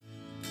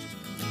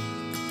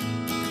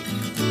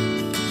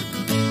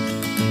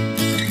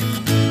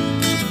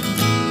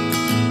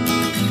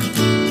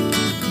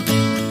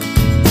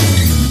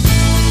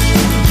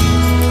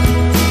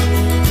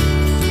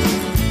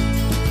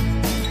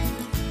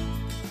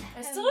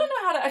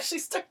actually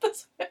start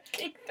this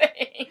fucking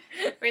thing.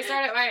 We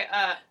started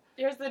by,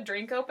 here's the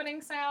drink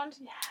opening sound.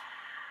 Yeah.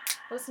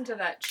 Listen to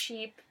that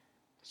cheap,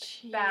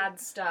 bad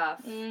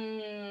stuff.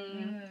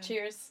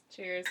 Cheers.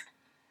 Cheers.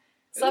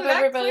 What's up,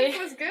 that everybody?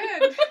 click was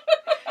good.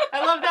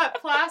 I love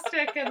that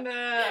plastic and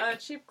the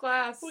cheap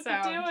glass We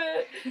sound. can do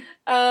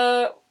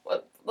it.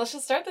 Let's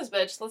just start this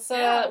bitch. Let's,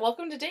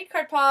 welcome to Date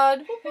Card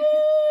Pod.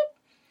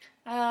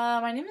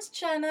 My name is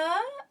Jenna,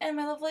 and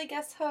my lovely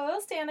guest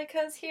host,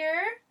 Annika's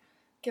here.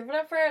 Give it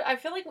up for it. I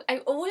feel like I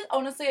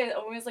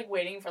always like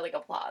waiting for like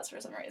applause for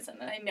some reason,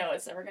 and I know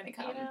it's never gonna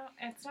come. You know,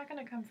 it's not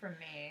gonna come from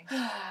me.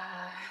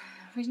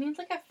 We need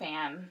like a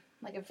fan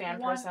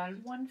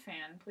person. One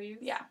fan, please.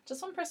 Yeah,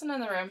 just one person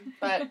in the room,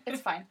 but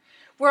it's fine.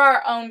 We're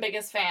our own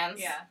biggest fans.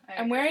 Yeah,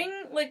 I'm wearing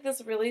like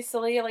this really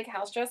silly like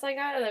house dress I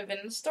got at a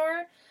vintage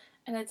store,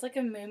 and it's like a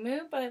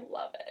muumuu, but I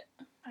love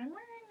it. I'm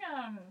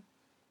wearing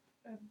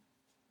a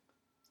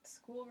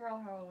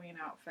schoolgirl Halloween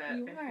outfit.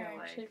 You I are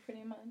feel actually like.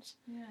 pretty much.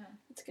 Yeah.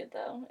 It's good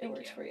though. It Thank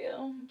works you. for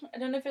you. I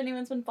don't know if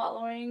anyone's been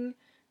following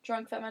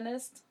Drunk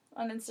Feminist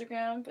on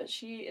Instagram, but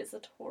she is a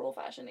total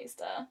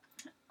fashionista.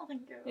 Oh,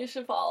 thank you. You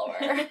should follow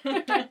her.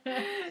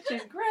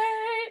 She's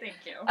great. Thank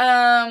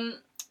you.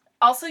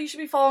 Also, you should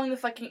be following the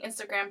fucking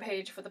Instagram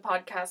page for the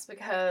podcast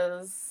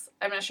because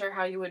I'm not sure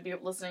how you would be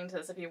listening to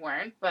this if you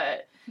weren't,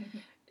 but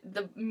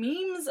the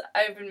memes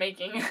I've been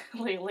making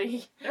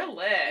lately. They're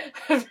lit.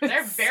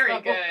 They're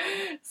very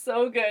good.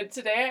 So good.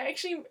 Today I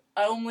actually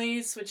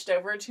only switched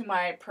over to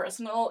my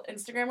personal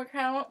Instagram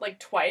account like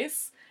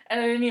twice. And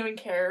I didn't even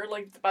care,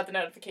 like, about the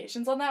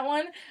notifications on that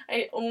one.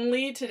 I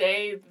only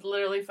today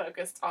literally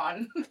focused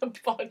on the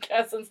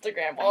podcast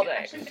Instagram all day.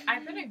 Actually,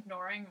 I've been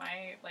ignoring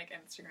my, like,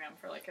 Instagram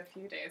for, like, a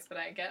few days, but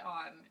I get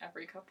on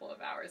every couple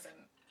of hours, and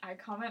I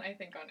comment, I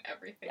think, on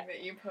everything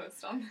that you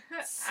post on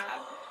that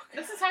app.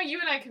 This is how you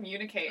and I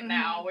communicate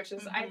now, which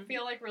is, I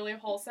feel like, really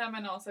wholesome,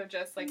 and also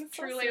just, like, It's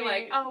so truly, sweet.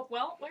 like, oh,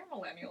 well, we're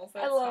millennials,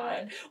 that's I love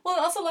fine. it. Well,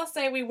 also last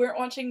night we weren't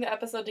watching the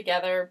episode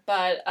together,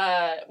 but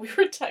we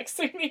were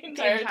texting the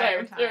entire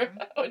time through,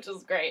 which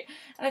was great.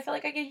 And I feel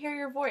like I could hear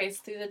your voice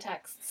through the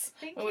texts.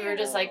 Thank when you. we were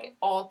just like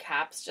all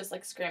caps, just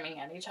like screaming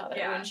at each other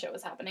Yeah. when shit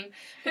was happening.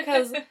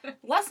 Because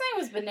last night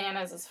was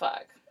bananas as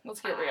fuck.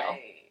 Let's get real.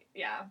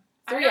 Yeah.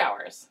 3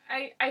 hours.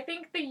 I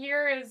think the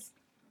year is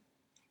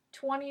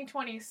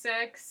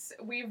 2026.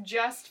 We've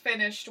just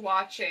finished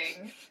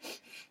watching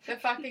the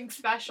fucking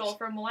special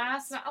from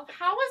last night.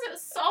 How was it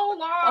so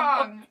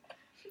long?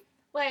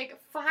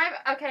 Like,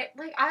 okay,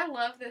 like, I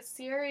love this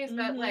series,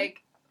 but,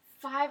 like,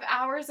 5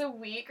 hours a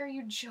week? Are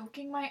you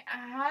joking my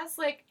ass?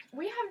 Like,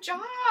 we have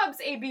jobs,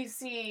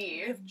 ABC.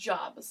 We have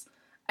jobs.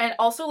 And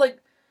also, like,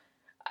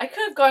 I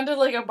could have gone to,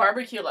 like, a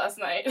barbecue last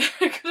night.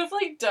 I could have,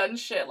 like, done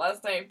shit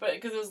last night, but,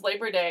 because it was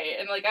Labor Day,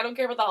 and, like, I don't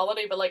care about the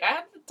holiday, but, like, I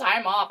had the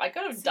time off. I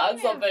could have done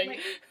something.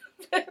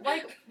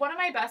 Like, one of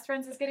my best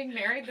friends is getting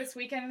married this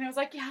weekend, and I was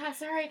like, yeah,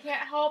 sorry, I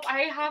can't help.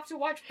 I have to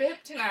watch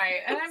BIP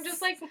tonight. And I'm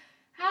just like,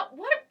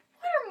 what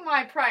are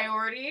my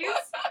priorities?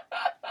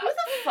 Who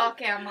the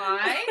fuck am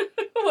I?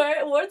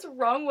 What's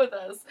wrong with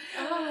us?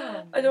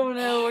 Oh, I don't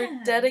know. man.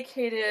 We're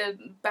dedicated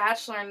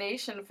Bachelor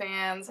Nation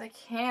fans. I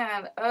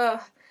can't.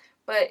 Ugh.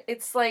 But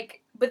it's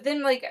like, but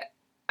then like,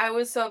 I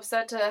was so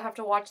upset to have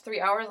to watch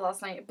 3 hours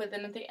last night, but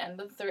then at the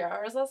end of 3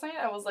 hours last night,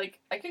 I was like,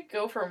 I could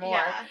go for more.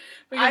 Yeah.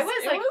 Because I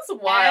was, it like, was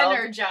wild.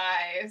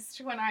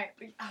 energized when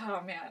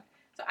oh, man.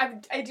 So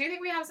I do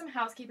think we have some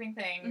housekeeping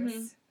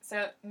things.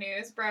 So,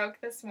 news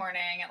broke this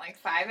morning at, like,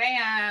 5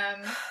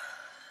 a.m.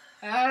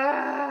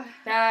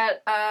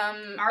 That,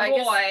 Our I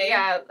boy.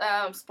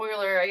 Guess,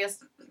 spoiler, I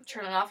guess,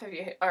 turn it off if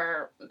you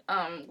are,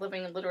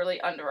 living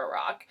literally under a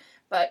rock.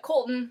 But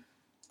Colton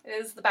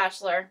is the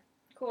Bachelor.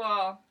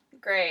 Cool.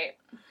 Great.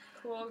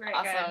 Cool, great,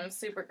 Awesome. good.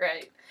 Super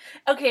great.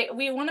 Okay,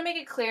 we want to make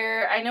it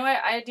clear. I know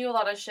I do a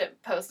lot of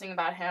shit posting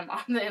about him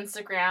on the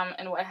Instagram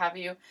and what have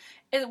you.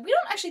 And we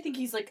don't actually think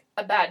he's, like,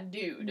 a bad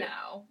dude.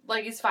 No.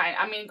 Like, he's fine.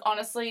 I mean,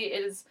 honestly,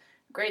 it is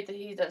great that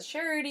he does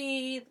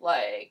charity.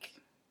 Like,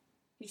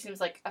 he seems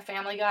like a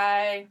family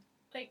guy.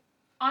 Like,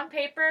 on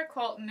paper,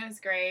 Colton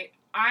is great.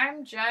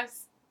 I'm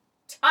just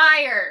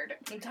tired.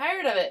 I'm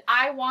tired of it.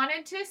 I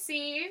wanted to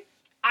see...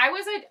 I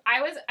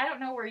don't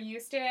know where you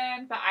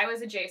stand, but I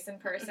was a Jason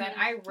person.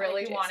 I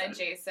really wanted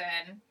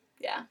Jason.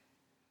 Yeah.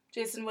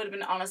 Jason would have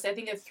been, honestly, I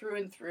think a through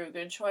and through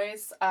good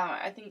choice.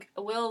 I think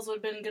Wills would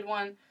have been a good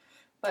one,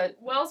 but...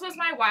 Wills was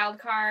my wild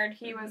card.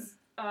 He was,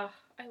 I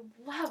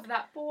love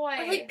that boy.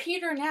 I like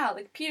Peter now.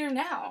 Like,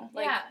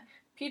 yeah.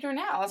 Peter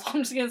now. That's all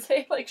I'm just gonna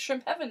say. Like,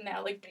 Shrimp Heaven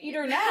now. Like,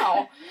 Peter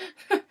now.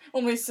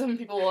 Only some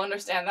people will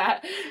understand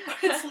that. But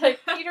it's like,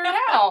 Peter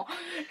now.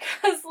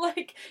 Because,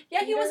 like,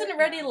 yeah, he wasn't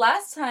ready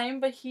last time,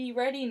 but he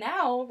ready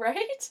now,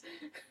 right?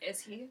 Is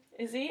he?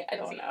 Is he? I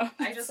don't know.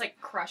 I just, like,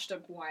 crushed a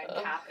wine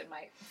cap in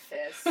my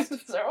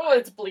fist. Oh,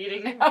 it's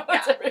bleeding now. Yeah.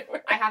 It's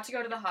everywhere. I have to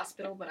go to the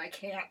hospital, but I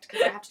can't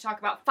because I have to talk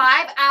about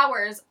 5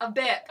 hours of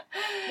BIP.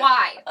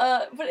 Why?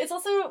 But it's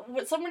also,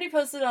 somebody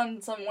posted on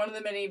one of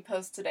the many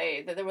posts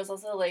today that there was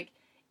also, like,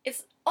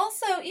 it's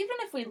also, even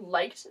if we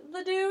liked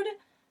the dude,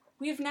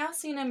 we've now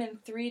seen him in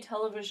 3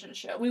 television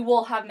shows. We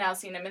will have now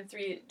seen him in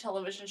 3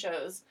 television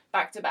shows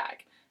back to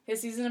back.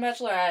 His season of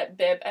Bachelorette,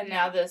 Bib, and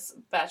now this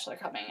Bachelor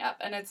coming up.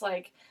 And it's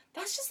like,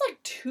 that's just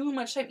like too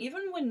much time.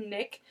 Even when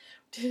Nick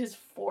did his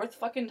 4th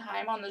fucking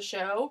time on the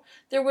show,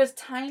 there was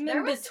time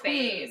in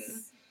between.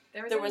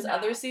 There was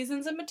other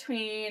seasons in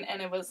between,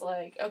 and it was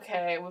like,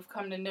 okay, we've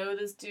come to know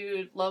this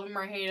dude, love him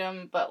or hate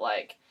him, but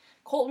like,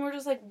 Colton, we're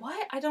just like,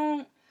 what?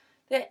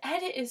 The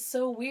edit is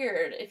so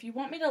weird. If you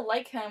want me to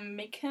like him,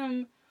 make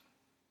him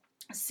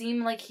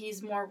seem like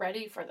he's more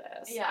ready for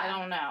this. Yeah. I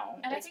don't know.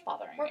 And it's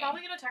bothering me. We're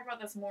probably going to talk about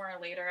this more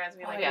later as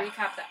we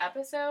recap the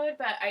episode,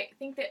 but I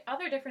think the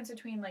other difference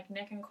between like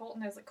Nick and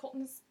Colton is like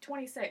Colton's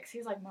 26.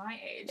 He's like my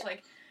age. Yeah.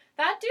 Like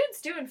that dude's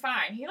doing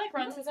fine. He like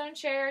runs his own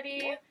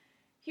charity. Yeah.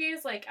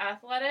 He's like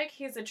athletic,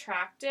 he's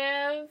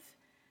attractive.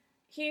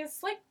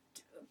 He's like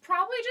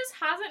probably just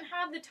hasn't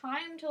had the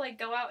time to like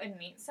go out and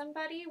meet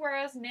somebody,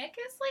 whereas Nick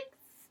is like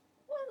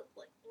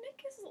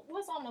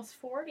was almost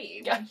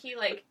 40 when he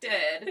like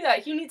did. Yeah,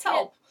 he needs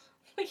help.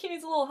 Like he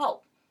needs a little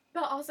help.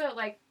 But also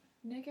like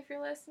Nick, if you're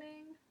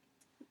listening,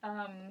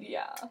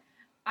 yeah,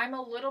 I'm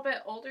a little bit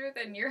older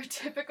than your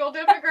typical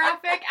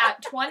demographic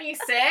at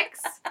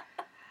 26,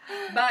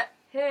 but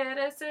hit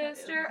a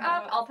sister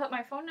up. I'll put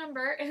my phone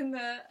number in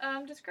the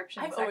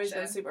description section. always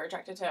been super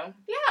attracted to him.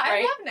 Yeah, I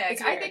right? love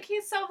Nick. I think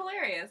he's so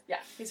hilarious. Yeah,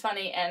 he's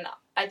funny, and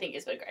I think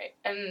he's been great.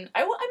 And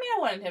I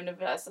wanted him to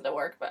be us to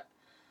work, but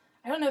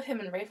I don't know if him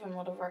and Raven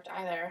would have worked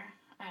either.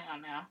 I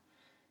don't know.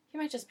 He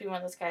might just be one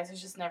of those guys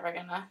who's just never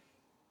gonna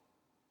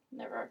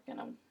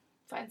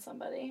find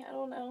somebody. I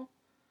don't know.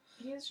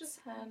 He's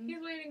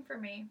waiting for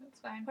me. That's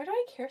fine. Why do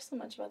I care so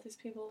much about these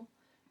people?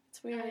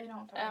 It's weird. I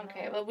don't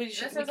Okay, know. well we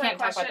can't talk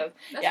question. about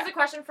this. This is a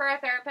question for our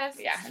therapist.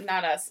 Yeah,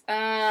 not us. To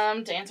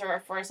answer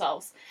for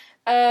ourselves.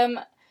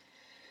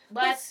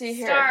 Let's see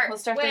here.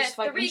 Let's start this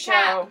fucking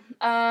show.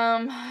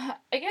 I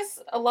guess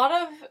a lot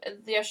of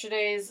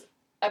yesterday's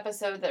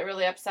episode that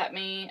really upset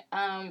me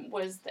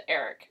was the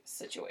Eric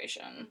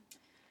situation.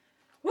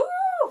 Woo!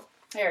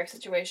 Eric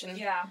situation.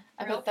 Yeah.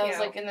 I thought that was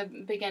like in the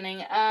beginning.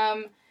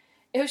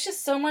 It was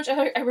just so much.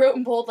 I wrote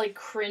in bold like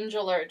cringe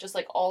alert, just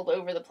like all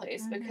over the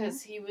place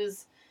because he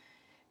was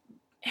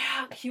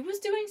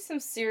doing some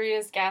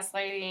serious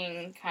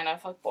gaslighting kind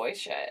of fuckboy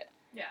shit.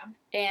 Yeah.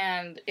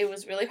 And it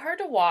was really hard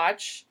to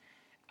watch.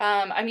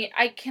 I mean,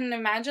 I can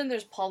imagine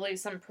there's probably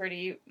some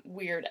pretty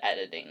weird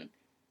editing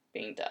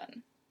being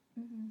done.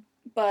 Mm-hmm.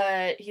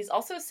 But he's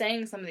also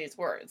saying some of these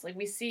words. Like,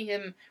 we see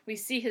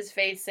his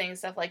face saying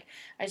stuff like,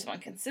 I just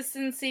want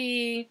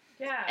consistency.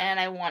 Yeah. And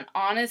I want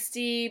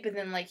honesty. But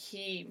then, like,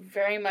 he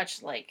very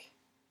much, like,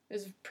 it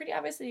was pretty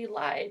obvious that he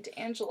lied to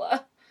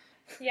Angela.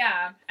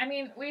 Yeah. I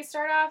mean, we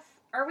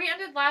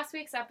ended last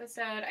week's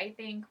episode, I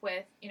think,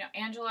 with,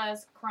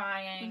 Angela's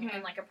crying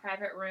in, like, a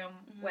private room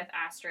with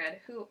Astrid,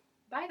 who,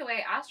 by the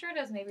way, Astrid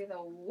is maybe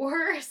the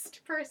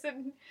worst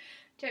person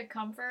to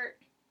comfort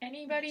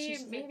anybody,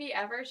 maybe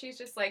ever. She's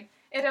just like,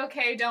 it's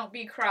okay, don't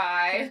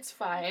cry. It's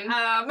fine.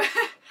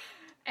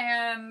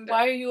 And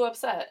why are you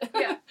upset?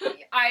 Yeah,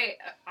 I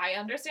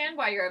understand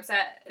why you're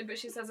upset, but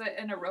she says it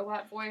in a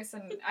robot voice,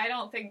 and I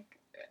don't think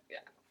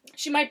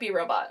she might be a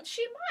robot.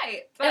 She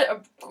might, but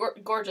a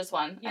gorgeous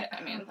one. Yeah,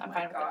 I mean, I'm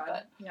fine with it.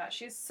 But yeah,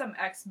 she's some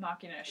ex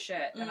machina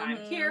shit, and I'm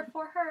here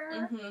for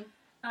her.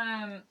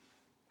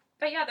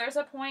 But yeah, there's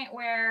a point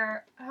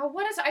where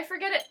I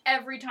forget it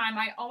every time.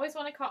 I always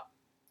want to call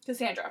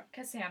Cassandra.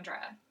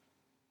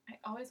 I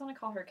always want to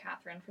call her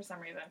Catherine for some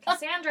reason.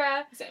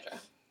 Cassandra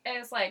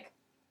is like,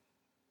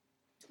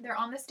 they're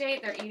on this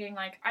date, they're eating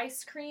like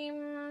ice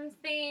cream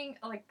thing,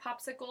 like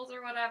popsicles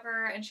or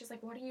whatever, and she's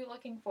like, what are you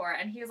looking for?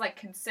 And he's like,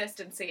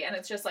 consistency, and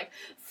it's just like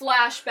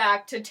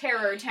flashback to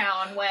Terror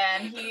Town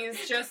when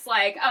he's just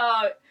like,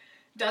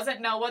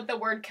 doesn't know what the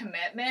word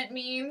commitment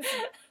means.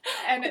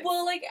 And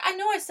well, like, I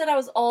know I said I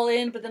was all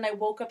in, but then I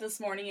woke up this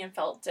morning and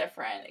felt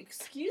different.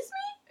 Excuse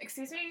me?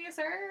 Excuse me,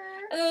 sir?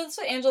 And that's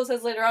what Angela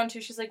says later on,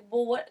 too. She's like,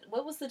 well,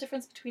 what was the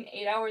difference between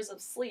 8 hours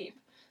of sleep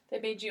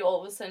that made you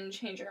all of a sudden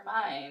change your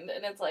mind?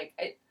 And it's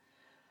like,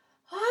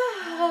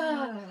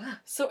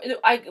 So,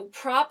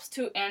 props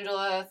to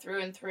Angela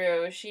through and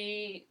through.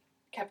 She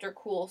kept her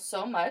cool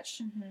so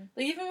much.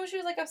 Like, even when she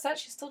was, like, upset,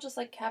 she still just,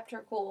 like, kept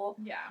her cool.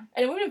 Yeah.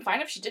 And it would have been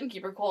fine if she didn't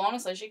keep her cool,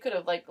 honestly. She could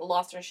have, like,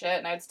 lost her shit,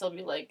 and I'd still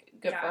be, like,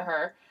 good for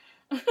her.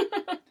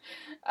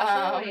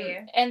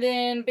 And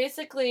then,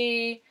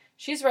 basically,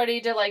 she's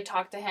ready to, like,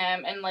 talk to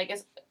him, and, like,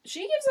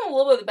 she gives him a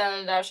little bit of the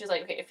benefit of the doubt. She's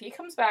like, okay, if he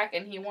comes back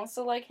and he wants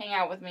to, like, hang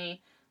out with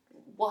me,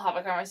 we'll have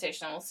a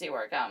conversation and we'll see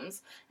where it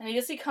comes. And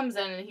he comes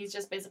in and he's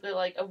just basically,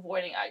 like,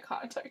 avoiding eye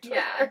contact with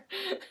her.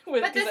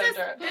 But this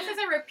is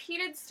a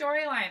repeated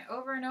storyline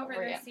over and over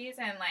this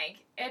season. Like,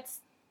 it's,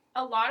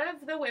 a lot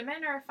of the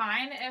women are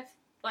fine if,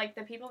 like,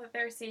 the people that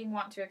they're seeing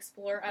want to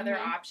explore other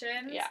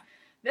options. Yeah.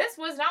 This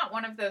was not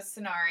one of those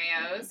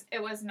scenarios.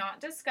 It was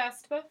not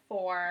discussed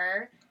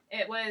before.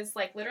 It was,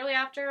 like, literally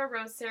after a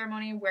rose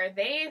ceremony where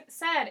they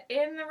said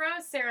in the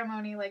rose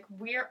ceremony, like,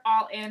 we're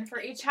all in for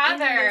each other. In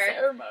the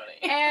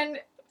ceremony. And,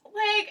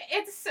 like,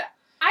 it's...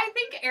 I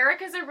think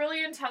Eric is a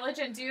really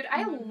intelligent dude.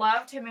 I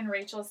loved him in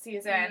Rachel's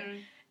season. Mm-hmm.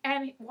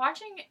 And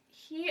watching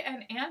he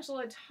and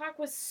Angela talk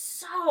was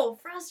so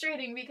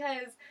frustrating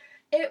because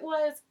it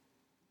was...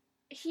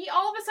 He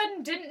all of a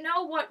sudden didn't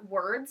know what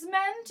words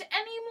meant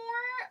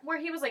anymore. Where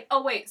he was like,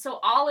 oh wait, so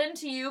all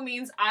into you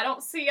means I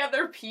don't see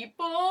other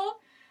people?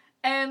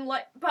 And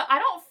like, but I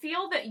don't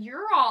feel that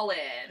you're all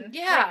in.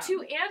 Yeah. Like,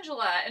 to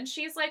Angela. And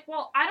she's like,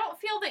 well, I don't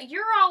feel that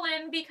you're all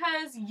in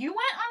because you went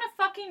on a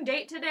fucking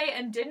date today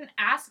and didn't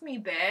ask me,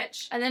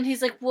 bitch. And then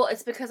he's like, well,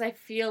 it's because I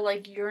feel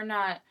like you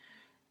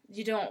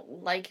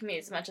don't like me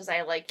as much as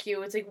I like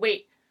you. It's like,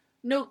 wait,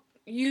 no,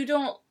 you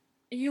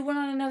went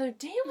on another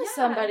date with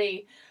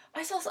somebody.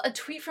 I saw a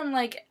tweet from,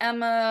 like,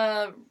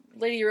 Emma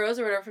Lady Rose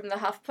or whatever from the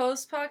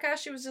HuffPost podcast.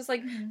 She was just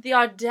like, the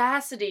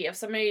audacity of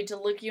somebody to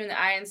look you in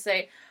the eye and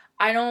say,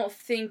 I don't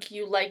think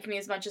you like me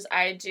as much as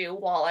I do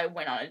while I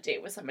went on a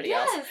date with somebody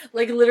else.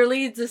 Like,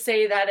 literally to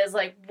say that is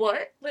like,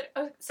 what?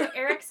 So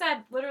Eric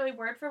said, literally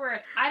word for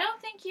word, I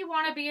don't think you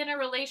want to be in a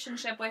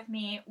relationship with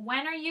me.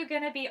 When are you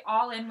going to be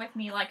all in with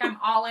me like I'm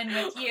all in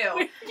with you?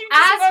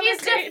 As he's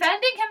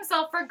defending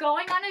himself for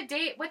going on a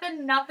date with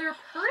another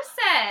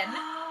person.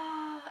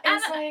 And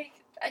it's like...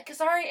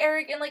 Sorry,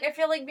 Eric, and, like, I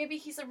feel like maybe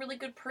he's a really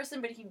good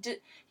person, but he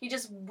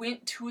just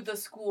went to the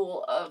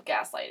school of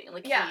gaslighting.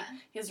 Like,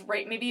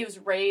 maybe he was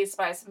raised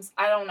by some,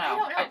 I don't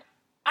know.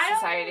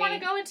 I don't want to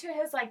go into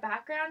his, like,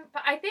 background,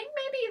 but I think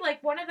maybe, like,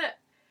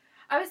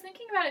 I was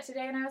thinking about it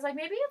today, and I was like,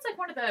 maybe it's, like,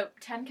 one of the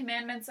 10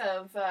 commandments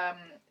of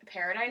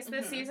Paradise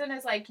this season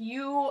is, like,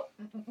 you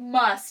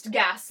must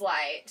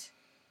gaslight.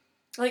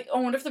 Like, I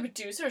wonder if the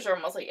producers are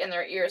almost, like, in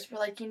their ears for,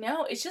 like,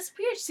 it's just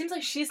weird. It seems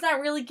like she's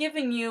not really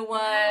giving you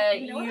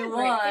what you want. You know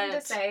what a great thing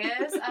to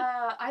say is,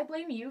 I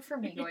blame you for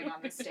me going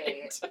on this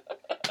date.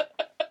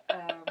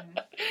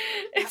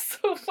 It's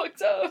so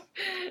fucked up.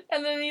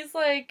 And then he's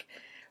like,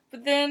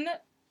 but then,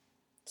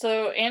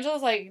 so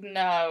Angela's like,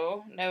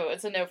 no,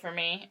 it's a no for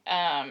me.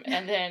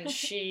 And then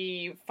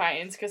she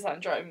finds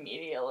Cassandra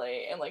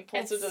immediately and, like,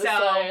 pulls her to the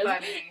side.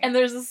 Funny. And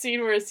there's a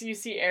scene where you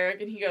see Eric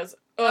and he goes,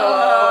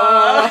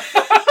 oh.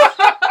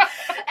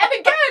 And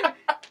again,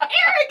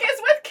 Eric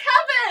is with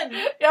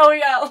Kevin. Oh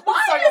yeah, let's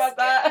talk about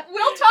that.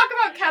 We'll talk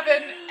about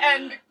Kevin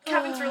and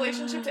Kevin's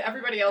relationship to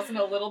everybody else in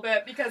a little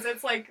bit because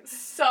it's like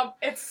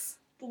it's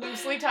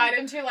loosely tied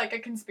into like a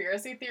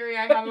conspiracy theory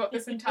I have about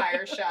this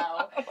entire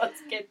show.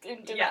 Let's get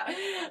into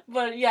that.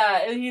 But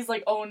yeah, and he's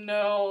like, oh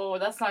no,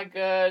 that's not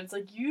good. It's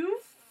like, you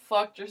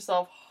fucked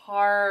yourself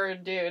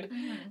hard, dude.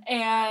 Mm-hmm.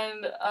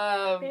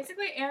 And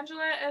basically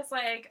Angela is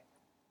like,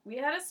 we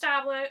had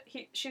established,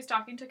 she's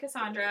talking to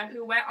Cassandra,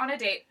 who went on a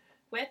date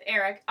with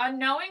Eric,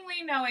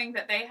 unknowingly knowing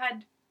that they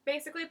had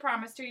basically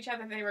promised to each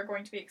other they were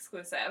going to be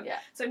exclusive. Yeah.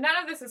 So none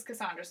of this is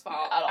Cassandra's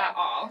fault at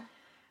all.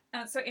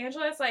 So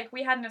Angela's like,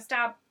 we had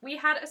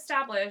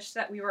established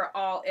that we were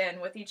all in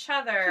with each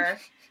other.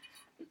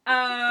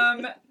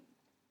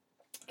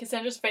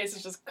 Cassandra's face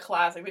is just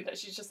classic.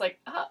 She's just like,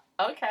 oh,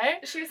 okay.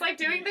 She's like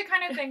doing the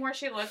kind of thing where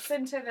she looks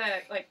into the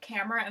like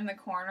camera in the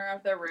corner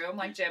of the room,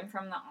 like Jim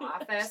from The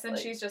Office, and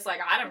like, she's just like,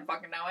 I don't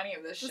fucking know any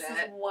of this shit. This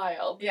is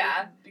wild.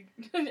 Yeah.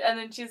 And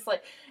then she's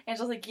like,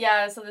 Angela's like,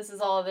 yeah, so this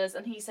is all of this.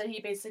 And he said he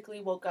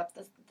basically woke up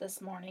this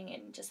morning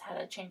and just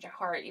had a change of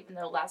heart, even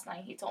though last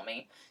night he told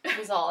me he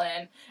was all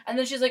in. And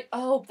then she's like,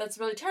 oh, that's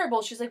really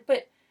terrible. She's like,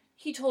 but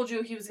he told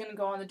you he was going to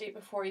go on the date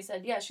before he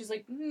said yes. She's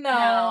like,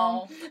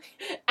 no.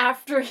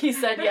 After he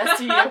said yes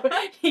to you,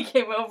 he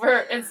came over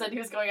and said he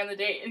was going on the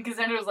date. And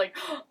Cassandra was like,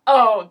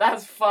 oh,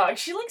 that's fucked.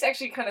 She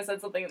actually kind of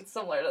said something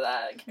similar to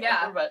that. I can't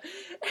remember, but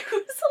it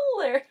was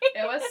hilarious.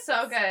 It was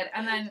so good.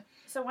 And then,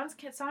 so once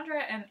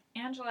Cassandra and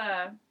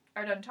Angela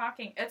are done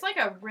talking, it's like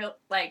a real,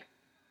 like,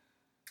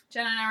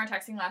 Jenna and I were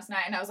texting last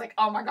night, and I was like,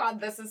 oh my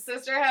god, this is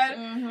sisterhood.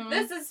 Mm-hmm.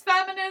 This is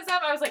feminism.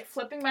 I was, like,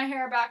 flipping my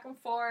hair back and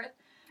forth.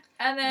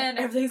 And then...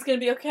 everything's gonna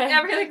be okay.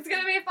 Everything's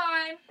gonna be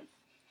fine.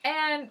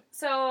 And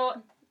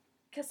so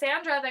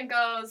Cassandra then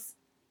goes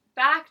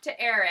back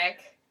to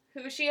Eric,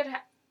 who she had...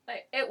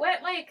 like, it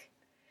went like...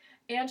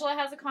 Angela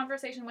has a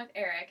conversation with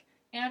Eric.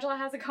 Angela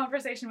has a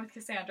conversation with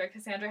Cassandra.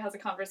 Cassandra has a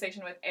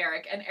conversation with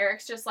Eric. And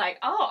Eric's just like,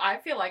 oh, I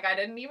feel like I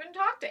didn't even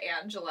talk to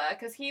Angela.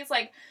 Because he's,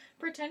 like,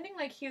 pretending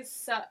like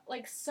he's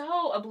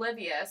so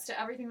oblivious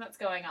to everything that's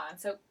going on.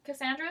 So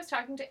Cassandra is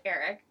talking to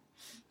Eric.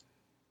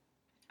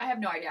 I have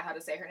no idea how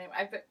to say her name.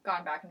 I've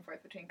gone back and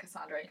forth between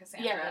Cassandra and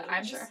Cassandra. Yeah,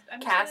 I'm sure.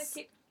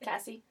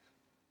 Cassie.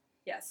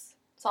 Yes.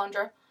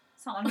 Sandra.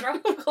 Sandra.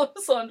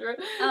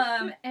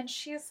 And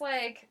she's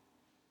like,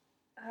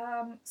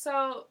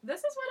 so this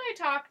is what I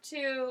talked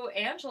to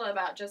Angela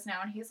about just now.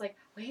 And he's like,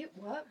 wait,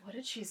 what? What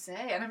did she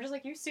say? And I'm just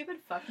like, you stupid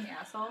fucking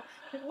asshole.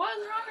 Like, what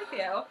is wrong with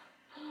you?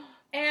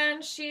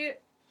 And she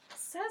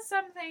says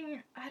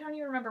something, I don't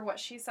even remember what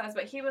she says,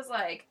 but he was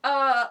like,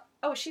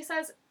 she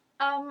says,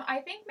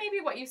 I think maybe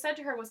what you said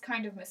to her was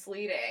kind of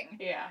misleading.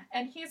 Yeah.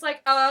 And he's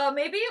like,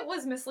 maybe it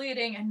was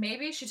misleading and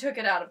maybe she took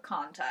it out of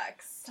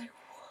context. Like,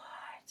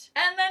 what?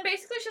 And then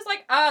basically she's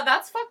like,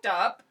 that's fucked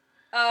up.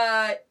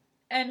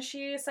 and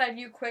she said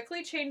you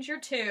quickly change your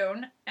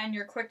tune and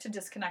you're quick to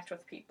disconnect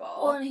with people.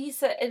 Well,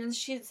 and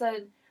she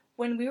said,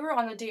 when we were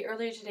on the date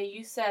earlier today,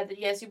 you said that,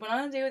 yes, you went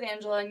on a date with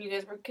Angela and you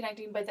guys were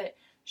connecting, but that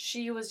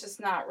she was just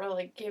not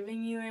really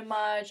giving you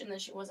much, and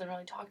that she wasn't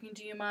really talking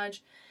to you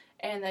much,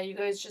 and that you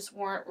guys just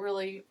weren't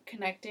really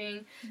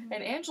connecting. Mm-hmm.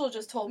 And Angela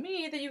just told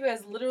me that you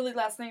guys literally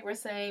last night were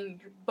saying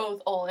you're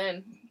both all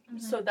in,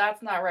 so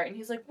that's not right. And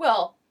he's like,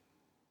 well,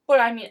 but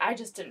I mean, I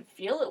just didn't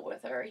feel it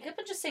with her. He kept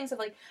on just saying stuff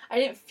like, I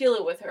didn't feel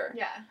it with her.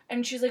 Yeah.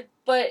 And she's like,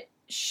 but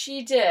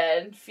she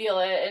did feel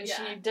it, and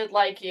she did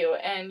like you,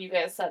 and you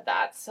guys said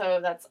that, so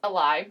that's a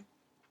lie.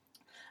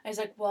 I was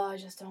like, well, I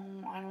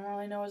don't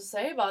really know what to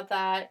say about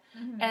that.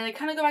 Mm-hmm. And they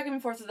kind of go back and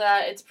forth with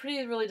that. It's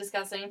really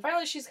disgusting. And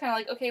finally, she's kind of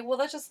like, okay,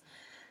 well,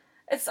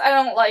 I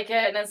don't like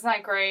it, and it's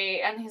not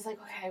great. And he's like,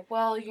 okay,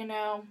 well,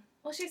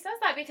 Well, she says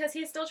that because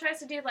he still tries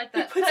to do, like,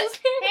 the he puts his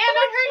hand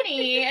on her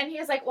knee, and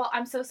he's like, well,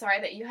 I'm so sorry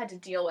that you had to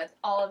deal with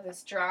all of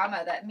this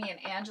drama that me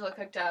and Angela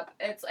cooked up.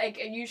 It's like,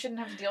 you shouldn't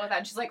have to deal with that.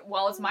 And she's like,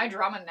 well, it's my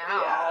drama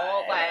now.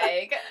 Yeah.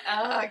 Like,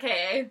 oh,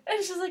 okay.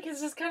 And she's like,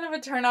 it's just kind of a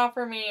turn off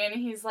for me. And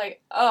he's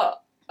like, oh,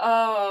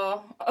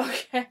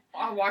 okay.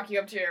 I'll walk you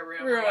up to your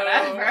room or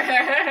whatever.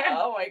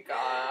 Oh my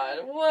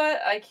god.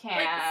 What? I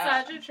can't.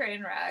 Like, such a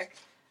train wreck.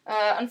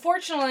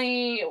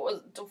 Unfortunately, it was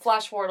to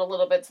flash forward a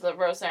little bit to the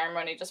rose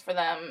ceremony just for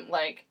them.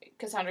 Like,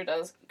 Cassandra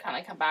does kind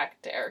of come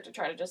back to Eric to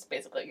try to just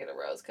basically get a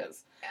rose,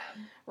 because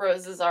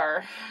roses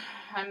are,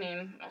 I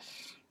mean,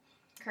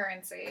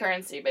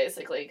 currency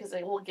basically, because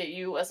they will get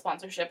you a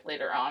sponsorship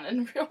later on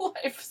in real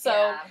life.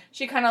 So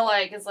she kind of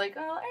like is like,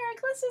 oh,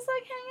 Eric, let's just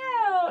like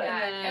hang out.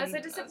 Yeah, and then it was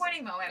a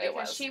disappointing moment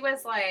because she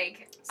was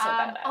like, so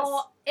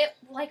badass.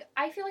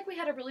 I feel like we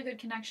had a really good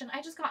connection.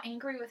 I just got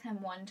angry with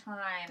him one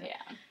time.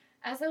 Yeah.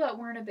 As though it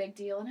weren't a big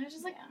deal, and I was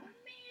just like, ma'am,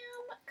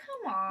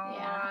 come on.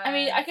 Yeah. I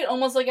mean, I could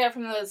almost look at it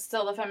from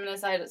the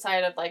feminist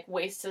side of, like,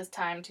 waste his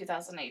time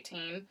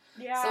 2018.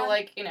 Yeah. So,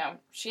 like,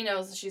 she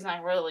knows that she's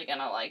not really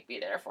gonna, like, be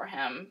there for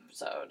him.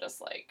 So,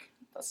 just, like,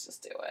 let's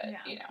just do it,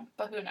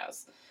 But who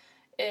knows?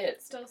 It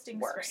still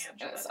stings works. for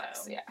Angela, it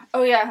sucks, though. yeah.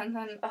 Oh, yeah, and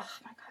then, oh,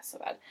 my God, so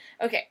bad.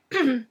 Okay.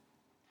 In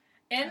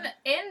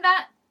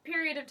that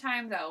period of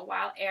time, though,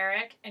 while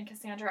Eric and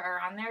Cassandra are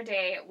on their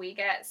date, we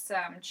get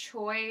some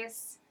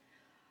choice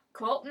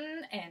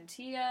Colton and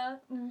Tia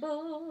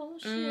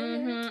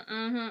bullshit.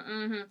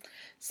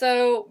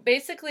 So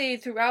basically,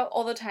 throughout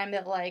all the time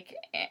that like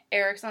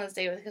Eric's on his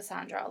date with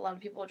Cassandra, a lot of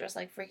people are just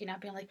like freaking out,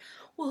 being like,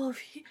 "Well,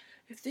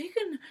 if they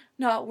can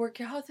not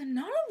work out, then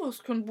none of us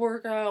can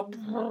work out."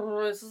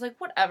 It's just like,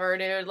 whatever,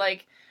 dude.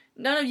 Like,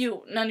 none of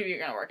you are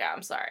gonna work out.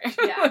 I'm sorry.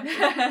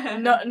 Yeah.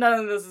 None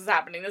of this is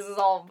happening. This is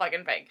all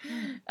fucking fake.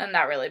 And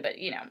not really, but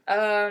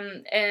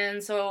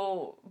and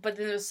so, but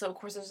then of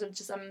course there's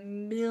just a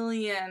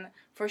million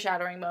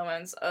foreshadowing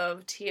moments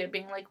of Tia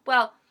being like,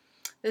 well,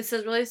 this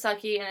is really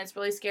sucky and it's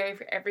really scary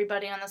for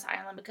everybody on this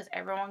island because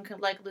everyone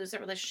could like lose their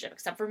relationship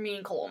except for me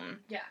and Colton.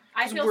 Yeah,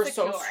 I feel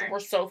secure.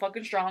 We're so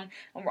fucking strong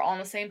and we're all on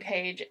the same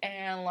page,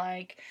 and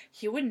like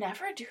he would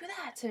never do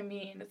that to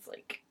me, and it's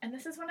like, and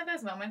this is one of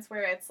those moments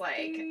where it's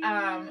like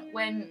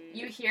when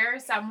you hear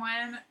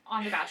someone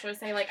on The Bachelor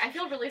say like, I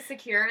feel really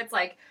secure, it's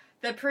like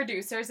the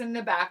producers in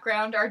the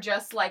background are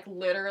just like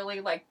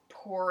literally like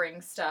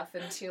pouring stuff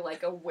into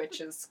like a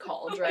witch's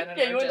cauldron and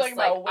are just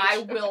like, I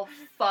will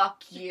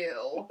fuck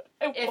you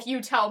if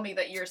you tell me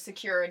that you're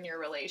secure in your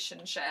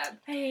relationship.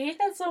 I hate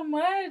that so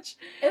much.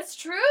 It's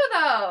true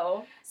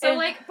though.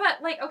 So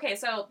okay,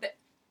 so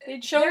they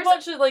show a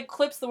bunch of like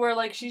clips where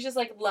like she's just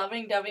like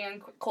loving-doving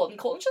on Colton.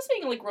 Colton's just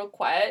being like real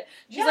quiet.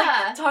 She's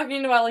like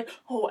talking about like,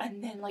 oh,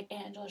 and then like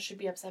Angela should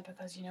be upset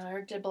because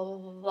Eric did blah blah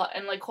blah blah,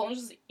 and like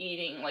Colton's just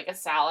eating like a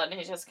salad and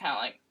he's just kind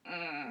of like,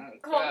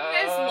 Colton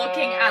is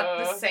looking at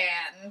the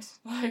sand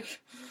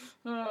like,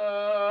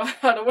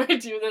 how do I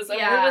do this? And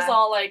we're just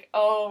all like,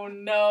 oh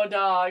no,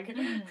 dog.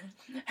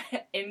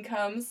 In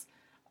comes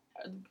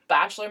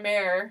Bachelor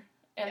Mayor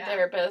and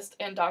therapist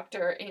and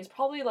doctor, and he's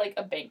probably like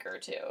a banker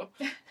too.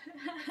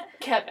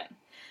 Kevin,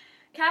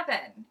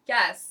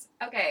 yes.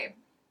 Okay,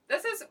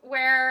 this is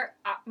where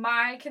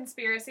my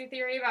conspiracy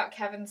theory about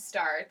Kevin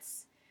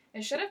starts.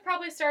 It should have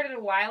probably started a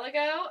while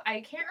ago. I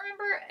can't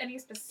remember any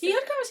specific. He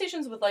had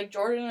conversations with like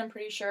Jordan, I'm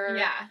pretty sure.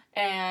 Yeah.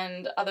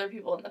 And other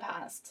people in the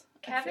past.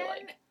 Kevin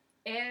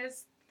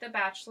is the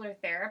Bachelor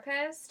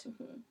therapist,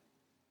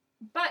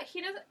 but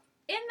he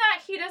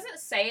doesn't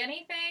say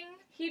anything.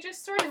 He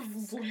just sort of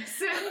listens.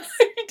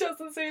 He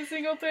doesn't say a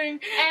single thing.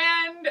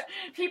 And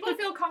people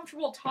feel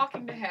comfortable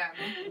talking to him.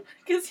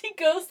 Because he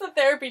goes to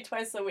therapy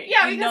twice a week.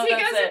 Yeah, because he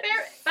goes to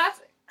therapy.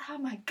 That's, oh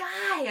my guy,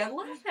 I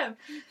love him.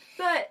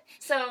 But,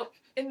 so,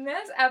 in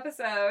this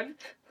episode,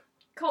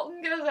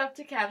 Colton goes up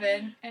to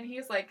Kevin, and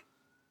he's like,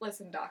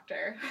 listen,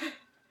 doctor.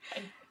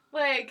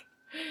 Like,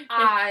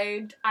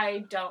 I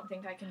don't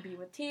think I can be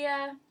with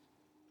Tia.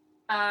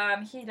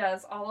 He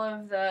does all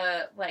of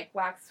the, like,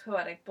 wax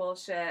poetic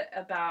bullshit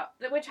about,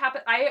 which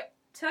happened, I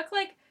took,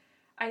 like,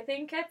 I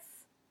think it's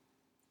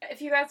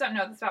if you guys don't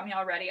know this about me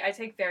already, I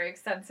take very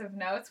extensive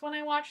notes when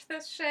I watch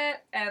this shit,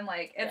 and,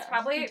 like, it's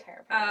probably,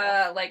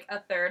 like, a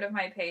third of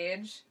my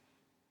page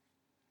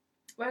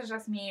was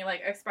just me,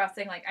 like,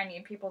 expressing, like, I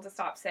need people to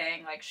stop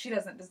saying, like, she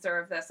doesn't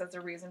deserve this as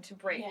a reason to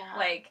break,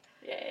 like...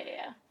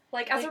 Yeah.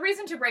 Like, as a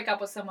reason to break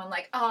up with someone,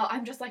 like, oh,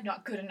 I'm just, like,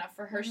 not good enough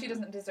for her, Mm-hmm. she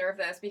doesn't deserve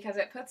this, because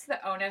it puts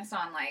the onus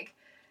on, like,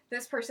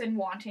 this person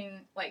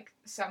wanting, like,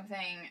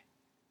 something,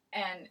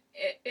 and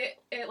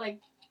it like,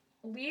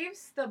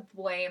 leaves the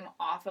blame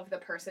off of the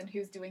person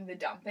who's doing the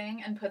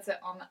dumping and puts it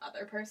on the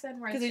other person,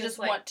 where it's because they just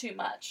like, want too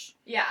much.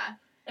 Yeah.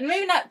 And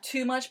maybe not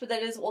too much, but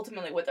that is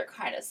ultimately what they're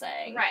kind of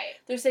saying. Right.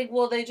 They're saying,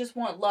 well, they just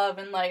want love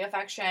and, like,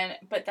 affection,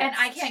 but that's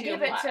and I can't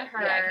give it to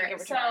her. Yeah, I can't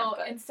give it to her,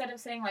 but... instead of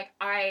saying, like,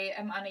 I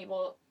am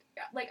unable,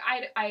 like,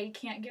 I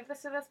can't give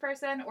this to this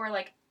person, or,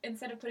 like,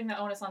 instead of putting the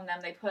onus on them,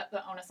 they put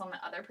the onus on the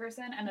other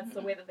person, and it's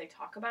the way that they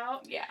talk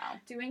about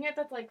doing it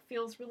that, like,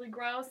 feels really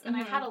gross. And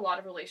I've had a lot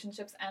of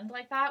relationships end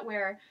like that,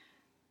 where,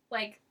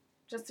 like,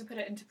 just to put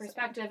it into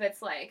perspective,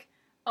 it's like,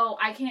 oh,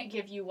 I can't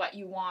give you what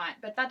you want,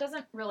 but that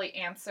doesn't really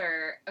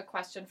answer a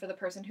question for the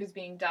person who's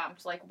being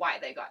dumped, like, why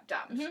they got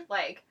dumped.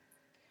 Like...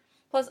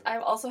 Plus,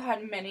 I've also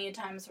had many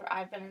times where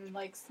I've been in,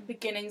 like,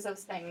 beginnings of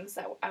things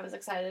that I was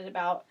excited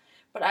about,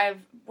 but I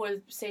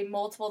would say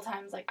multiple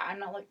times, like, I'm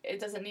not, like, it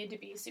doesn't need to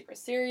be super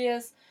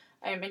serious.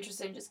 I am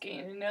interested in just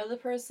getting to know the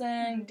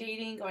person,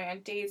 dating, going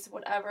on dates,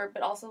 whatever,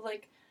 but also,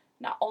 like,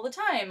 not all the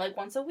time. Like,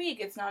 once a week,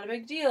 it's not a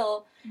big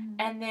deal.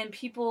 And then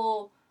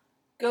people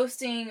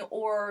ghosting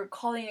or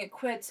calling it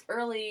quits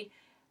early,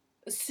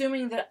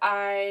 assuming that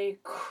I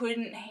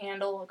couldn't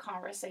handle a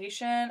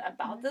conversation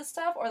about this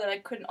stuff, or that I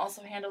couldn't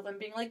also handle them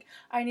being like,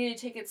 I need to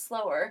take it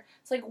slower.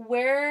 It's like,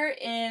 where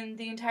in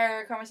the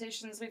entire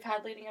conversations we've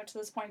had leading up to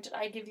this point did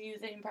I give you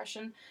the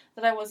impression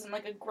that I wasn't,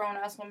 like, a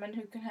grown-ass woman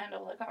who can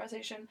handle a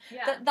conversation?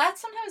 Yeah. That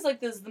sometimes,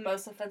 like, is the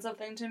most offensive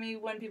thing to me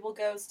when people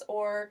ghost,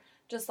 or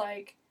just,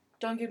 like,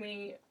 don't give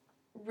me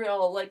a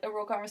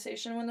real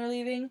conversation when they're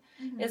leaving.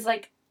 It's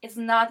like, it's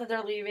not that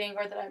they're leaving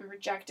or that I'm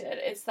rejected.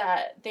 It's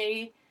that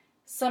they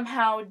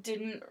somehow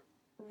didn't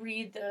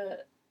read the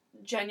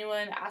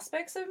genuine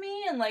aspects of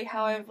me and, like,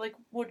 how I, like,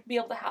 would be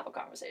able to have a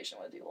conversation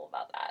with people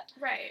about that.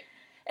 Right.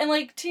 And,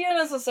 like, Tia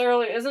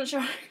necessarily isn't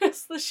showing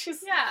us that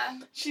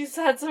she's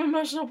had some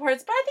emotional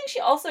parts, but I think she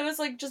also is,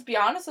 like, just be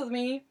honest with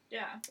me.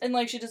 Yeah. And,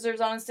 like, she deserves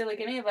honesty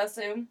like any of us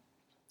do.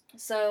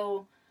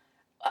 So...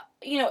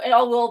 you know, and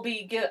I will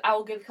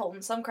give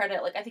Colton some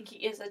credit. Like, I think he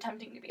is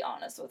attempting to be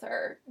honest with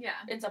her. Yeah.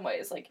 In some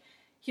ways. Like,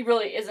 he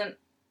really isn't...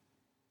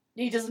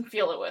 He doesn't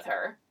feel it with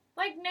her.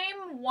 Like,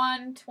 name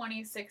one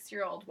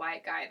 26-year-old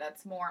white guy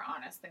that's more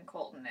honest than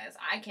Colton is.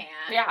 I can't.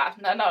 Yeah,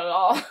 not at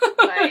all.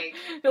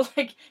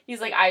 Like... he's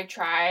like, I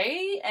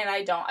try, and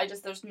I don't.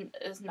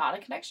 There's not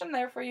a connection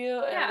there for you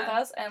with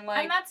us, and, like...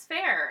 And that's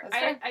fair. That's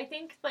fair. I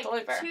think, like,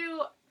 totally fair.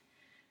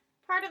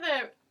 Part of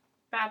the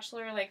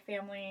Bachelor, like,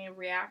 family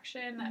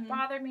reaction that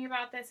bothered me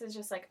about this is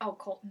just like, oh,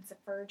 Colton's a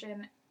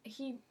virgin.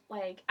 He,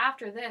 like,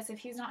 after this, if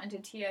he's not into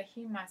Tia,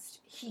 he must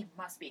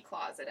be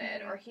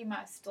closeted, or he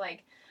must,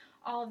 like,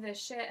 all of this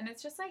shit. And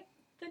it's just like,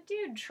 the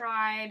dude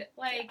tried.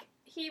 Like,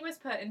 he was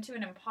put into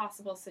an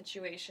impossible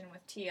situation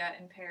with Tia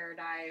in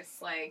Paradise,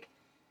 like...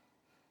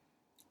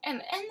 And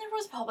there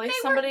was probably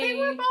They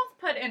were both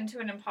put into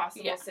an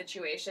impossible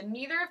situation.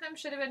 Neither of them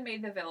should have been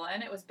made the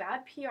villain. It was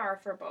bad PR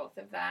for both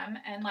of them.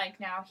 And, like,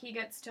 now he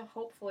gets to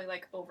hopefully,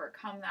 like,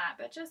 overcome that.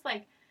 But just,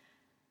 like...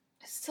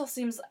 It still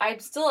seems... I'm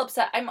still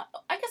upset. I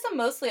guess I'm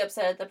mostly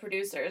upset at the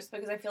producers,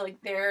 because I feel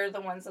like they're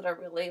the ones that are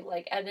really,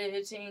 like,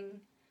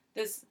 editing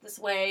this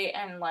way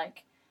and,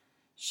 like,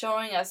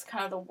 showing us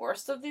kind of the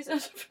worst of these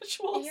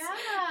individuals.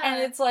 Yeah.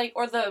 And it's, like...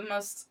 Or the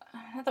most...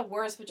 Not the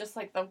worst, but just,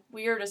 like, the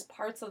weirdest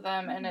parts of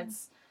them. And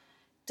it's...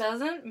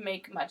 doesn't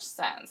make much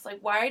sense. Like,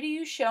 why are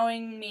you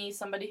showing me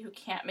somebody who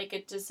can't make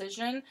a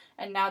decision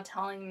and now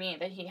telling me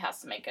that he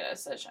has to make a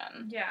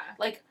decision? Yeah.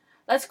 Like,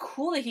 that's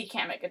cool that he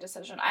can't make a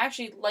decision. I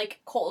actually like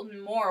Colton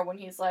more when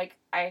he's like,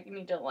 I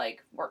need to,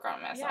 like, work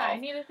on myself. Yeah, I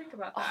need to think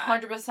about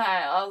that. 100%.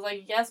 I was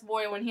like, yes,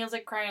 boy. When he was,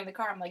 like, crying in the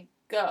car, I'm like,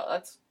 go.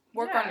 Let's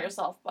work on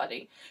yourself,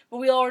 buddy. But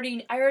I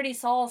already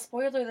saw a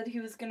spoiler that he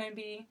was gonna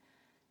be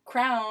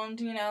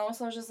crowned, you know?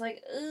 So I was just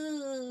like,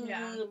 ugh.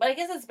 Yeah. But I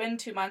guess it's been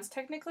 2 months,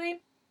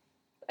 technically.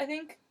 I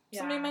think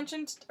somebody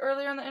mentioned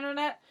earlier on the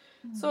internet.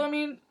 So, I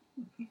mean,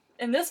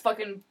 in this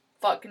fucking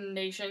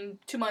nation,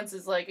 2 months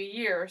is like a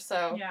year,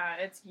 so... Yeah,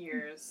 it's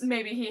years.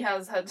 Maybe he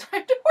has had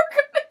time to work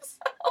on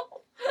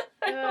himself.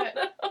 I don't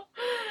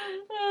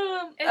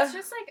know. It's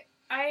just like,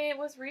 I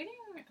was reading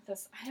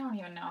this, I don't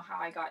even know how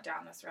I got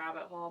down this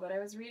rabbit hole, but I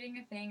was reading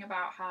a thing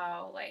about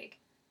how, like,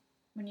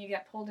 when you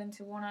get pulled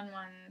into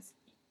one-on-ones,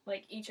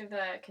 like, each of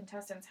the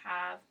contestants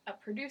have a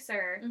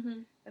producer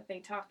that they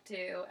talk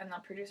to, and the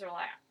producer will,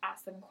 like,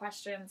 ask them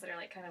questions that are,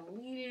 like, kind of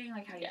leading,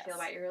 like, how do you feel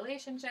about your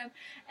relationship,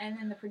 and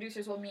then the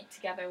producers will meet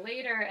together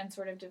later and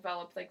sort of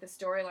develop, like, the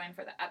storyline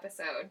for the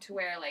episode, to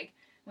where, like,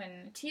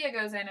 when Tia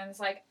goes in and is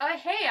like, oh,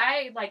 hey,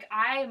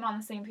 I am on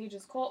the same page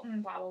as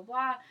Colton, blah, blah,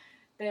 blah,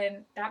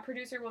 then that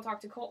producer will talk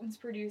to Colton's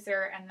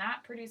producer, and that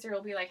producer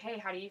will be like, hey,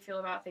 how do you feel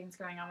about things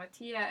going on with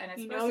Tia? And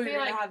it's supposed to be you're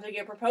like, gonna have to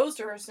get proposed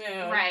to her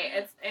soon.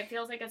 right, it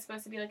feels like it's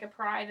supposed to be like a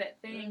private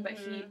thing, but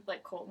Mm-hmm. he,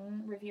 like,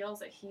 Colton reveals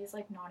that he's,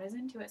 like, not as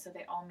into it, so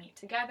they all meet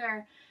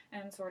together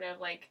and sort of,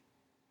 like,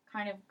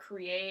 kind of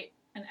create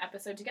an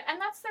episode together, and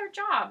that's their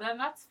job, then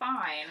that's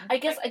fine. I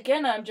guess,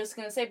 again, I'm just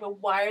gonna say,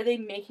 but why are they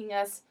making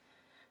us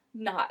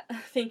not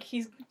think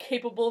he's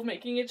capable of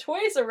making a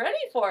choice or ready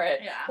for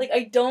it? Yeah. Like,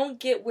 I don't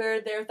get where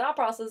their thought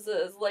process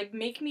is. Like,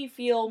 make me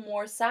feel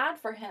more sad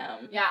for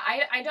him. Yeah,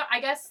 I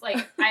guess,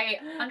 like, I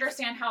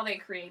understand how they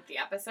create the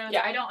episodes.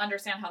 Yeah. I don't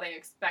understand how they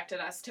expected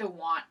us to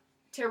want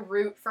to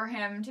root for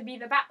him to be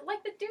the best.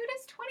 Like, the dude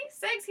is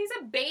 26. He's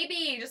a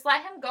baby. Just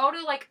let him go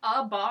to, like,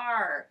 a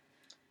bar.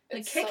 Like,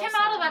 It's kick so him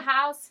out of sad. the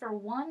house for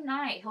one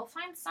night. He'll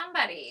find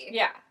somebody.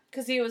 Yeah,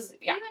 because he was,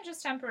 yeah. Even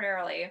just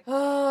temporarily.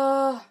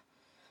 Oh,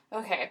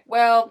 okay.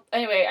 Well,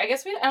 anyway, I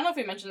guess I don't know if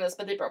we mentioned this,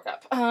 but they broke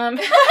up.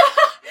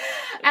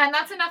 And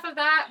that's enough of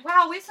that.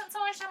 Wow, we spent so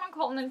much time on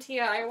Colton and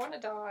Tia. I want to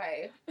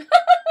die.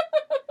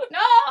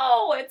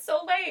 No, it's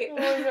so late. Oh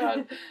my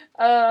god.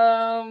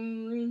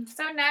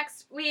 So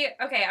next,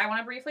 I want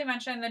to briefly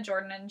mention the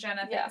Jordan and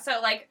Jenna thing. Yeah. So,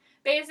 like,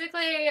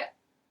 basically,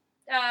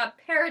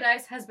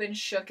 Paradise has been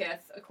shooketh,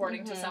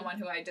 according to Mhm. someone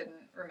who I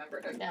didn't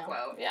remember to No.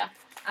 quote. Yeah.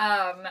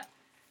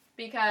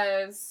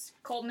 Because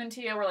Colton and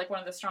Tia were, like, one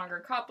of the stronger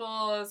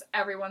couples.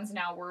 Everyone's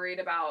now worried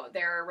about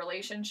their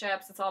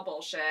relationships. It's all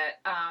bullshit.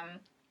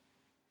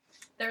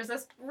 There's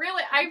this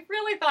I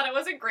really thought it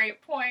was a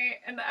great point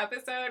in the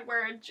episode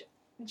where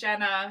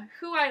Jenna,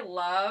 who I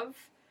love,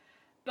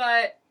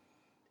 but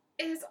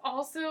is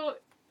also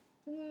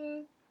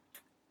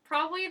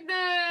probably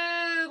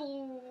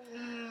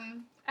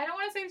I don't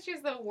want to say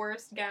she's the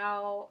worst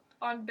gal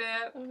on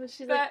BIP.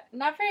 She's But- like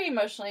not very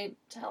emotionally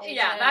intelligent.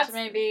 Yeah, that's-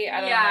 maybe.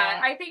 I don't know.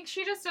 I think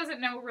she just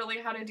doesn't know really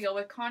how to deal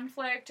with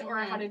conflict or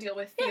how to deal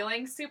with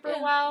feelings super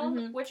Yeah. well,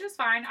 Mhm. which is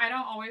fine. I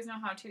don't always know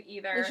how to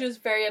either. And she was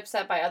very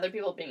upset by other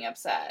people being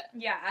upset.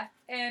 Yeah,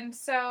 and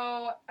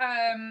so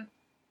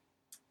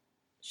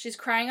She's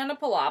crying on a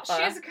palapa.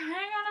 she's crying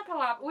on a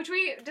palapa, which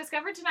we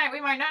discovered tonight. We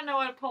might not know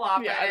what a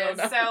palapa Yeah, I don't is,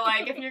 know. so,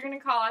 like, if you're gonna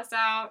call us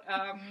out,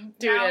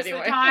 Do it now's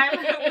anyway. the time.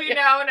 We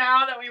know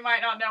now that we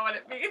might not know what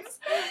it means.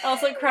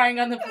 Also,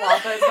 Crying on the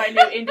Palapa is my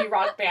new indie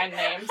rock band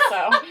name,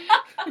 so.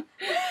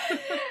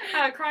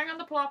 Crying on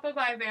the Palapa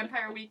by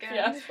Vampire Weekend.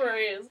 Yes, for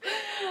reals.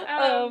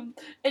 Um,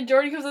 And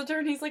Jordan comes up to her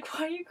and he's like,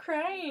 why are you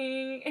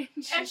crying?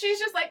 And she's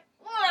just like,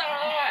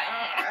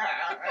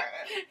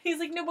 he's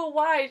like, no, but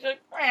why? She's like,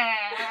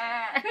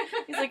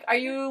 he's like, are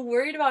you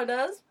worried about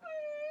us?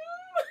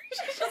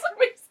 She just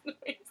makes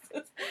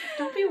noises.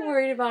 Don't be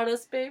worried about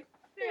us, babe.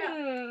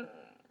 yeah.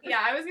 Yeah,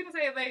 I was gonna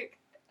say, like,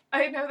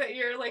 I know that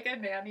you're, like, a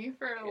nanny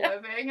for a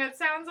living. It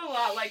sounds a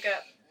lot like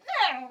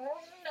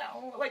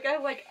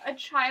like a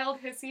child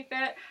hissy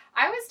fit.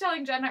 I was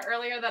telling Jenna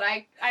earlier that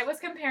I was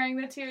comparing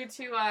the two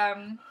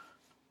to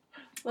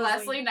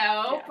Leslie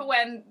Knope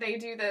when they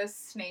do the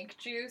snake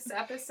juice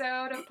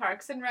episode of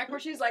Parks and Rec, where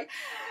she's like, and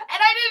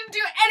I didn't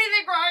do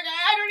anything wrong.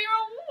 I don't even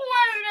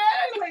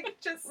want it. Like,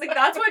 just like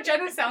that's what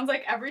Jenna sounds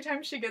like every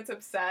time she gets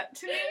upset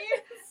to me.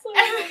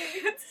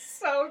 It's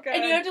so good.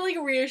 And you have to, like,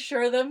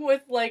 reassure them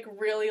with, like,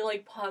 really,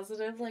 like,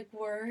 positive, like,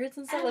 words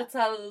and stuff. That's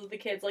how the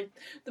kids, like,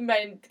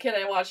 the kid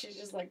I watched, she's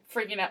just, like,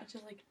 freaking out.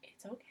 She's like,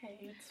 it's okay,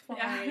 it's fine.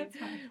 Yeah, it's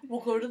fine. We'll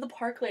go to the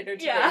park later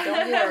today. Yeah.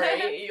 Don't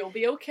worry, you'll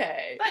be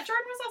okay. But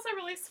Jordan was also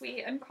really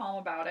sweet and calm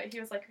about it. He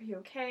was like, are you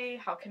okay?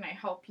 How can I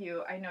help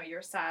you? I know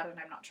you're sad and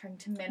I'm not trying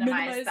to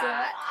minimize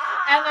that.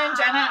 And then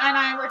Jenna and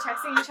I were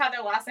texting each other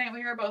last night.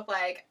 We were both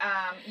like,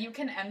 you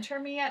can enter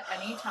me at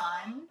any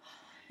time.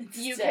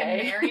 You can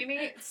marry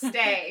me.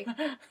 Stay.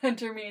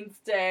 Enter me and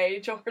stay,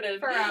 Jordan.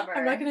 Forever.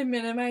 I'm not gonna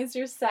minimize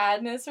your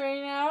sadness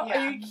right now.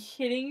 Yeah. Are you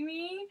kidding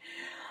me?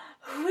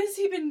 Who has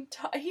he been?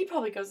 He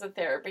probably goes to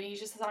therapy. He's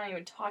just not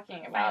even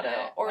talking about know,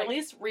 it, or like- at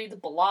least reads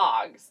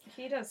blogs.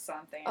 He does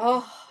something.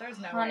 Oh, There's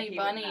no honey way he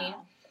bunny.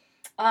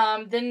 would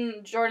know.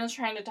 Then Jordan's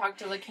trying to talk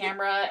to the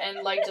camera and,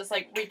 like, just,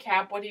 like,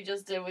 recap what he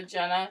just did with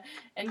Jenna.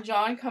 And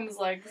John comes,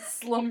 like,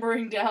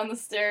 slumbering down the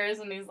stairs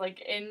and he's,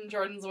 like, in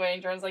Jordan's way.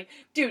 And Jordan's like,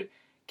 dude,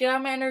 get out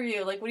of my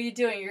interview. Like, what are you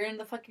doing? You're in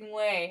the fucking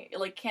way.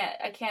 Like,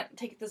 I can't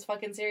take this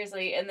fucking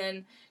seriously. And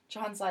then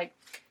John's like,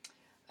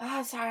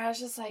 sorry, I was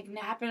just, like,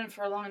 napping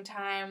for a long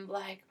time.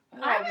 Like,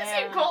 oh, I haven't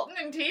man. seen Colton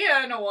and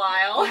Tia in a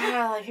while.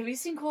 Yeah, like, have you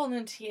seen Colton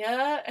and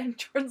Tia? And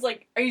Jordan's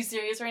like, are you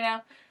serious right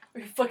now? Are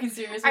you fucking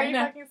serious Are right you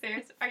now? fucking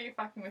serious? Are you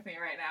fucking with me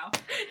right now?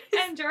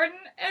 And Jordan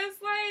is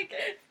like,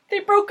 They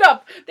broke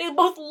up. They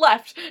both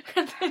left.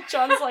 And then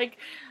John's like,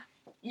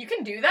 you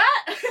can do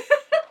that?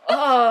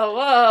 oh,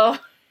 whoa.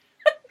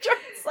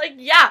 Jordan's like,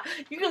 yeah,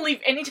 you can leave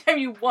anytime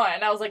you want.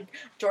 And I was like,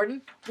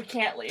 Jordan, we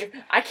can't leave.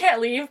 I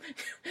can't leave.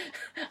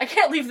 I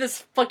can't leave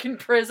this fucking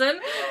prison.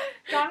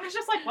 John was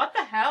just like, what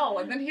the hell?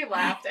 And then he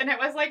left. And it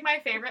was like my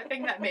favorite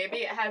thing that maybe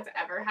it has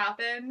ever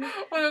happened.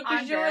 Well, on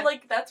because you were Beth.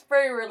 like, that's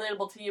very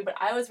relatable to you, but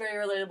I was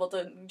very relatable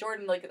to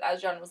Jordan. Like,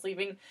 as John was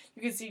leaving,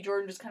 you could see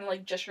Jordan just kind of,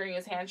 like, gesturing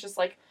his hands, just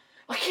like,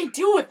 I can't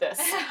deal with this.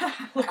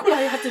 Look what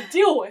I have to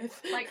deal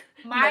with. Like,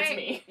 That's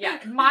me. Yeah,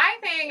 my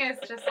thing is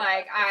just,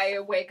 like, I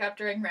wake up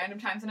during random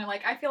times and I'm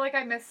like, I feel like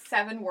I missed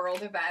 7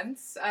 world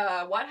events.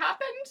 What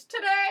happened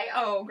today?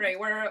 Oh, great,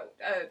 we're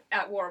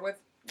at war with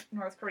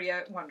North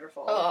Korea.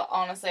 Wonderful.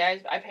 Honestly,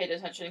 I paid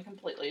attention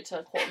completely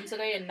to Colton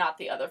today and not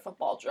the other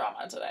football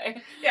drama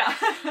today. Yeah.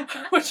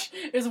 Which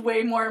is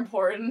way more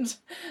important.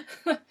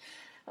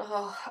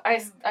 Oh,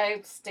 I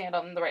stand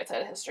on the right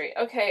side of history.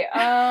 Okay,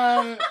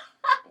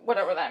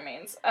 whatever that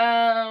means.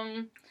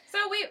 And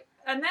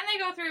then they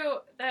go through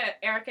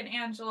the Eric and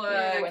Angela,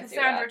 Yeah, we went through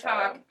Cassandra that,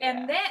 talk, though. Yeah.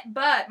 and then,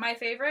 but my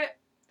favorite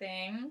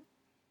thing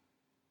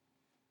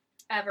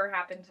ever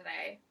happened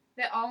today,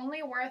 the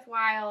only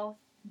worthwhile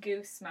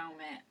goose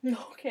moment.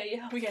 Okay,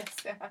 yeah, yes.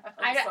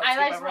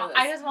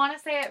 I just want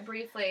to say it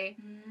briefly.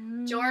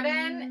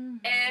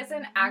 Jordan is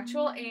an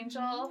actual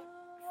angel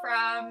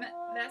from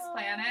this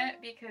planet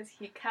because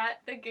he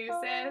cut the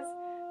goose's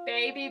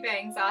baby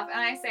bangs off.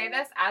 And I say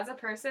this as a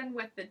person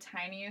with the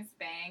tiniest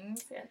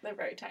bangs. Yeah, they're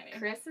very tiny.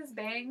 Chris's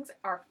bangs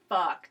are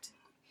fucked.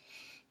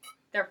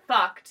 They're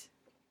fucked.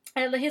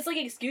 And his, like,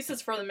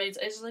 excuses for them is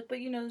just like, but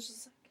you know, it's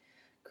just like...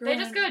 They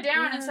just go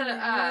down instead of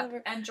up.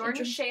 whatever. And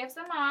Jordan shaves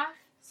them off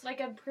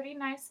like a pretty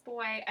nice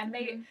boy. And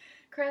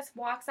Chris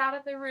walks out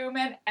of the room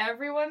and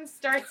everyone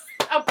starts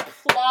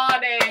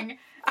applauding.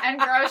 And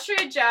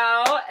Grocery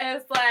Joe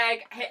is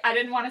like, hey, I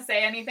didn't want to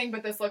say anything,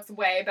 but this looks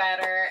way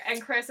better.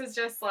 And Chris is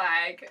just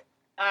like,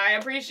 I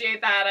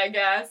appreciate that, I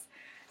guess.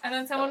 And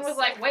then someone was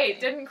like,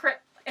 wait, didn't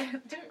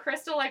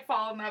Crystal, like,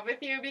 fall in love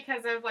with you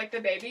because of, like, the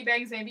baby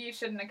bangs? Maybe you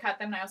shouldn't have cut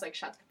them. And I was like,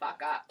 shut the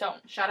fuck up.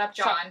 Don't. Shut up,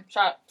 John.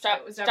 Shut up.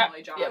 It was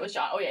definitely John. Yeah, it was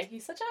John. Oh, yeah,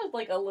 he's such a,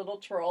 like, a little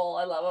troll.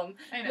 I love him.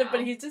 I know.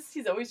 But he's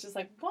always just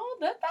like, well,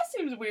 that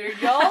seems weird,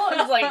 y'all.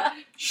 It's like,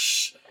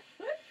 shh.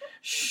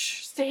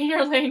 Shh. Stay in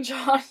your lane,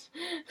 John.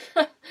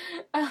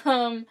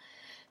 Kevin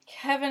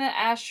and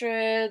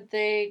Astrid,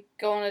 they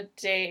go on a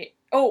date.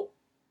 Oh.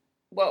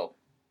 Whoa.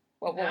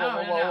 Whoa.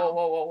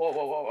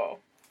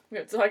 We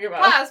have to talk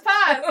about Pause.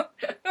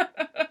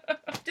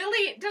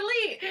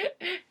 Delete.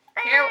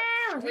 Here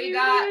we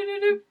got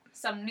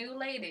some new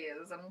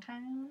ladies in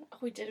town.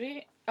 Oh, did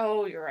we?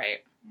 Oh, you're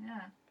right.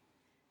 Yeah.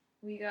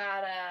 We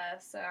got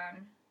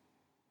some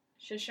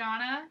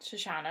Shoshana.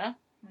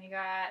 We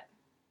got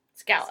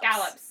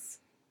Scallops.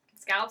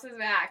 Scallops is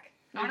back.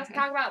 I want to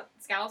talk about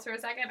Scallops for a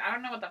second. I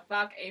don't know what the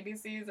fuck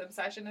ABC's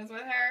obsession is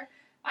with her.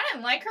 I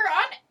didn't like her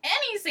on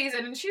any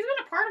season, and she's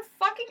been a part of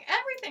fucking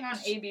everything on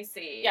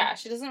ABC. Yeah,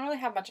 she doesn't really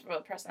have much of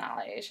a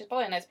personality. She's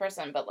probably a nice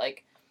person, but,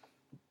 like,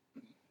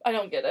 I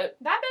don't get it.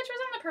 That bitch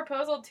was on The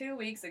Proposal 2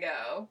 weeks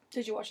ago.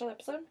 Did you watch that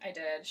episode? I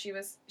did.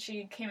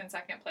 She came in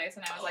second place,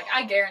 and I was like,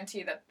 I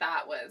guarantee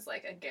that was,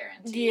 like, a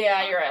guarantee.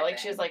 Yeah, you're right. Like,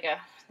 she's like a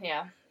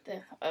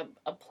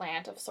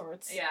plant of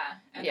sorts. Yeah,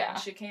 and then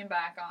she came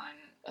back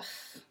on.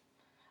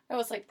 I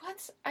was like,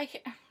 what?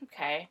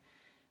 Okay.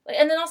 Like,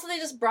 and then also they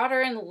just brought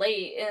her in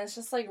late, and it's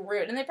just, like,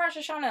 rude. And they brought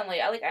Shoshana in late.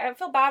 I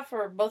feel bad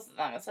for both of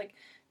them. It's like,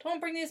 don't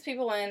bring these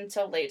people in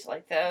so late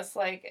like this.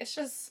 Like, it's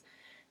just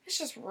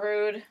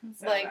rude.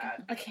 So like,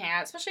 bad. I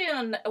can't. Especially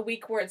in a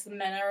week where it's the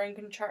men are in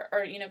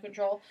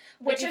control.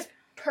 Which is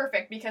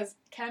perfect, because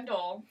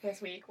Kendall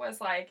this week was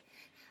like,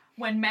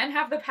 when men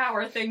have the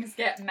power, things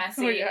get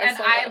messy. Oh, yeah, and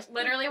I that.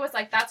 literally was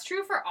like, that's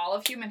true for all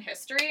of human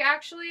history,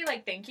 actually.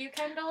 Like, thank you,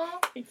 Kendall.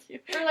 Thank you.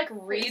 For, like,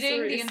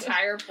 reading the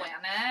entire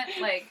planet.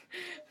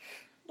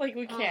 Like,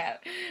 we can't.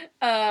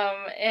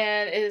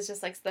 And it is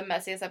just, like, the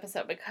messiest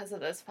episode because of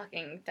this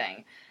fucking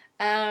thing.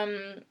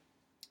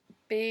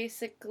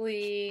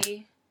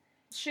 Basically...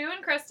 Shu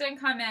and Kristen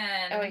come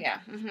in. Oh, yeah.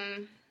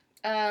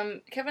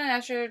 Kevin and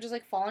Asher are just,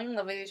 like, falling in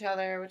love with each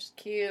other, which is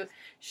cute.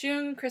 Shu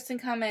and Kristen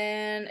come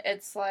in.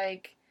 It's,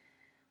 like...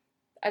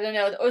 I don't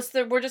know.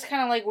 We're just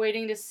kind of, like,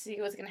 waiting to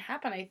see what's going to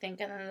happen, I think.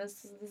 And then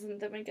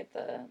then we get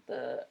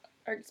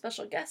our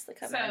special guests that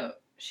come in. So,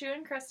 Shu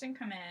and Kristen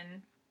come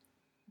in.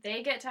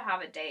 They get to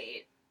have a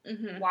date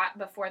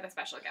before the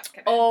special guests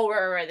come in. Oh,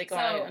 right. They go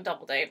on a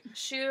double date.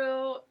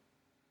 Shu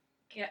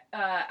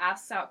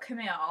asks out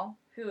Camille,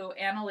 who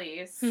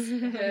Annalise is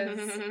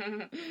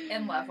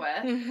in love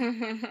with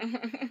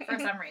for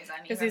some reason.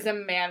 Because he's a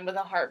man with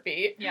a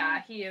heartbeat.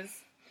 Yeah, he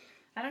is.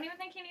 I don't even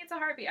think he needs a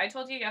heartbeat. I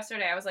told you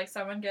yesterday, I was like,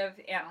 someone give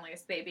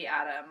Annalise baby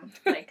Adam.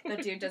 Like, the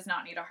dude does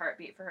not need a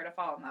heartbeat for her to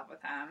fall in love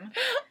with him.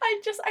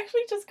 I just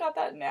got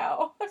that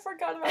now. I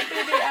forgot about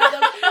baby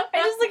Adam.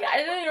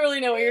 I didn't really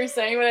know what you were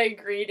saying, but I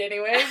agreed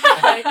anyway.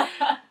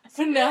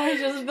 But now I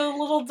just, the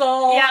little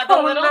doll. Yeah, the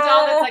little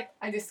doll that's like,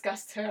 I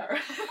discussed her.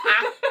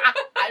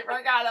 I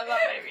forgot about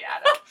baby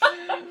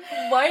Adam.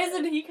 Why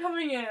isn't he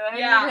coming in?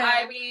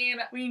 I mean...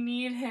 We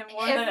need him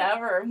more than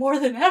ever. More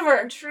than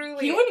ever.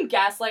 Truly. He wouldn't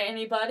gaslight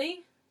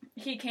anybody.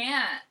 He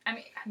can't. I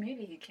mean,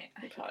 maybe he can't.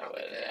 He probably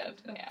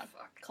would. Yeah.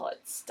 Fuck. Call it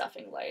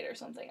stuffing light or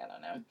something. I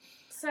don't know.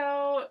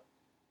 So,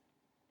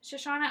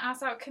 Shoshana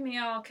asks out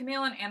Camille.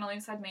 Camille and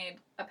Annalise had made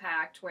a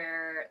pact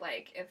where,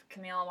 like, if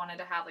Camille wanted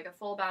to have, like, a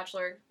full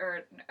Bachelor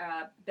or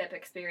BIP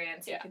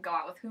experience, he could go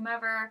out with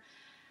whomever.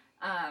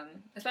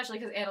 Especially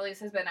because Annalise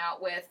has been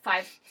out with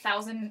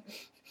 5,000,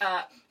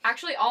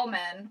 actually all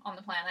men on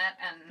the planet,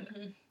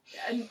 and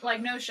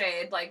like, no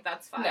shade, like,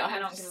 that's fine. No, I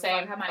don't give a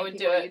same. fuck how I many would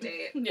people do you it.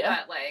 date. Yeah.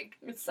 But, like,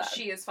 It's sad.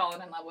 she has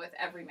fallen in love with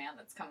every man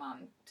that's come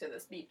on to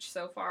this beach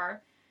so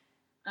far.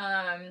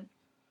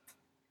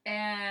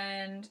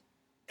 And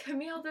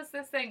Camille does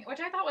this thing, which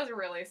I thought was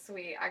really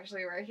sweet,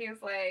 actually, where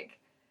he's like,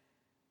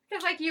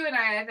 because, like, you and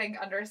I think,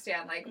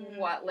 understand, like,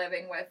 what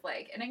living with,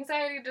 like, an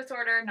anxiety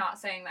disorder, not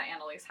saying that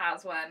Annalise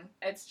has one,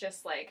 it's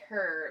just, like,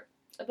 her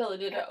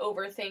ability to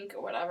overthink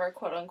or whatever,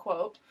 quote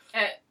unquote.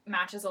 It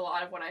matches a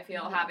lot of what I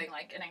feel having,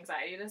 like, an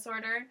anxiety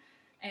disorder.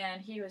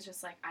 And he was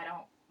just like,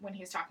 when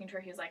he was talking to her,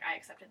 he was like, I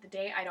accepted the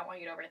date. I don't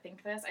want you to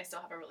overthink this. I still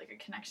have a really good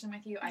connection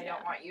with you. I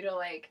don't want you to,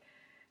 like,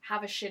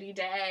 have a shitty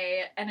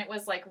day. And it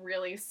was, like,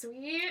 really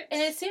sweet.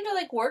 And it seemed to,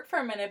 like, work for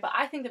a minute, but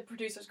I think the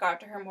producers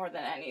got to her more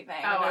than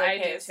anything. Oh, I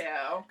do too.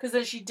 Because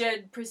then she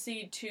did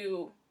proceed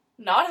to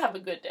not have a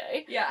good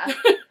day. Yeah.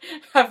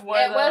 Have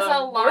one of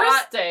the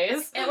worst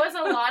days. It was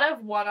a lot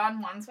of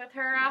one-on-ones with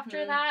her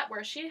after that,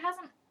 where she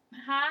hasn't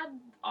had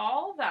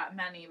all that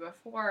many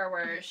before,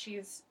 where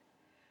she's...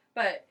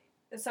 But,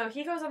 so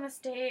he goes on this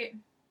date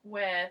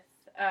with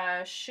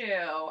Shu,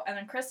 and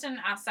then Kristen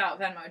asks out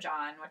Venmo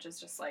John, which is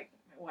just, like,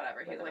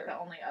 whatever. He's, like, the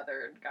only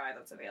other guy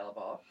that's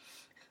available.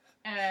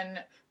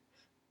 And...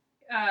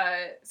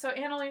 so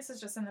Annalise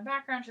is just in the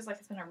background. She's like,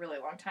 it's been a really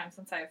long time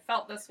since I've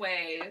felt this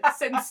way,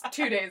 since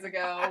 2 days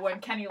ago when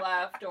Kenny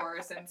left,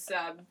 or since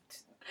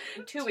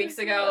 2 weeks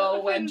ago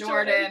when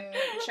Jordan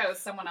chose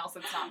someone else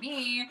that's not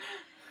me.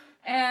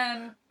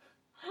 And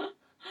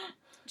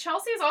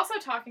Chelsea's also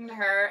talking to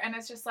her, and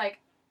it's just like,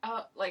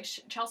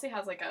 Chelsea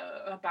has, like,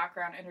 a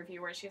background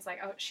interview where she's like,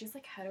 oh, she's,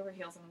 like, head over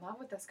heels in love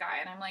with this guy.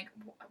 And I'm like,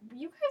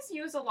 you guys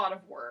use a lot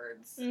of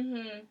words.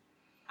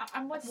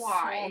 I'm like,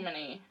 why? So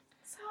many.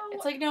 So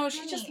it's like, no,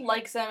 she just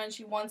likes him and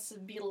she wants to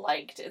be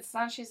liked. It's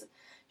not, she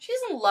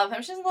doesn't love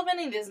him. She doesn't love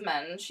any of these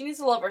men. She needs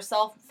to love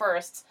herself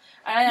first.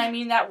 And I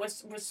mean that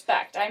with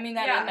respect. I mean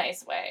that in a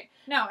nice way.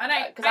 No, and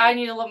because I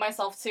need to love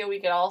myself too. We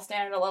could all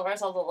stand to love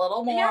ourselves a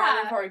little more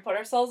before we put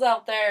ourselves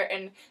out there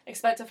and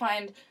expect to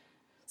find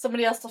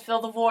somebody else to fill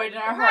the void in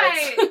our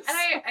hearts.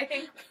 And I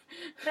think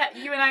that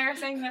you and I are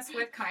saying this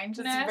with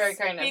kindness. It's very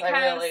kindness,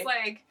 because,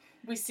 like,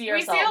 we see a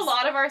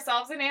lot of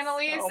ourselves in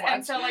Annalise, so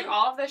and so, like,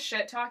 all of the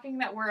shit talking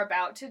that we're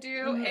about to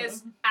do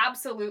is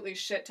absolutely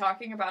shit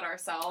talking about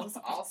ourselves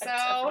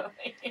also.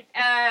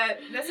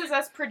 This is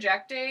us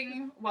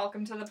projecting.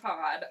 Welcome to the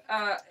pod.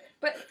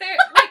 But there,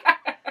 like,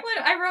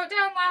 I wrote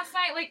down last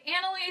night, like,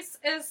 Annalise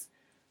is,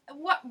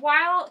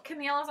 while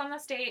Camille is on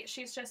this date,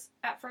 she's just,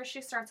 at first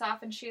she starts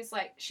off and she's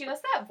like, she does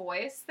that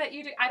voice that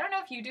you do. I don't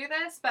know if you do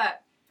this,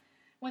 but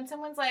when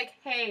someone's like,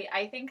 hey,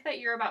 I think that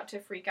you're about to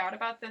freak out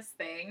about this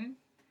thing,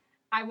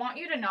 I want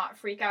you to not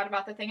freak out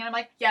about the thing. And I'm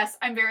like, yes,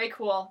 I'm very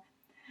cool.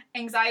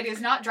 Anxiety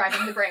is not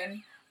driving the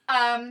brain.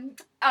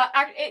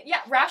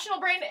 Rational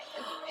brain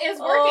is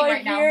working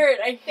right now.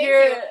 I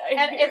hear it.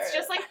 And it's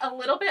just, like, a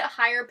little bit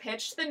higher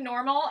pitched than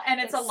normal, and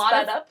it's a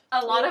lot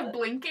of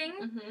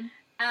blinking.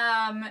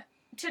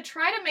 To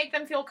try to make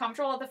them feel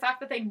comfortable with the fact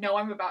that they know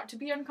I'm about to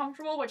be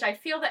uncomfortable, which I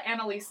feel that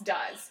Annalise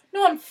does.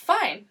 No, I'm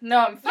fine.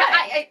 Yeah,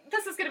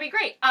 this is gonna be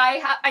great.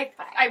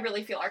 I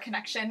really feel our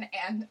connection,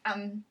 and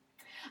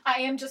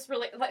I am just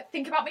really, like,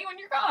 think about me when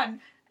you're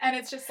gone. And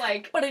it's just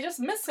like... But I just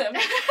miss him.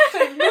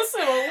 I miss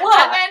him a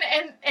lot.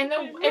 And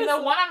then in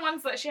the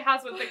one-on-ones that she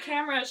has with the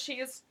camera,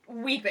 she is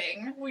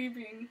weeping.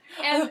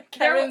 And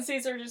Kevin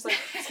sees her just like...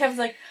 Kevin's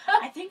like,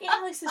 I think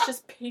Annalise is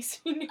just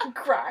pacing and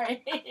crying.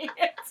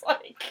 It's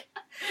like...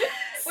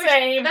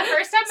 Same. The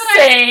first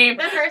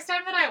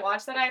time that I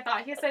watched that, I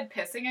thought he said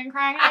pissing and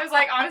crying. I was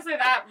like, honestly,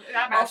 that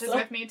matches also,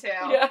 with me too.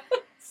 Yeah.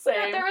 Same.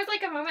 But there was,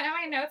 like, a moment in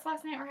my notes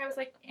last night where I was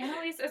like,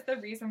 Annalise is the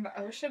reason the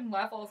ocean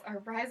levels are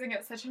rising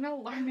at such an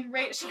alarming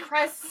rate. She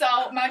cries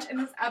so much in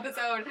this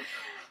episode.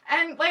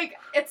 And, like,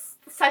 it's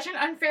such an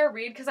unfair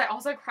read because I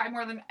also cry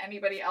more than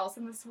anybody else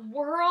in this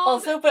world.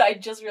 Also, but I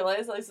just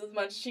realized, like, as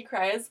much as she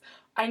cries,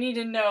 I need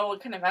to know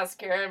what kind of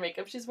mascara and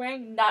makeup she's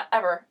wearing. Not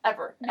ever.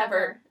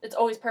 Ever. It's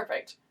always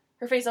perfect.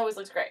 Her face always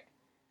looks great.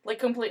 Like,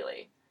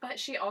 completely. But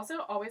she also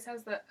always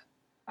has the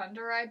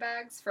under eye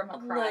bags from a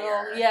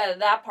prior. Yeah,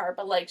 that part,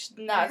 but, like,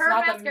 no, it's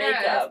not the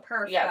makeup. Is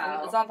perfect,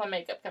 yeah, it's not the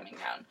makeup coming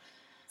down.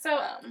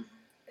 So,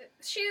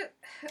 so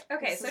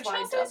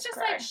Chelsea's just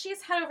like,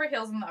 she's head over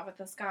heels in love with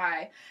this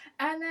guy.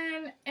 And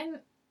they're not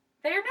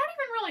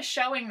even really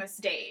showing this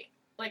date,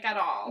 like, at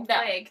all. No.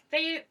 Like,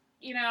 they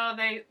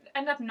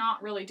end up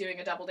not really doing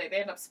a double date.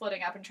 They end up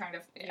splitting up and trying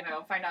to,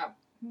 find out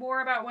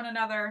more about one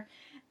another.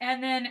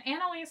 And then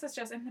Annalise is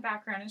just in the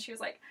background, and she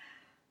was like,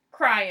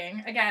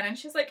 crying again, and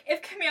she's like,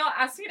 if Camille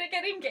asked me to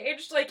get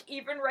engaged, like,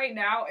 even right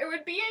now, it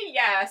would be a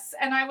yes.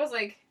 And I was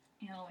like,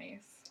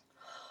 Annalise,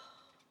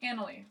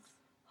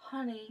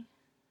 honey,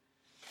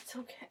 it's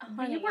okay,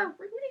 honey. We were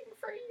rooting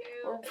for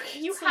you.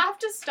 You have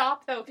to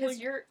stop though, because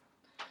you're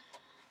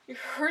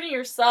hurting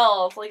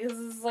yourself. Like, this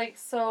is, like,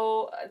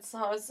 so it's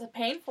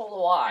painful to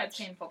watch. It's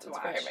painful to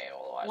watch. Very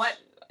painful to watch.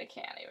 I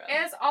can't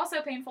even. is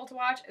also painful to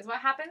watch is what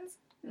happens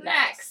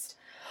next.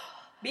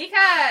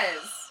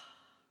 Because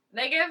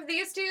they give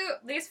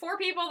these 4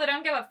 people that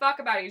don't give a fuck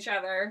about each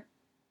other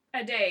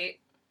a date.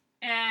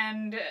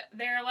 And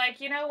they're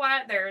like, you know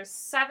what? There's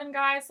 7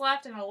 guys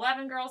left and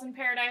 11 girls in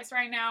paradise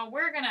right now.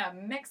 We're gonna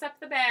mix up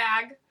the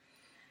bag.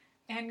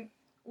 And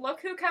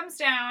look who comes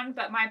down,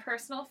 but my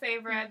personal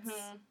favorites.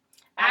 Mm-hmm.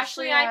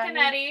 Ashley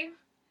Iconetti.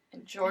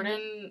 And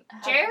Jordan.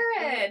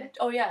 Jared.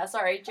 Oh, yeah,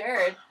 sorry,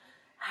 Jared.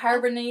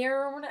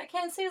 Harbonier, I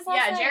can't say his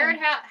last name. Yeah, Jared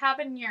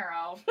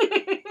Habanero.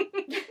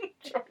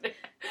 Jordan.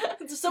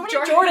 There's so many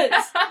Jordan.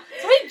 Jordans.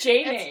 So many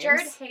J names. It's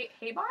Jared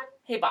Habon?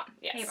 Habon,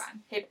 yes.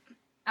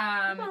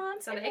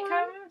 Habon. So they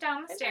come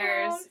down the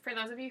stairs. For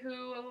those of you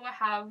who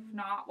have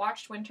not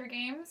watched Winter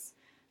Games,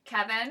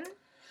 Kevin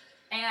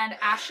and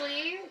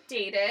Ashley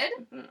dated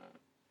in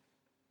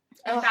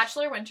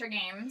Bachelor Winter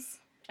Games.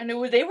 And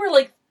they were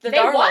like the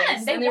darlings.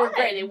 Won. They were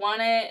great. They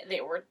won it.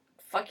 They were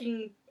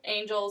fucking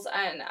angels.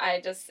 And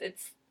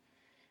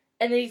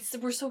and they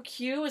were so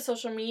cute with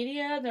social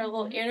media. Their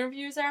little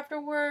interviews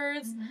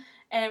afterwards. Mm-hmm.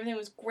 And everything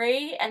was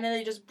great. And then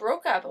they just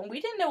broke up. And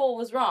we didn't know what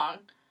was wrong.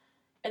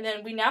 And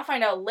then we now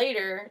find out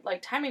later,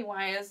 like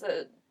timing-wise,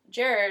 that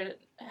Jared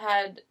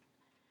had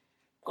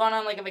gone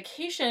on like a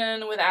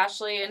vacation with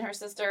Ashley and her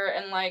sister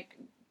and like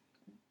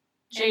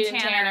Jade and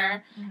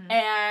Tanner. Mm-hmm.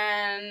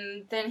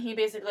 And then he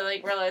basically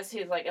like realized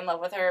he's like in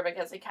love with her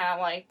because he kind of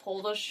like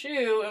pulled a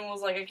shoe and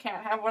was like, I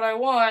can't have what I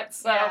want,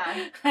 so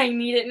I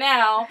need it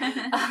now.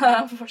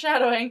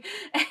 Foreshadowing.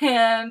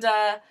 And,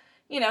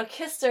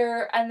 kissed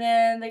her, and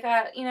then they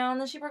got, and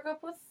then she broke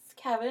up with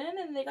Kevin,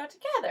 and they got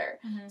together.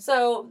 Mm-hmm.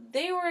 So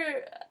they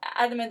were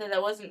adamant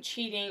that wasn't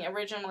cheating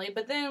originally,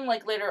 but then,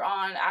 like, later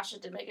on, Ashley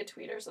did make a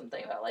tweet or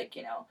something about, like,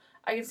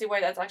 I can see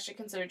why that's actually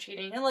considered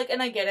cheating, and, like,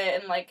 and I get it,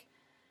 and, like,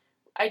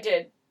 I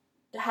did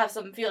have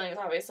some feelings,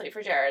 obviously,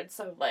 for Jared,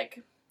 so,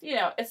 like,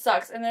 it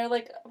sucks, and they're,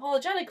 like,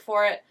 apologetic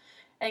for it,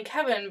 and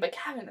Kevin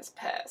is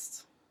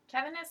pissed.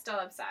 Kevin is still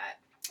upset.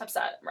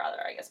 Upset,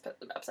 rather, I guess,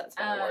 upset's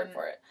the word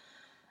for it.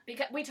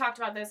 Because we talked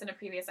about this in a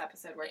previous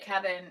episode where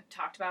Kevin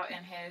talked about in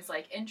his,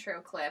 like, intro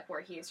clip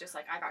where he's just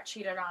like, I got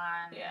cheated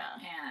on. Yeah.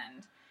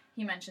 And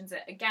he mentions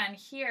it again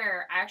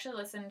here. I actually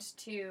listened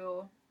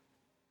to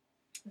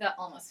the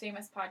Almost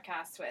Famous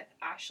podcast with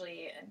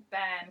Ashley and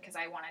Ben because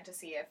I wanted to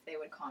see if they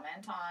would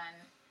comment on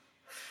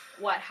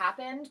what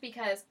happened,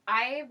 because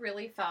I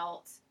really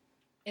felt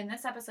in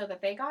this episode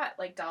that they got,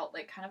 like, dealt,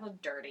 like, kind of a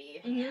dirty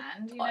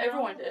hand,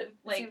 Everyone did,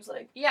 like, seems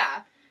like.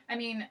 Yeah. I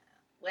mean,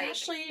 like,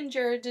 Ashley and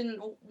Jared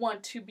didn't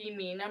want to be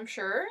mean, I'm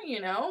sure,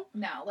 No,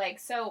 like,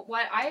 so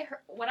what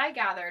I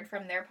gathered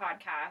from their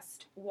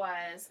podcast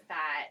was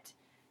that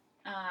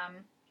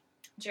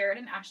Jared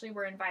and Ashley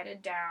were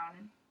invited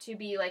down to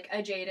be, like,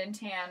 a Jade and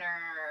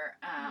Tanner,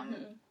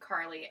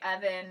 Carly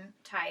Evan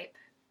type,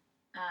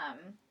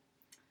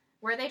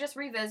 where they just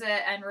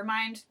revisit and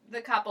remind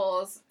the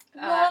couples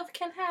love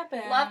can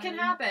happen. Love can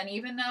happen,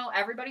 even though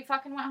everybody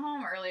fucking went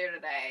home earlier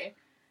today.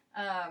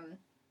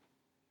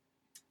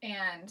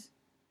 And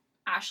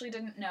Ashley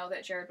didn't know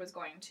that Jared was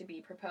going to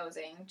be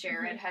proposing.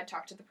 Jared had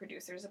talked to the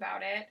producers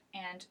about it,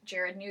 and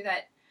Jared knew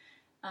that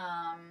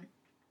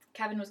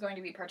Kevin was going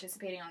to be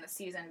participating on the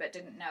season, but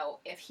didn't know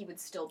if he would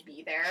still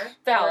be there.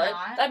 Valid. Or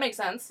not. That makes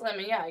sense. I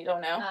mean, yeah, you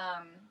don't know.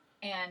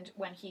 And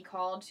when he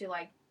called to,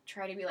 like,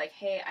 try to be like,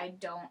 hey, I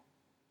don't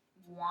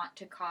want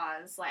to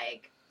cause,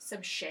 like,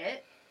 some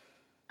shit,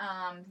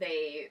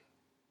 they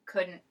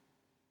couldn't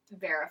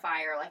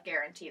verify or, like,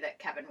 guarantee that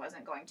Kevin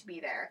wasn't going to be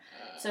there.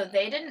 So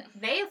they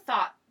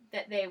thought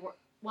that they were,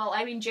 well,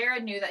 I mean,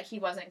 Jared knew that he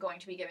wasn't going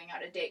to be giving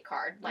out a date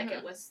card. Like,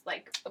 it was,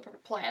 like, a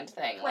planned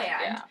thing. Planned. Like,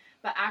 yeah.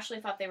 But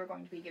Ashley thought they were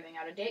going to be giving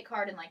out a date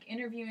card and, like,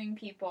 interviewing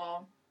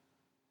people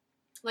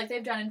like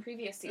they've done in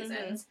previous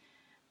seasons.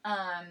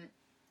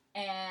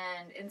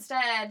 And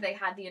instead, they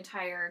had the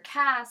entire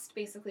cast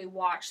basically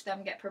watch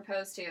them get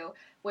proposed to,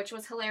 which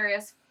was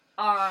hilarious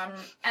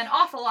and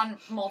awful on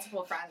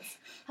multiple fronts.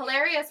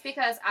 Hilarious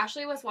because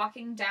Ashley was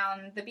walking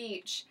down the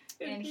beach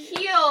in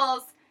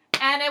heels,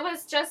 and it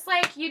was just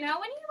like, when you,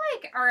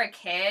 like, are a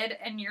kid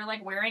and you're,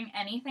 like, wearing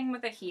anything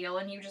with a heel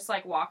and you just,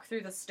 like, walk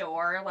through the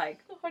store,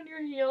 like, on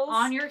your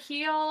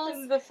heels.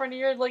 And the front of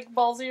your, like,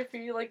 balls of your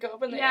feet, like, go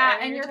up in the air. Yeah,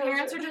 and your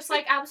parents are just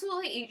like,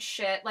 absolutely eat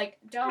shit. Like,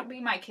 don't be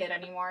my kid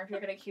anymore if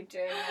you're gonna keep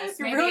doing this.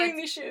 You're ruining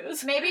these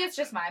shoes. Maybe it's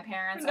just my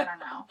parents, I don't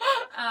know.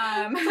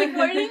 Like,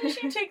 why didn't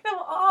she take them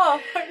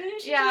off? Why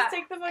didn't she just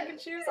take the fucking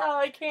shoes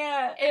off? I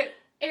can't. It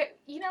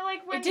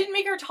like, when... It didn't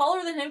make her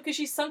taller than him because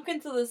she sunk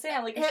into the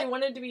sand. Like, if she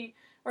wanted to be...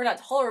 Or not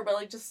taller, but,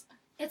 like, just...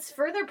 It's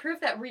further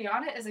proof that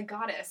Rihanna is a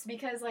goddess,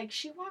 because, like,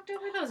 she walked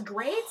over those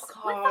grates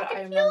with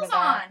fucking on. heels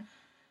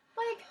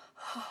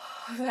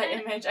Like... that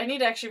image. I need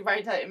to actually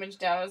write that image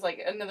down as,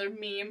 like, another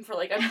meme for,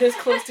 like, I'm this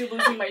close to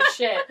losing my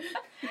shit.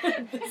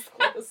 This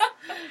close.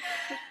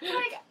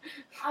 Like,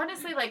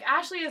 honestly, like,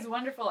 Ashley is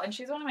wonderful, and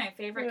she's one of my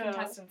favorite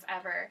contestants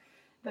ever.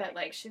 But,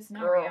 like, she's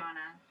no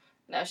Rihanna.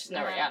 No, she's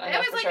no Rihanna.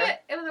 It was,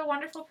 like, it was a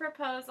wonderful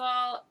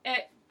proposal.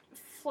 It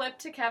flip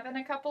to Kevin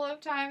a couple of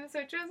times,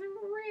 which was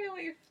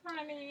really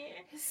funny.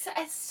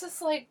 It's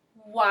just like,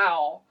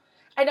 wow.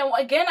 I know,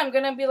 again, I'm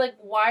going to be like,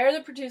 why are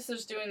the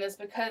producers doing this?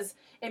 Because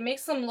it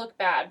makes them look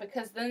bad.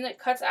 Because then it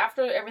cuts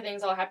after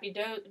everything's all happy.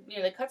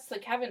 It cuts to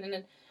Kevin and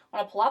then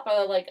on a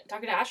palapa, like,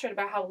 talking to Astrid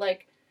about how,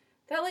 like,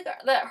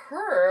 that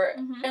hurt.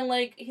 Mhm. And,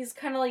 like, he's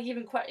kind of, like,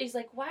 even, he's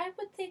like, why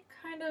would they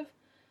kind of,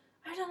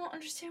 I don't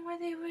understand why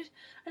they would.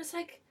 And it's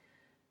like,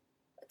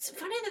 it's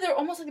funny that they're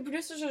almost like the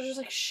producers are just,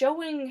 like,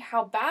 showing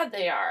how bad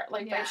they are.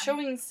 Like, by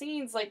showing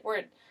scenes, like,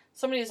 where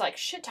somebody's, like,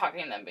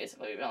 shit-talking them,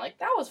 basically. Being like,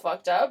 that was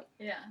fucked up.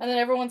 Yeah. And then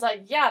everyone's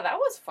like, yeah, that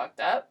was fucked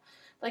up.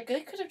 Like,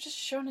 they could have just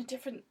shown a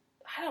different...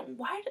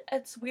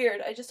 It's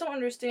weird. I just don't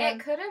understand.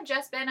 It could have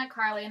just been a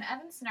Carly and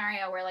Evan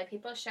scenario where, like,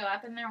 people show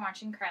up and they're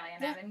watching Carly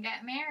and Evan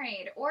get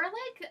married. Or,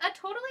 like, a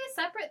totally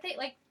separate thing.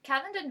 Like,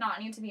 Kevin did not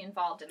need to be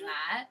involved in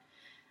that.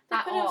 They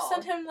could have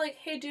sent him, like,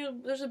 hey,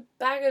 dude, there's a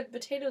bag of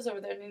potatoes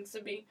over there that needs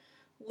to be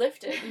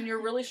lifted, and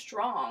you're really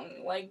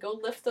strong. Like, go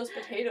lift those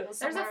potatoes.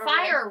 There's a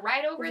fire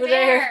right over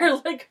there. there.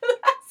 Like,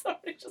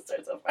 somebody just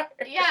starts a fire.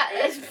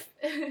 Yeah.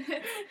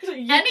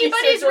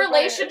 Anybody's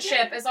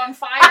relationship is on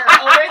fire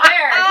over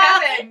there.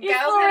 Kevin, He's go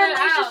the put it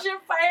out.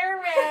 relationship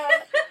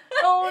fireman.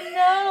 Oh,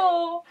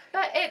 no.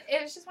 But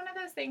it was just one of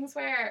those things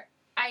where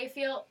I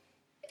feel...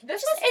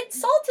 It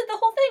salted the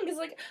whole thing, because,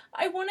 like,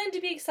 I wanted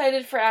to be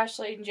excited for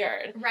Ashley and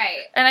Jared.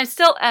 Right. And I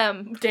still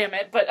am, damn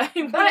it, but I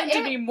wanted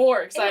to be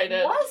more excited.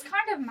 It was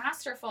kind of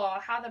masterful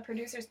how the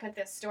producers put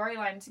this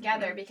storyline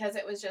together, because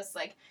it was just,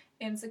 like,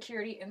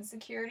 insecurity,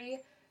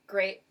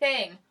 great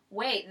thing.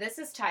 Wait, this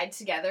is tied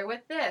together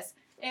with this.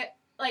 And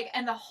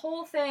the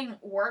whole thing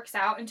works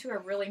out into a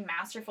really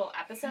masterful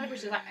episode,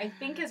 which is, I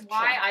think, is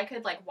why I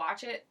could, like,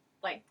 watch it,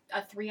 like,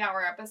 a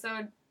 3-hour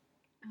episode.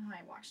 Oh, I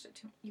watched it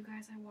too. You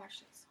guys, I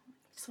watched it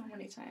so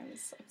many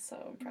times. I'm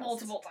so impressed.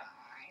 Multiple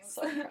times.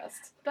 So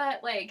impressed.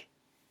 But, like,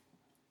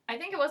 I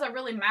think it was a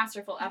really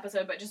masterful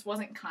episode, but just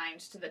wasn't kind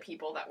to the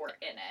people that were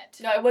in it.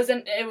 No, it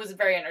wasn't. It was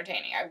very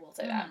entertaining, I will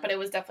say that. But it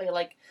was definitely,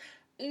 like,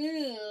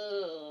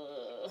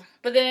 ugh.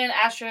 But then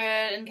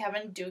Astrid and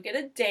Kevin do get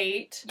a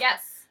date.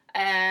 Yes.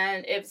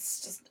 And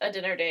it's just a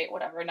dinner date,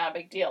 whatever, not a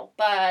big deal.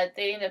 But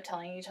they end up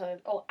telling each other,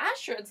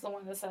 Astrid's the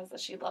one that says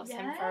that she loves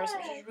him first,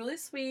 which is really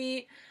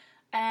sweet.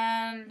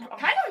 And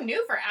kind of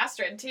new for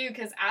Astrid too,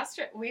 because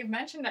Astrid, we've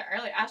mentioned it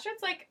earlier.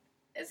 Astrid's like,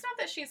 it's not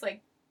that she's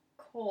like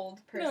cold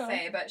per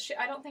se, but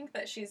I don't think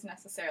that she's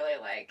necessarily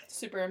like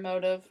super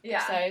emotive per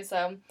se.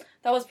 So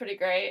that was pretty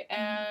great,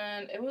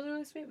 and it was a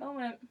really sweet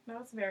moment. That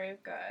was very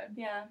good.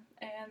 Yeah,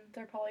 and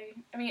they're probably.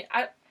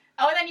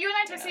 Oh, and then you and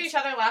I texted each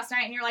other last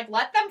night, and you're like,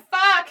 "Let them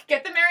fuck!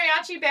 Get the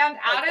mariachi band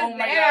out of there!" Oh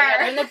my god! Yeah,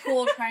 they're in the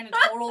pool trying to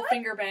total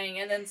finger bang,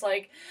 and then it's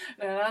like,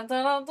 it's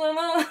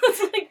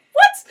like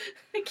what?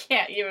 I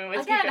can't even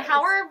with again. You guys.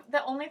 How are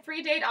the only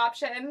 3 date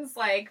options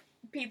like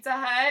Pizza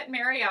Hut,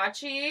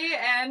 mariachi,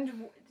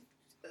 and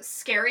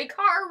scary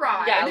car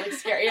ride? Yeah, like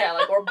scary. Yeah,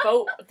 like or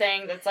boat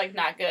thing that's like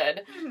not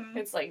good. Mm-hmm.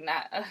 It's like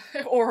not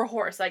or a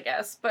horse, I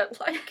guess, but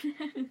like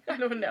I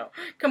don't know.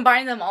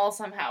 Combine them all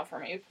somehow for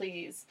me,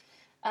 please.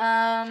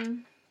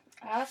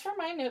 That's where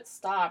my notes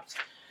stopped.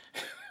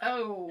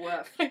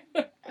 Let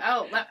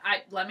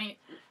me.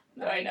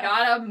 I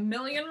got a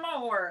million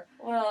more.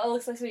 Well, it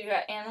looks like so you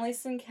got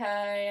Annalise and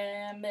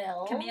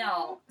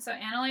Camille. So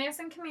Annalise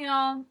and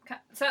Camille.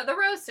 So the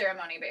rose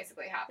ceremony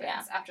basically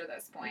happens after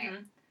this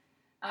point.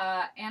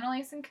 Mm-hmm.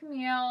 Annalise and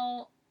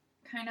Camille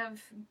kind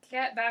of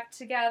get back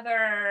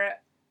together.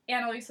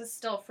 Annalise is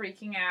still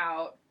freaking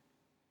out.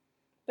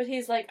 But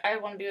he's like, I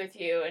want to be with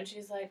you. And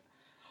she's like,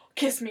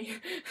 kiss me.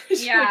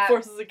 She like,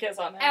 forces a kiss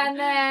on him. And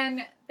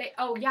then they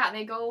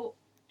go,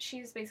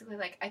 she's basically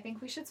like, I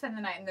think we should spend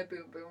the night in the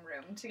boom boom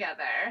room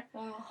together.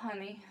 Oh,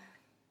 honey.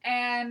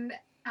 And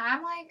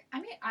I'm like,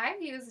 I mean,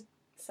 I've used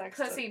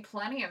pussy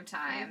plenty of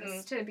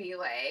times to be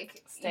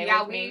like,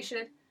 we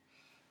should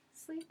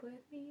sleep with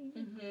me.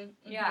 Mm-hmm,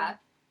 mm-hmm. Yeah.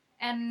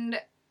 And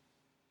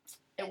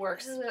it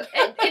works.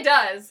 It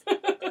does.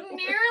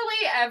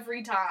 Nearly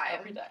every time.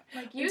 Every time.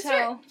 Like, use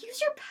your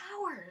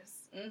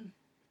powers. Mm.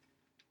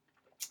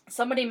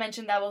 Somebody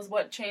mentioned that was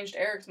what changed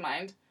Eric's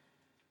mind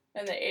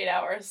in the 8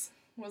 hours,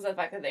 was the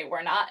fact that they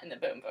were not in the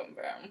boom boom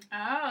room.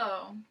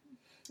 Oh.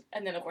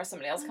 And then, of course,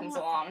 somebody else comes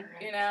along.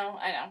 Eric. You know?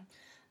 I know. I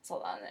saw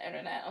that on the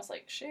internet. I was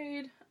like,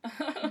 shade.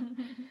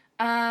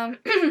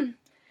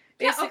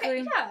 Basically.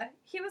 Yeah.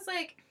 He was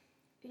like,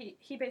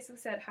 he basically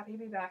said, happy to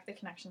be back. The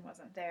connection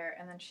wasn't there.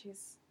 And then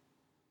she's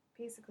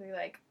basically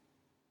like,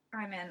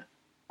 I'm in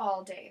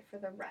all day for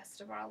the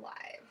rest of our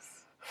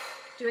lives.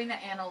 Doing the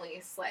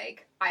Annalise,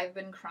 like, I've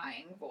been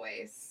crying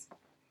voice.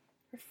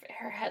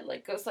 Her head,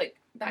 like, goes, like,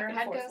 back her and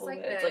head forth goes a like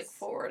little bit. this. It's,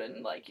 like, forward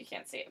and, like, you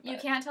can't see it. But... You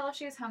can't tell if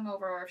she's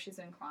hungover or if she's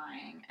been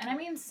crying. And I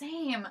mean,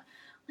 same.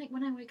 Like,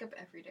 when I wake up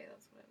every day,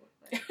 that's what I look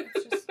like.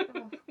 It's just,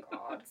 oh,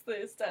 God. It's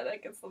the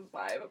aesthetic. It's the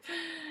vibe.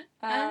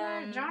 And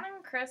then John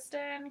and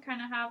Kristen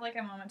kind of have, like,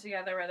 a moment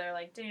together where they're,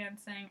 like,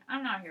 dancing.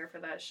 I'm not here for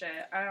that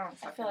shit. I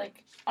feel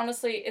like,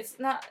 honestly, it's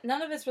not,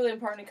 none of it's really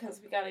important because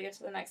we gotta get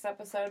to the next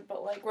episode,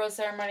 but, like, rose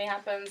ceremony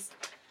happens,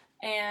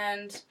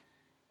 and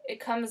it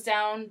comes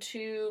down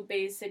to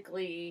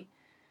basically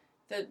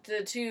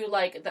the two,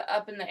 like, the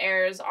up in the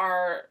airs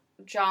are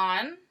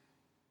John,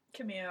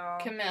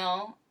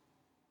 Camille,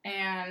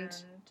 and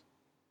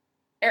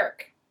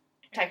Eric,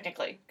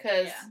 technically.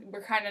 Because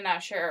we're kind of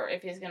not sure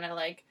if he's going to,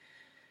 like,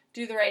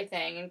 do the right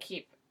thing and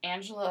keep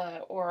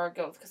Angela or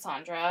go with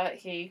Cassandra.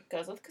 He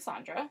goes with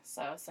Cassandra,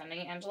 so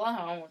sending Angela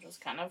home, which was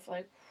kind of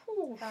like,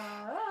 whew.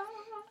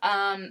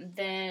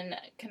 Then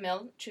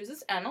Camille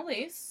chooses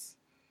Annalise.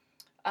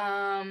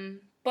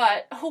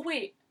 But, oh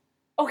wait,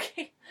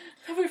 okay,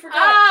 we forgot.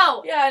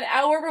 Oh! Yeah, an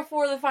hour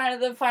before the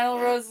final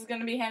rose is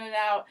going to be handed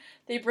out,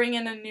 they bring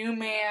in a new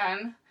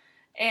man,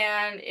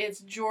 and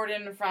it's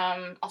Jordan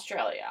from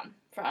Australia,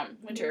 from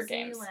Winter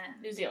Games.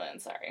 New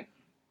Zealand, sorry.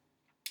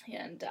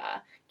 And,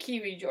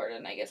 Kiwi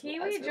Jordan, I guess.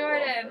 Kiwi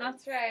Jordan,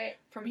 that's right.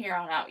 From here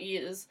on out, he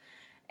is.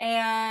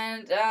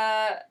 And,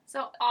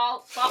 so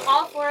all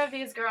four of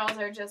these girls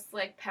are just,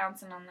 like,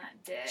 pouncing on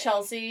that dick.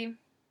 Chelsea,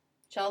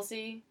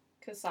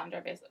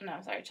 Cassandra,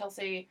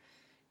 Chelsea,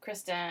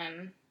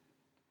 Kristen.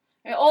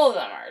 I mean, all of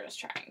them are just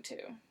trying to.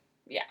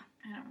 Yeah.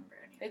 I don't remember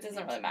any. It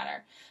doesn't really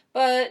matter.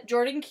 But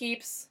Jordan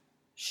keeps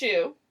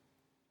Shu,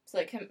 so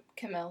that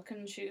Camille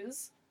can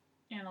choose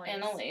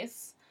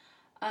Annalise.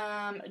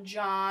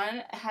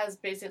 John has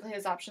basically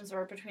his options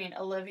were between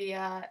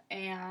Olivia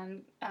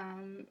and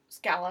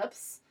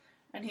Scallops,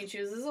 and he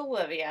chooses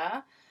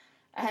Olivia.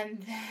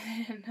 And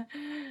then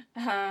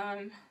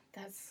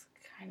that's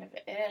kind of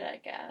it, I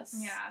guess.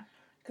 Yeah.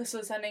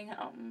 So sending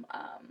home,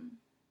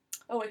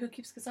 oh wait, who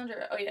keeps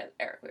Cassandra? Oh yeah,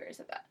 Eric, we already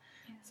said that.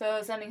 Yeah.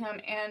 So sending home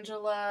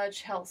Angela,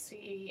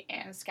 Chelsea,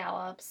 and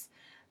Scallops.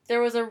 There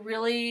was a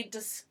really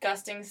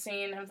disgusting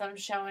scene of them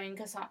showing,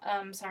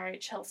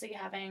 Chelsea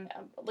having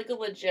a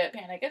legit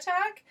panic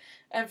attack,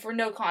 and for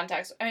no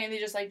context. I mean, they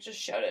just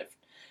showed it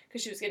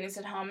because she was getting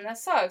sent home, and that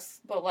sucks.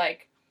 But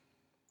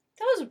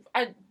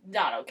I'm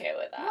not okay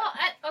with that. Well,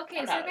 I didn't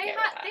even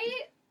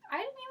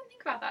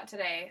think about that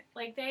today.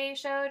 Like, they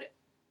showed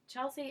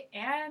Chelsea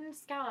and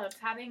Scallops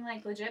having,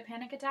 like, legit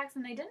panic attacks,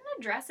 and they didn't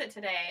address it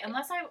today.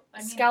 Unless I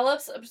mean...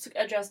 Scallops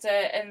addressed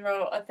it and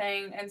wrote a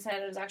thing and said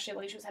it was actually,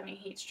 like, she was having a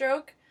heat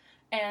stroke.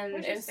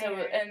 And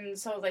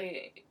so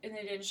they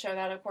didn't show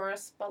that, of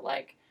course, but,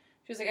 like,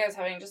 she was like, I was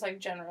having just, like,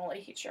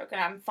 generally heat stroke,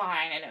 and I'm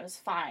fine, and it was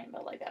fine,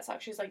 but, like, that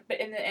sucks. She's like, but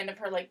in the end of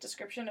her, like,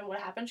 description of what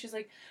happened, she's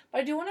like,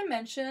 but I do want to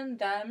mention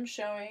them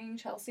showing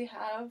Chelsea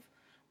have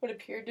what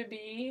appeared to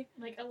be,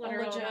 like, a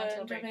literal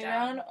mental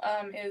breakdown,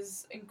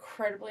 is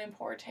incredibly in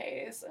poor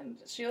taste, and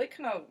she, like,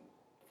 kind of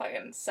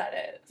fucking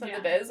said the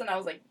biz, and I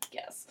was like,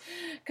 yes,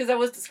 because that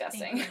was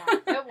disgusting.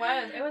 It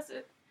was.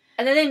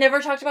 And then they never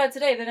talked about it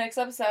today, the next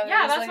episode.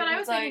 Yeah, that's what I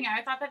was thinking.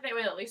 I thought that they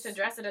would at least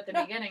address it at the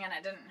beginning, and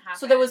it didn't happen.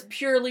 So that was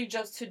purely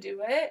just to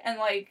do it, and,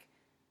 like...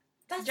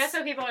 That's just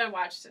so people would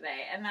watch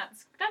today, and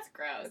that's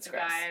gross, it's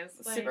gross. Guys.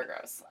 It's super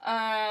gross.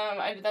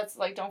 That's,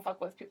 like, don't fuck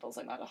with people's,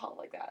 like, mental health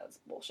like that. It's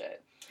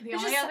bullshit. The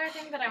only other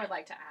thing that I would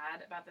like to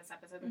add about this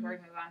episode before we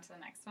move on to the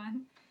next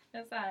one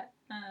is that,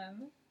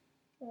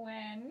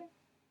 when,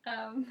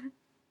 I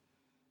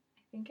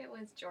think it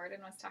was Jordan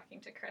was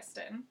talking to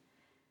Kristen.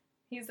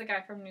 He's the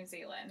guy from New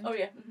Zealand. Oh,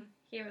 yeah. Mm-hmm.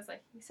 He was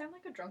like, you sound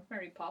like a drunk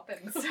Mary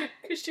Poppins.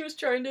 Because she was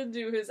trying to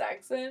do his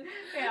accent.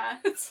 Yeah.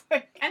 It's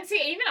like... And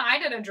see, even I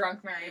did a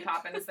drunk Mary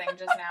Poppins thing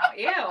just now.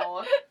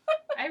 Ew.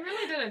 I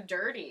really did a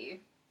dirty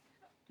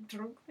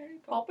drunk Mary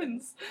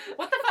Poppins.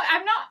 What the fuck?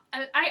 I'm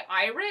not...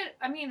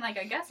 I mean, like,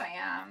 I guess I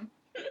am.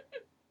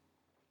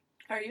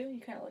 Are you? You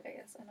kind of look, I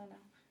guess. I don't know.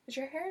 Is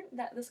your hair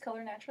this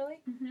color naturally?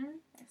 Mm-hmm.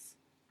 Nice.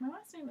 My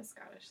last name is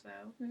Scottish,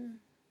 though. Mm.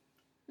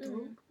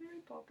 Drunk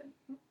Mary Poppins.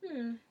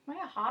 Am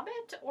I a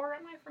hobbit or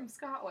am I from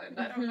Scotland?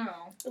 I don't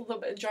know. A little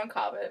bit drunk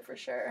hobbit for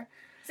sure.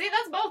 See,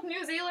 that's both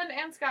New Zealand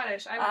and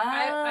Scottish.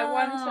 I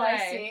won today.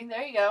 I see.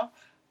 There you go.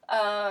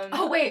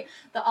 Oh wait,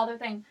 the other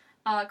thing.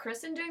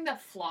 Kristen doing the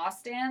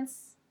floss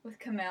dance with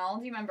Camille.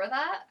 Do you remember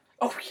that?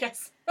 Oh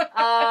yes.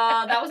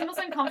 That was the most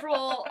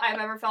uncomfortable I've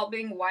ever felt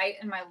being white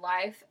in my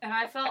life, and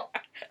I felt.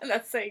 And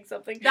that's saying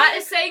something. That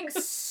is saying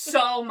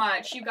so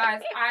much, you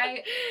guys.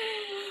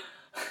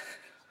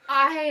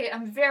 I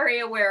am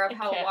very aware of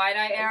how white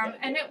I am,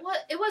 and it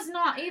was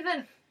not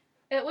even,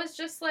 it was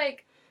just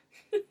like,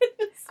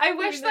 I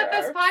wish that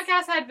this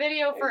podcast had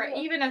video for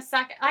even a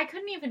second. I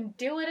couldn't even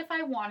do it if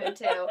I wanted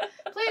to.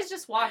 Please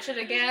just watch it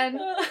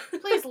again.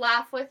 Please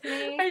laugh with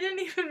me. I didn't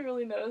even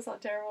really notice how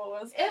terrible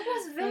it was. It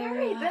was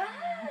very bad.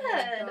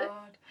 Oh my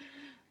God.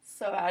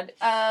 So bad.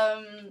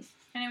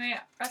 Anyway,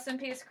 rest in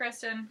peace,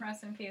 Kristen.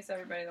 Rest in peace,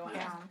 everybody that went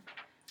home.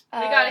 We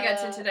gotta get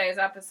to today's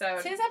episode.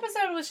 Today's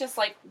episode was just,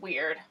 like,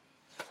 weird.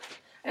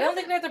 I don't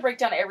think we have to break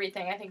down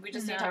everything. I think we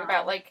just need to talk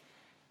about, like,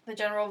 the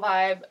general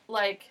vibe.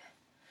 Like,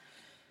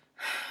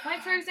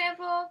 for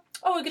example,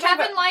 we could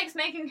Kevin likes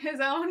making his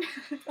own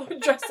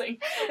dressing.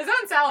 His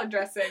own salad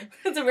dressing.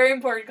 It's a very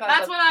important concept.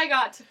 That's what I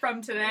got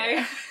from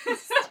today.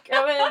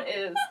 Kevin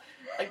is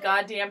a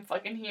goddamn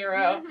fucking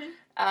hero.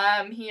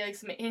 He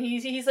likes and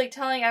he's like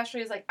telling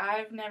Ashley, he's like,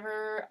 I've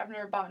never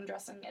bought and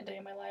dressing a day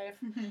in my life.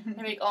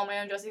 I make all my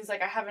own dressing. He's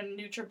like, I have a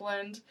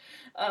NutriBlend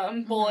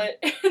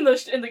bullet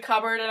in the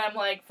cupboard, and I'm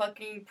like,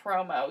 fucking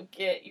promo,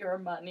 get your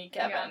money,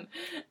 Kevin.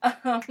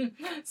 Yeah.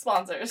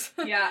 Sponsors.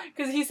 Yeah.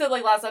 Because he said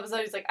like last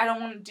episode, he's like, I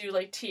don't want to do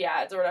like tea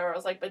ads or whatever. I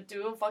was like, but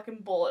do a fucking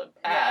bullet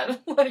ad.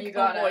 Like, you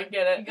gotta, oh boy,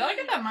 get it. You gotta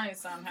get that money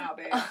somehow,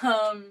 babe.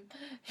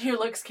 Your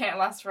looks can't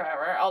last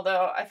forever.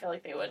 Although I feel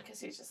like they would, because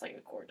he's just like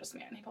a gorgeous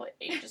man. He probably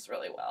ages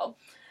really well.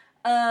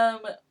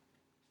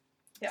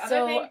 The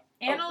other thing,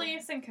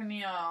 Annalise and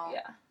Camille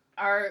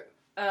are,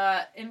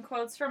 in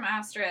quotes from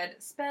Astrid,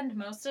 spend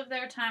most of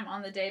their time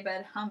on the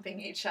daybed humping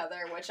each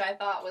other, which I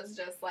thought was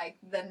just, like,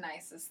 the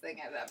nicest thing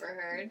I've ever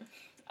heard.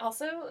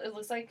 Also, it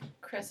looks like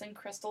Chris and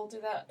Crystal do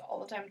that all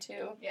the time,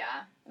 too.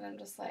 Yeah. And I'm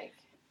just like...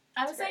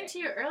 I was saying to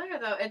you earlier,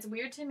 though, it's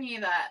weird to me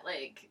that,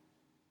 like...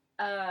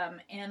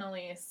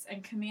 Annalise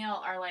and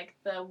Camille are like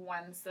the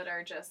ones that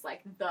are just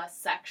like the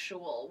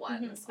sexual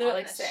ones. They're on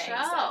like the saying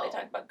show. stuff. They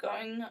talk about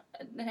going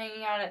and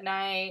hanging out at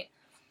night.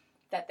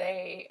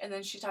 And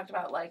then she talked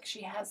about like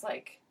she has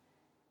like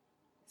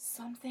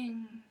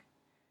something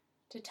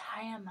to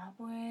tie him up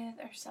with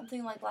or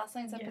something. Like last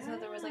night's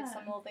episode, there was like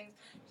some little things.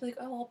 She's like,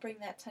 oh, I'll bring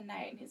that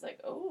tonight. And he's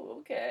like, oh,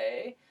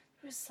 okay.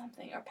 There was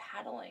something, or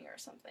paddling or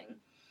something.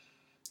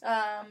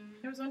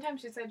 There was one time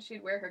she said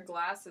she'd wear her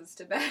glasses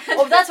to bed.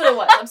 Oh, that's what it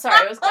was. I'm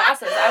sorry, it was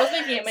glasses. I was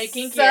making it make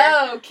kinkier.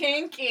 So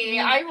kinky.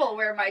 I will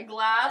wear my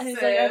glasses. And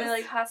he's like, are they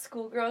like hot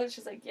school girls? And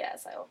she's like,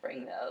 yes, I will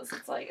bring those.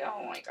 It's like,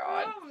 oh my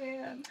god. Oh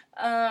man.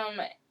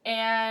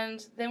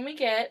 And then we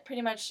get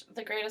pretty much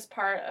the greatest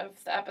part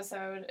of the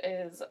episode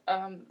is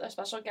the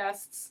special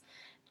guests,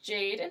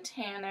 Jade and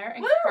Tanner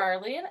and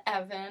Carly and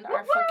Evan,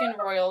 our fucking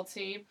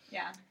royalty.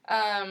 Yeah.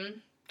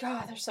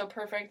 God, they're so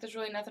perfect. There's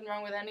really nothing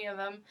wrong with any of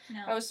them.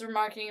 No. I was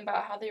remarking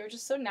about how they were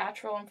just so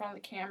natural in front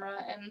of the camera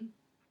and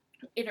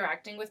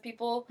interacting with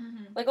people.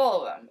 Mm-hmm. Like,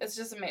 all of them. It's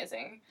just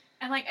amazing.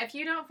 And, like, if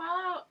you don't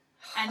follow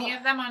any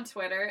of them on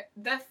Twitter,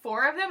 the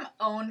four of them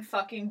own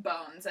fucking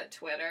Bones at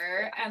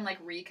Twitter and,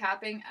 like,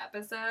 recapping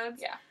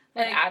episodes. Yeah.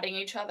 Like, and adding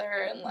each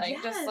other and,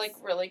 like, just, like,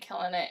 really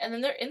killing it. And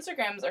then their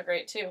Instagrams are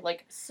great, too.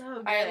 Like, so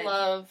good. I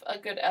love a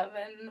good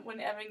Evan.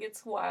 When Evan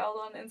gets wild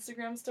on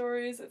Instagram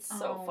stories, it's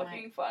so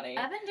fucking funny.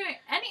 Evan doing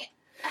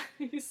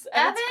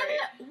Evan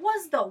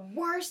was the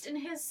worst in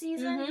his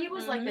season. Mm-hmm, he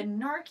was, like, the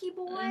narky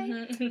boy.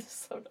 Mm-hmm.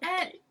 So narky.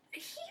 And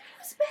he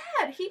was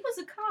bad. He was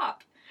a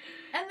cop.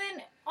 And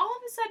then, all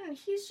of a sudden,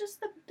 he's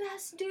just the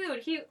best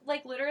dude. He,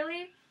 like,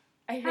 literally...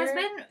 has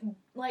been,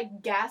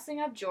 like,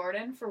 gassing up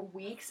Jordan for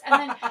weeks. And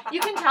then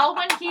you can tell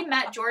when he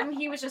met Jordan,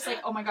 he was just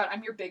like, oh my god,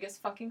 I'm your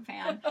biggest fucking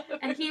fan.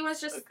 And he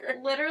was just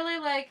literally,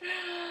 like,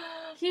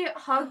 he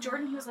hugged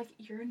Jordan. He was like,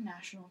 you're a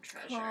national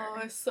treasure.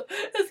 Oh, it's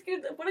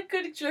good. What a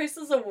good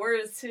choices of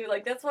words, too.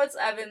 Like, that's what's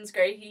Evan's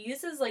great. He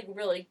uses, like,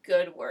 really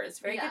good words.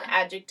 Very good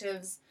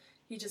adjectives.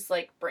 He just,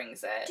 like,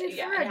 brings it. Dude,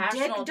 for a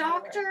dick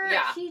doctor,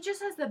 he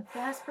just has the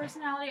best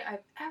personality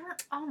I've ever...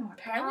 Oh my god.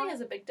 Apparently he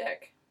has a big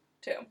dick,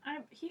 too.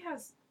 He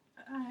has...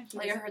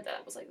 I heard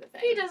that was like the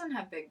thing. He doesn't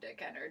have big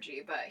dick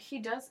energy, but he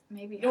does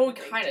maybe have no, a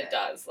big kind of dick.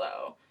 Does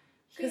though,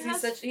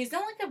 because he's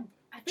not like a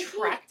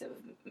attractive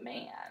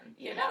man.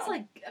 He has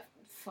like a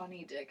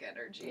funny dick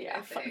energy. Yeah,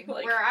 I think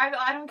like, where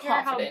I don't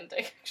care how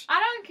dick. I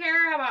don't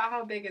care about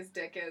how big his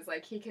dick is.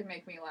 Like he can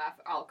make me laugh.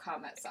 I'll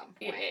come at some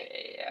point.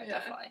 Yeah,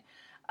 definitely.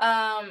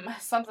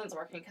 Something's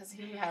working because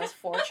he has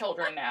 4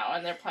 children now,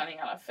 and they're planning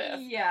on a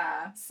 5th.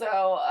 Yeah.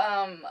 So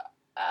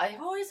I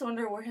always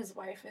wonder where his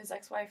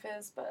ex-wife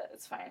is, but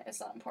it's fine. It's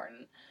not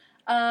important.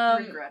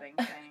 Regretting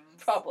things.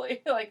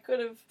 Probably. Like, could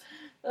have...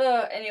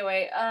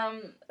 anyway,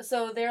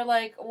 so they're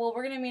like, well,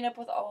 we're gonna meet up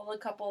with all the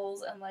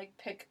couples and, like,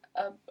 pick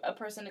a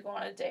person to go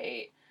on a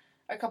date.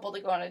 A couple to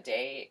go on a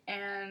date.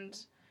 And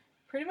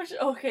pretty much,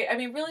 okay, I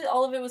mean, really,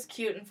 all of it was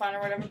cute and fun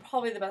or whatever.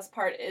 Probably the best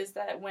part is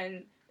that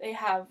when they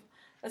have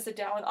a sit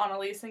down with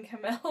Annalise and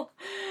Camille,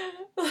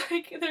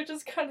 like, they're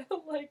just kind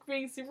of, like,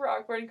 being super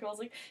awkward, and Camille's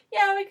like,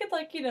 yeah, we could,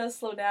 like, you know,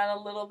 slow down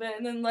a little bit,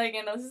 and then, like,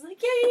 Annalise is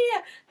like, yeah,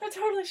 I'm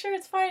totally sure,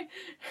 it's fine,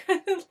 and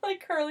then,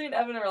 like, Carly and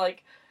Evan are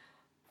like,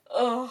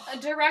 ugh. A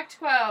direct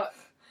quote.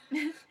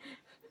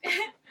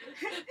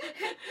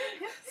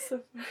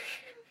 So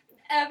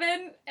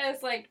Evan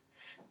is like,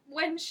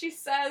 when she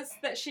says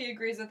that she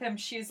agrees with him,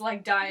 she's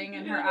like dying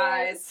in her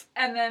eyes.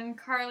 And then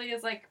Carly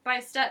is like, by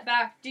step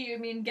back, do you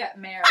mean get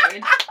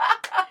married?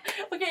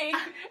 Okay,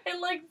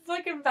 and like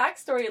fucking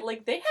backstory,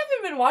 like they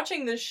haven't been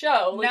watching this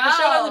show. Like the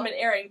show hasn't been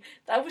airing.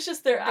 That was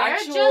just their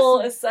actual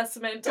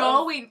assessment.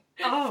 Oh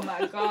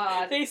my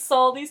god. They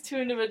saw these 2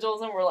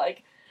 individuals and were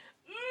like,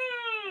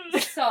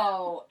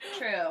 So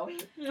true.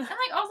 And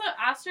like also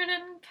Astrid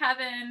and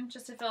Kevin,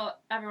 just to fill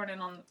everyone in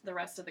on the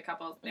rest of the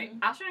couples,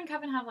 Astrid and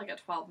Kevin have like a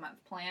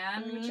 12-month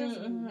plan, which is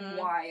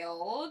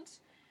wild.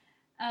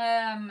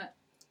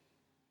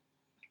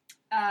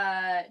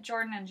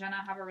 Jordan and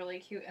Jenna have a really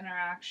cute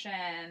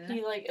interaction.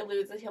 He like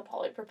alludes that he'll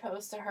probably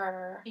propose to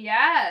her.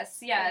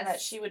 Yes. And that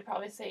she would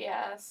probably say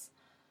yes.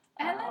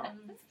 And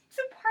then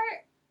the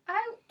part,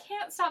 I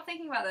can't stop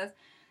thinking about this.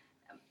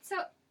 So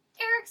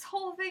Eric's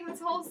whole thing this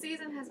whole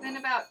season has been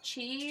about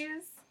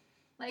cheese,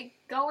 like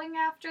going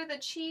after the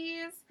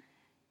cheese,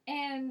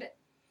 and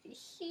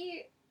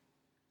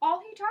all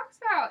he talks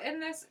about in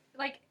this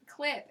like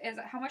clip is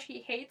how much he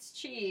hates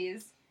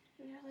cheese.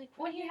 And you're like,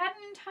 When he had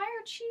an entire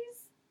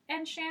cheese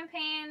and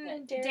champagne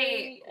And dairy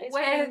date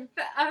ice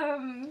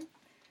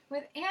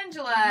with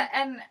Angela,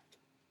 and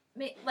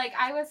like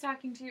I was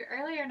talking to you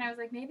earlier, and I was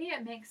like, maybe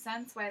it makes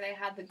sense why they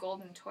had the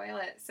golden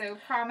toilet so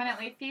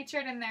prominently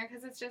featured in there,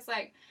 because it's just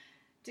like,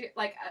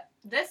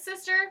 this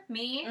sister,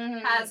 me,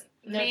 has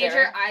No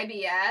major dairy.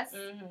 IBS.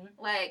 Mm-hmm.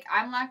 Like,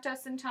 I'm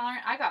lactose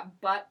intolerant. I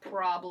got butt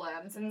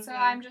problems. And so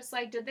I'm just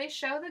like, did they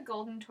show the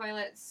golden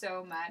toilet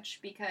so much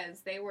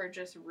because they were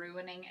just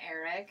ruining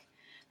Eric?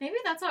 Maybe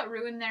that's what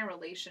ruined their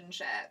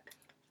relationship.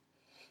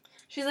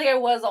 She's like, I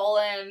was all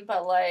in,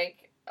 but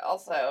like,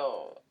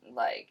 also,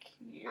 like,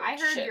 I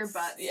heard your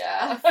butt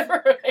yeah.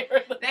 stuff.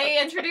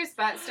 They introduced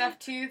butt stuff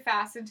too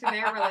fast into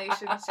their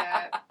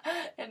relationship.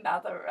 And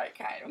not the right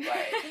kind of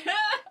way.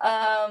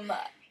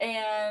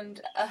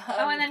 And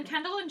then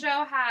Kendall and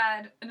Joe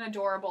had an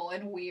adorable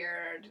and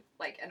weird,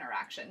 like,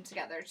 interaction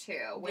together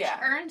too, which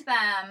earned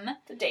them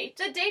the date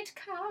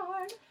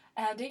card.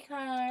 A date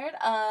card.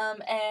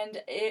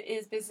 And it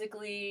is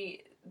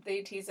basically,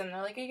 they tease them,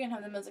 they're like, you can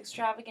have the most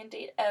extravagant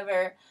date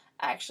ever.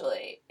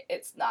 Actually,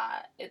 it's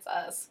not. It's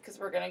us, because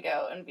we're gonna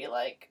go and be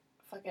like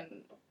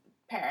fucking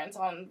parents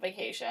on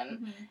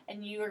vacation,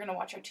 and you are gonna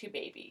watch our two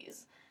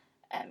babies,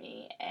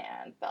 Emmy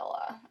and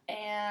Bella,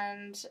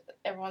 and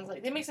everyone's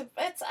like, they make some.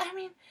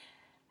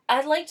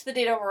 I liked the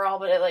date overall,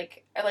 but I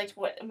liked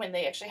when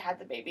they actually had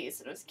the babies,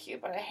 and it was cute,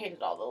 but I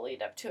hated all the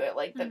lead up to it,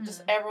 like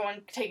just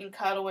everyone taking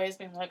cutaways,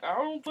 being like, I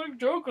don't think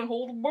Joe can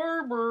hold a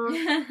baby.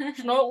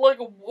 It's not like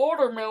a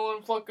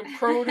watermelon fucking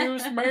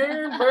produce,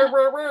 man.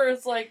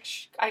 It's like,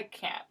 I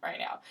can't right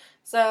now.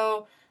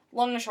 So,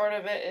 long and short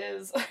of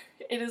it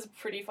is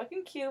pretty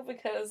fucking cute,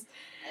 because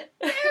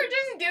they're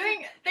just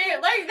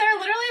they're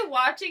literally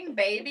watching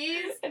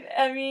babies. And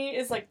Emmy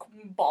is like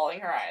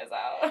bawling her eyes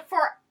out. For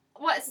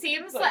what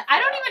seems like, I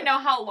don't even know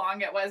how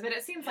long it was, but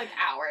it seems like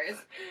hours.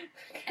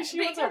 She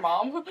wants her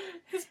mom.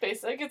 It's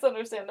basic. It's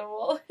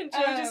understandable. And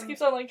Joe just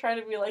keeps on like trying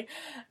to be like,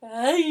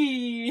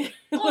 hey.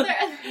 Well,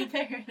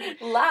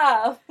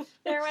 laugh.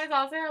 There was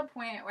also a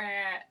point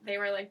where they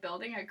were like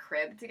building a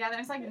crib together.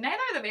 It's like neither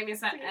of the babies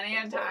spent any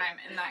time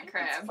in that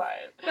crib. It's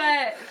fine.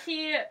 But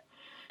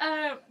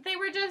they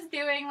were just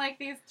doing like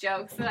these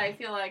jokes that I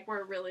feel like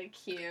were really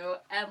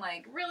cute and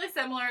like really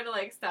similar to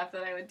like stuff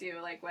that I would do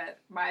like with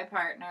my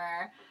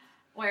partner,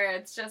 where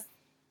it's just,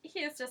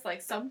 he's just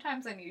like,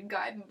 sometimes I need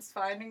guidance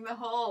finding the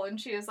hole,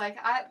 and she was like,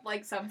 I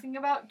like something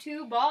about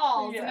two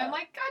balls, and I'm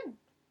like, God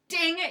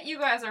dang it, you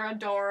guys are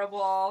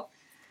adorable.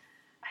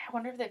 I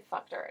wonder if they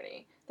fucked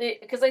already.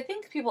 Because I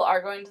think people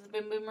are going to the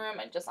Boom Boom Room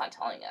and just not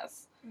telling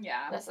us.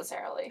 Yeah.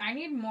 Necessarily. I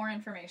need more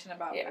information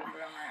about Boom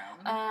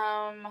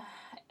Boom Room.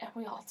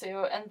 We all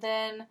do. And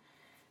then,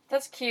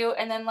 that's cute.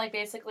 And then, like,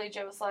 basically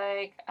Joe's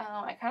like,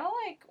 I kind of,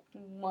 like,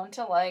 want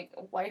to, like,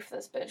 wife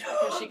this bitch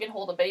because she can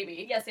hold a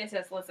baby. Yes.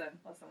 Listen.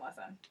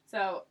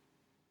 So,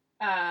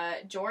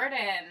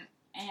 Jordan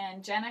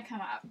and Jenna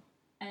come up,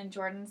 and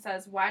Jordan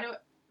says,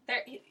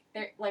 they're,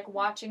 like,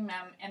 watching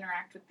them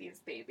interact with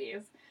these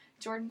babies.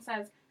 Jordan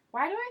says,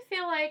 why do I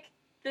feel like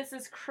this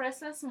is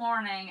Christmas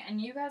morning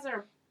and you guys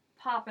are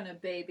popping a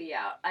baby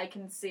out? I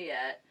can see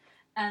it.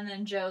 And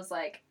then Joe's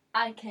like,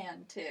 I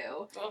can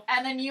too. Oh.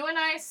 And then you and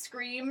I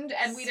screamed,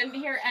 and we didn't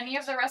hear any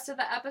of the rest of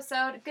the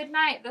episode. Good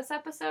night. This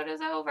episode is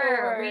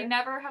over. We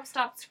never have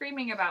stopped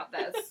screaming about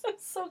this.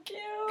 It's so cute.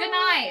 Good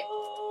night.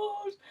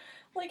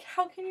 Like,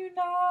 how can you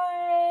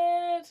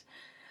not?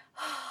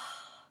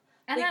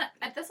 And then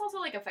this also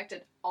like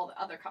affected all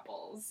the other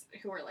couples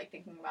who were like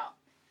thinking about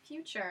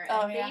future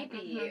and baby.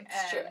 Mm-hmm.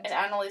 It's true. And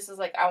Annalise is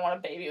like, I want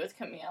a baby with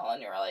Camille,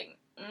 and you were like,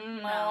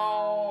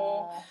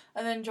 no.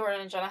 And then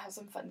Jordan and Jenna have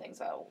some fun things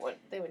about what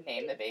they would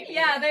name the baby.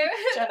 Yeah,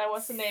 Jenna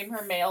wants to name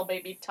her male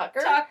baby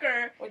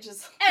Tucker. Which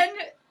is... And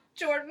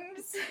Jordan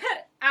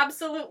said,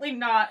 absolutely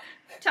not.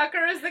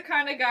 Tucker is the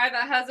kind of guy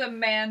that has a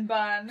man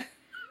bun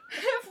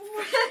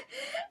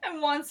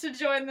and wants to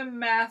join the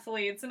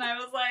mathletes. And I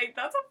was like,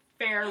 that's a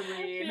fair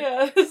read.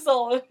 Yeah,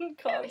 solid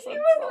concept.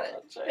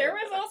 There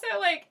was also,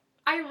 like,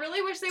 I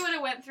really wish they would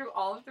have went through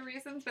all of the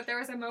reasons, but there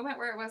was a moment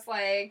where it was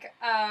like,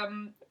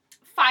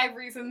 5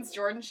 reasons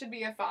Jordan should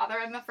be a father,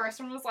 and the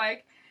first one was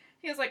like,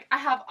 he was like, I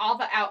have all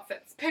the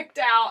outfits picked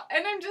out,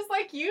 and I'm just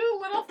like, you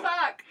little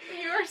fuck,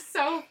 you're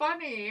so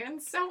funny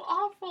and so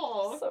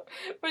awful.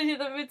 But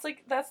it's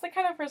like, that's the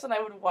kind of person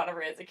I would want to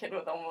raise a kid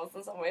with almost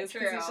in some ways,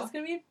 because he's just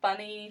gonna be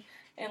funny,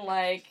 and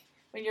like,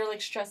 when you're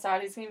like stressed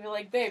out, he's gonna be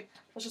like, babe,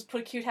 let's just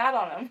put a cute hat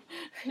on him.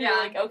 And you're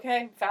like,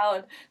 okay,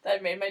 valid.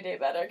 That made my day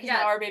better. Because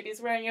now our baby's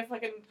wearing a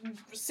fucking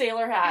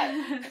sailor hat.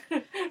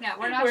 Yeah,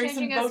 we're not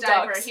changing his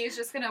diaper. He's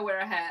just gonna wear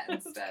a hat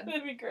instead.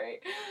 That'd be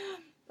great.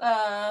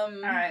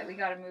 Alright, we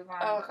gotta move on.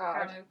 Oh,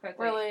 God. Gotta move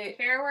quickly. Really?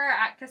 Here we're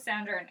at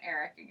Cassandra and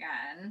Eric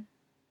again.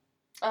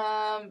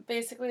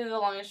 Basically, the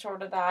long and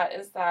short of that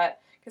is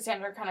that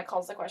Cassandra kind of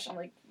calls the question,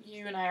 like,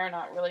 you and I are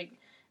not really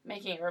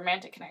making a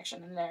romantic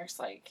connection. And Eric's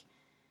like,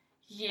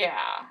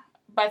 yeah,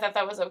 but I thought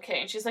that was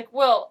okay. And she's like,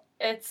 well,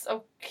 it's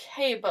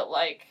okay, but,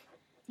 like...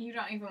 You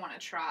don't even want to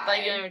try.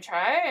 Like, you don't even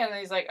try? And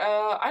he's like,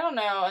 I don't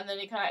know. And then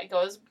he kind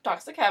of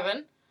talks to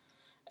Kevin.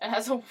 And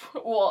has a...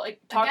 Well,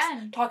 like,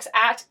 talks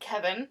at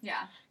Kevin.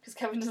 Yeah. Because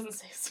Kevin doesn't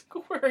say a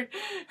single word.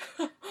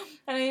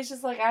 And he's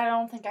just like, I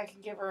don't think I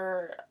can give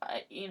her...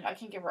 I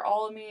can't give her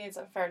all of me. It's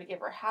unfair to give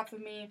her half of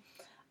me.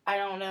 I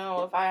don't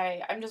know if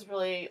I'm just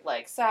really,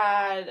 like,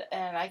 sad.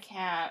 And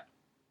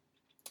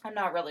I'm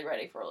not really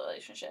ready for a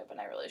relationship.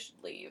 And I really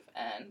should leave.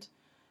 And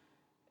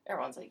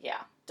everyone's like,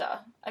 yeah, duh.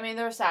 I mean,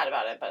 they're sad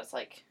about it. But it's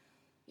like,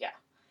 yeah.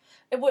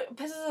 What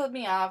pisses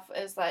me off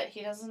is that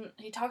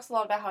he talks a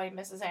lot about how he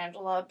misses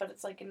Angela. But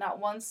it's like, not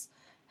once...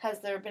 has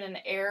there been an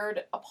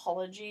aired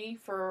apology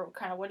for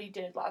kind of what he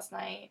did last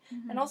night.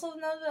 Mm-hmm. And also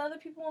the other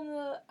people on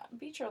the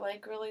beach are,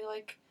 like, really,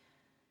 like,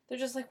 they're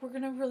just like, we're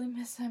gonna really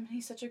miss him.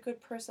 He's such a good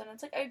person.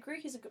 It's like, I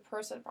agree he's a good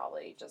person,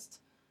 probably.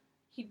 Just,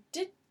 he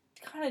did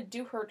kind of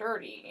do her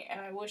dirty. And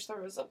I wish there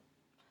was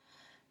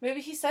maybe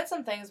he said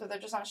some things, but they're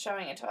just not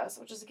showing it to us.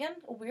 Which is, again,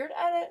 a weird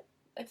edit.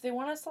 If they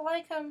want us to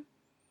like him,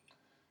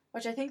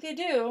 which I think they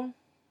do,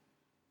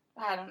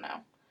 I don't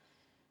know.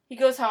 He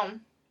goes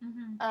home.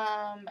 Mm-hmm.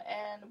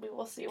 And we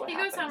will see what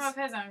happens. He goes home of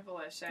his own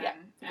volition. Yeah,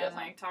 and,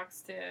 like,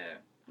 talks to...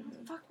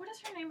 Fuck, what is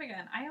her name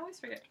again? I always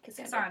forget.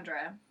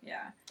 Cassandra.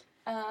 Yeah.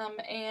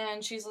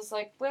 And she's just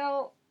like,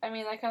 well, I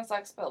mean, that kind of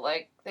sucks, but,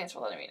 like, thanks for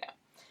letting me know.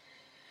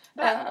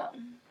 But,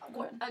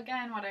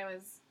 again, what I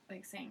was,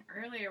 like, saying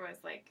earlier was,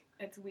 like,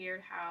 it's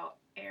weird how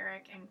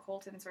Eric and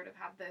Colton sort of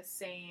have the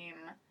same,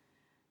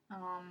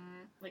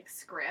 like,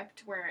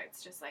 script where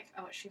it's just like,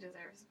 oh, she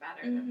deserves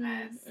better than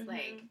this. Mm-hmm.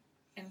 Like...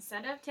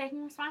 Instead of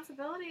taking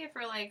responsibility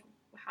for, like,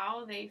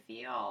 how they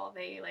feel,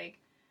 they, like,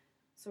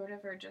 sort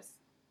of are just...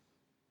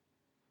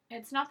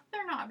 It's not that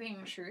they're not being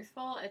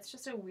truthful, it's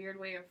just a weird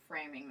way of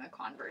framing the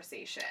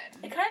conversation.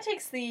 It kind of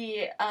takes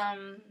the,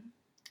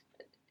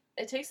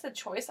 it takes the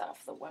choice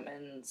off the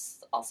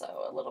women's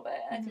also a little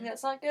bit. And I think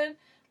that's not good.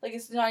 Like,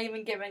 it's not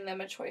even giving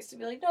them a choice to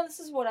be like, no, this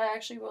is what I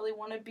actually really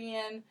want to be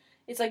in.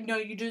 It's like, no,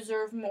 you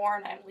deserve more,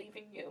 and I'm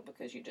leaving you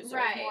because you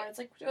deserve more. It's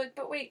like,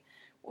 but wait...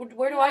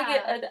 Where do I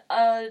get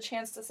a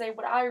chance to say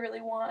what I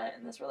really want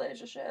in this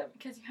relationship?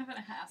 Because you haven't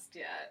asked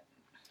yet,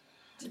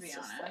 to be honest.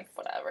 It's just like,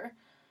 whatever.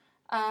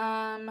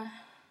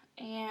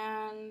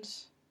 And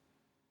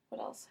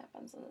what else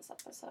happens in this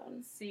episode?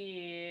 Let's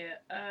see,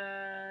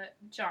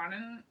 John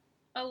and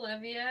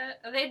Olivia,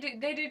 they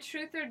do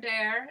Truth or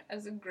Dare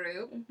as a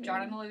group. Mm-hmm.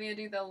 John and Olivia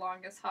do the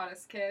longest,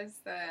 hottest kiss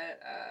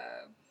that,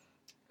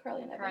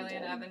 Carly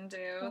and Evan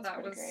do.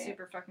 That was great.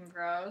 Super fucking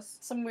gross.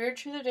 Some weird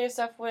Truth or Dare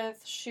stuff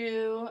with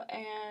Shu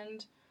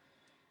and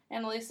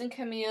Annalise and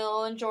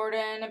Camille and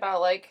Jordan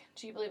about, like,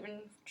 do you believe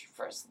in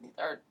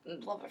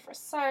love at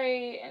first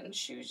sight? And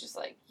she was just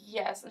like,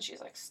 yes. And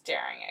she's, like,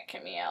 staring at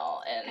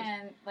Camille.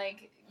 And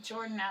like,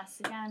 Jordan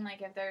asks again,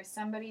 like, if there's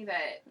somebody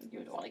that you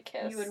would want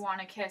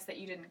to kiss that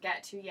you didn't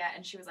get to yet.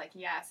 And she was like,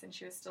 yes. And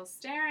she was still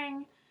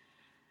staring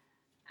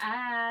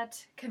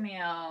at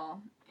Camille.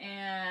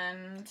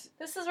 And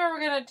this is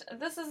where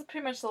this is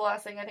pretty much the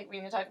last thing I think we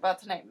need to talk about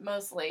tonight,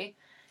 mostly,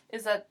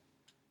 is that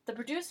the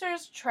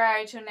producers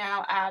try to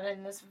now add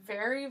in this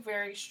very,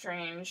 very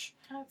strange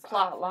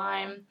plot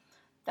line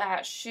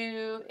that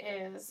Shu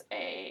is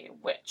a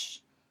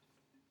witch.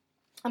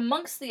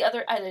 Amongst the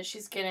other edits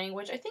she's getting,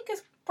 which I think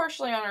is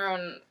partially on her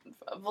own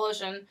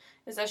volition,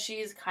 is that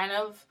she's kind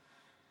of...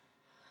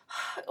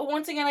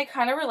 Once again, I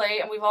kind of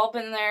relate, and we've all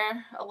been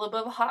there, a little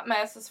bit of a hot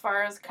mess as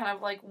far as kind of,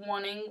 like,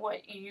 wanting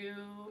what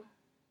you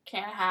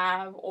can't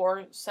have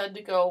or said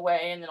to go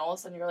away, and then all of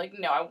a sudden you're like,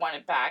 no, I want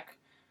it back,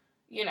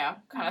 you know,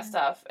 kind of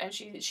stuff. And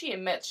she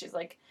admits, she's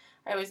like,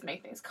 I always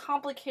make things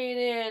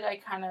complicated, I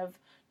kind of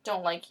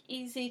don't like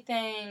easy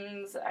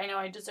things, I know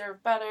I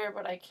deserve better,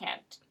 but I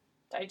can't,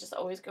 I just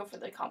always go for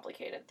the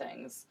complicated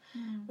things,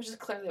 which is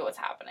clearly what's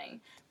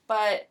happening.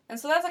 And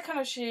so that's a kind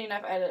of shitty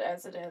enough edit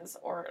as it is,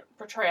 or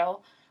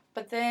portrayal.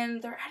 But then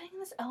they're adding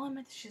this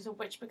element that she's a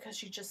witch because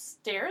she just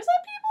stares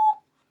at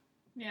people?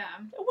 Yeah.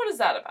 What is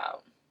that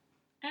about?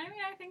 I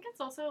mean, I think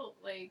it's also,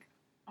 like,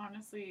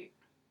 honestly,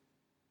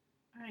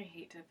 I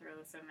hate to throw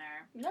this in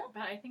there. No.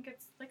 But I think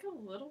it's, like,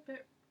 a little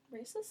bit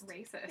racist.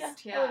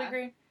 Yeah. I would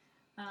agree.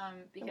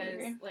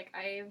 Because, like,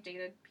 I've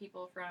dated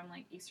people from,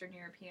 like, Eastern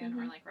European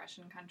or, like,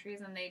 Russian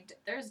countries, and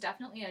there's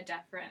definitely a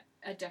different,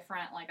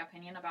 like,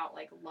 opinion about,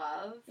 like,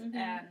 love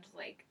and,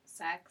 like,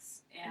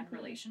 sex and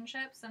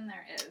relationships than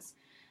there is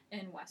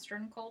in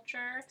Western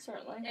culture.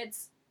 Certainly.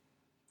 It's,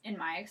 in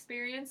my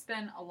experience,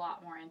 been a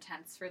lot more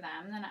intense for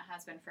them than it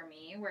has been for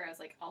me, whereas,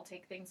 like, I'll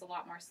take things a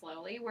lot more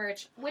slowly,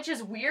 which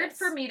is weird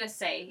for me to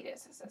say,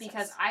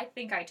 because I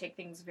think I take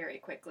things very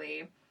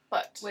quickly,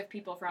 but with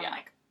people from,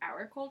 like,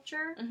 our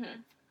culture. I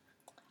mean,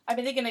 I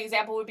think an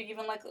example would be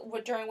even, like,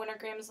 during Winter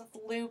Games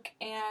with Luke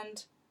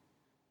and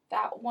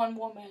that one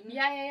woman.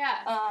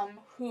 Yeah.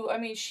 Who, I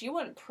mean, she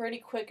went pretty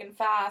quick and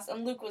fast,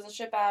 and Luke was a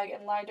shitbag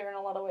and lied to her in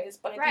a lot of ways,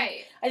 but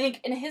I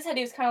think in his head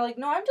he was kind of like,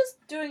 no, I'm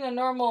just doing a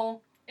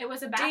normal... It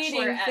was a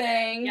bachelor dating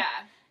thing. Yeah.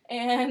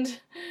 and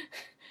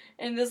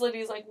this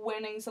lady's like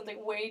winning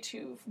something way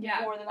too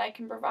more than I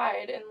can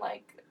provide, and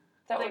like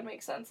that would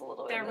make sense a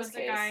little bit. There in this was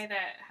case. a guy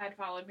that had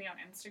followed me on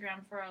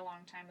Instagram for a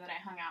long time that I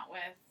hung out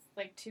with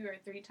like 2 or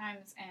 3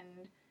 times,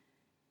 and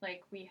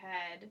like we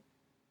had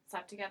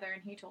slept together,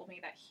 and he told me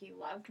that he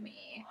loved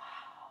me.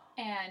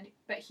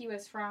 But he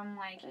was from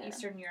like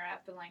Eastern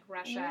Europe and like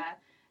Russia,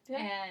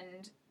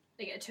 and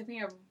like it took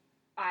me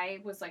I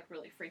was like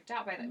really freaked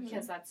out by that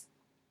because that's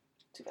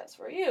too fast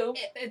for you.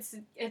 It's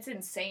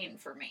insane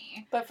for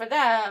me. But for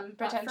them,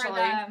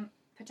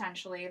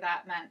 potentially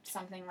that meant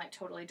something like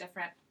totally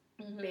different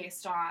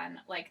based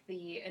on like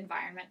the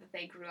environment that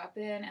they grew up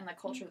in and the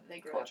culture that they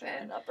grew up in,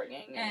 and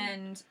upbringing,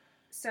 and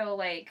so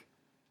like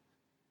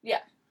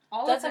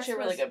that's actually a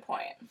really good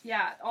point.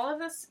 Yeah, all of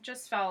this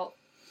just felt.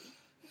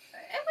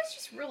 It was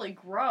just really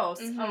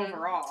gross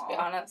overall. To be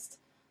honest.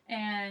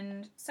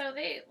 And so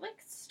they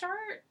like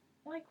start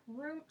like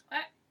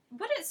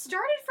but it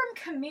started from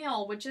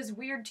Camille, which is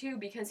weird too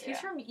because he's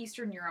from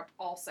Eastern Europe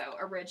also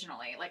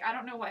originally. Like I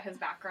don't know what his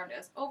background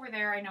is over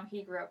there. I know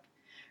he grew up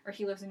or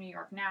he lives in New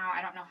York now.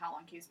 I don't know how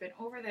long he's been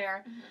over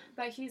there.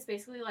 But he's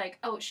basically like,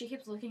 "Oh, she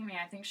keeps looking at me.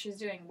 I think she's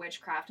doing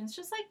witchcraft." And it's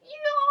just like,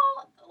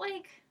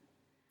 like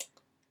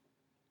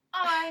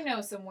I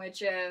know some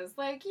witches.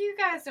 Like, you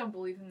guys don't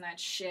believe in that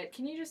shit.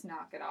 Can you just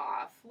knock it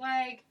off?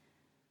 Like,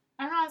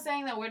 I'm not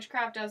saying that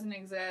witchcraft doesn't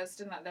exist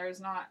and that there's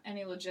not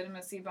any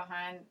legitimacy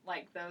behind,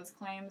 like, those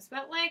claims,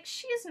 but, like,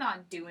 she's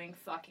not doing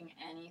fucking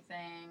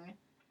anything.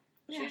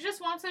 Yeah. She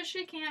just wants what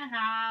she can't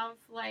have,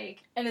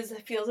 like... And it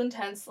feels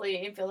intensely.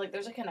 It feels like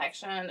there's a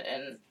connection,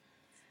 and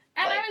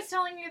like, I was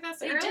telling you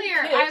this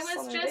earlier. I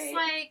was just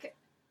like,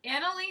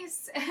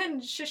 Annalise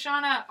and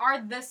Shoshana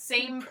are the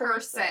same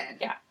person.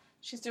 Yeah.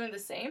 She's doing the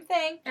same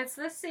thing. It's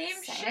the same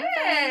shit. Thing.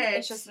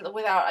 It's just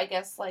without, I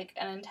guess, like,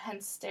 an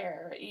intense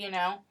stare, I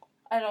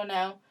don't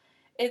know.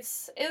 There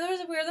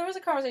was a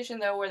conversation,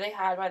 though, where they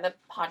had by the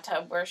hot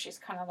tub where she's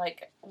kind of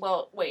like,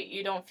 well, wait,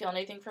 you don't feel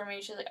anything for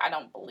me? She's like, I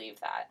don't believe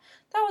that.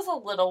 That was a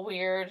little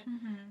weird.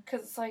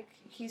 Because it's like,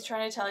 he's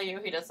trying to tell you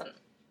he doesn't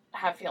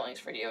have feelings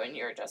for you, and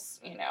you're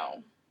just,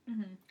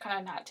 kind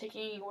of not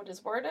taking what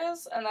his word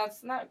is. And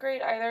that's not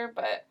great either,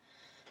 but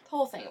the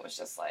whole thing was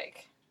just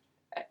like...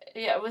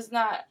 Yeah, it was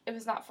not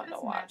fun to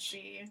watch.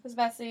 Messy. It was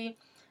messy.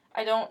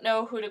 I don't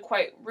know who to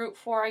quite root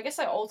for. I guess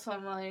I'm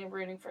ultimately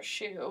rooting for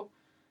Shu,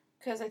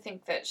 because I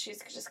think that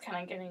she's just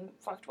kind of getting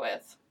fucked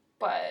with.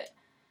 But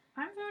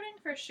I'm voting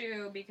for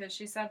Shu because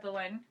she said the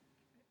line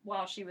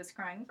while she was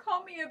crying,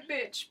 "Call me a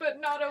bitch, but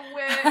not a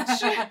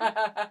witch,"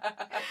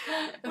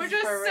 which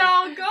is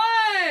so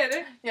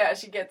good. Yeah,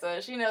 she gets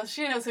it. She knows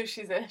who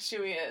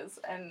Shui is,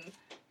 and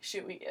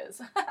Shui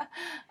is.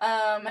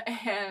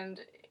 And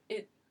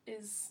it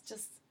is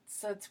just,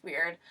 so it's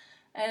weird.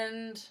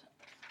 And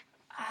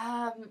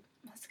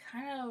that's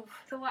kind of...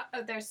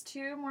 there's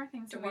 2 more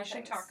things that we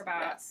should talk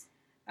about. Yes.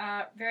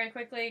 Very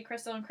quickly,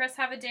 Crystal and Chris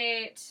have a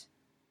date.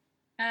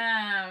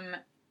 They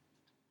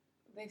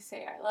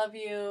say, I love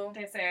you.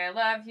 But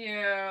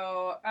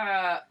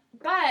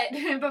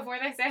before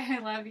they say I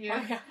love you,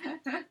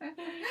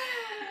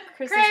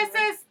 Chris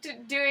is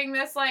doing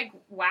this, like,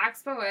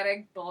 wax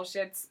poetic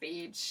bullshit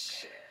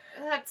speech.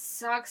 That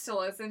sucks to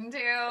listen to.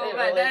 It but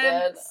really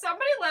then did.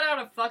 Somebody let out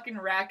a fucking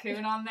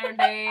raccoon on their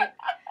date.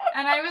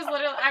 And I was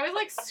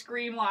like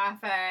scream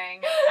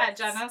laughing at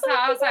Jenna's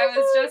house. I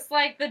was just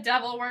like, the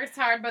devil works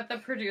hard, but the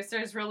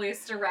producers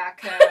released a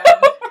raccoon.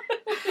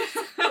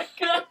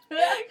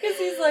 Because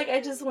he's like,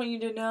 I just want you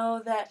to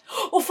know that,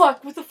 oh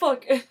fuck, what the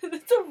fuck? It's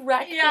a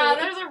raccoon. Yeah,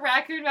 there's a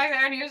raccoon back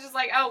there, and he was just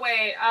like, oh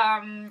wait,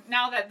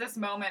 now that this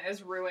moment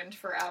is ruined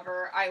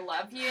forever, I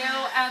love you.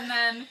 And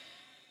then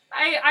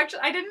I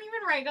didn't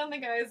even write down the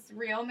guy's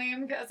real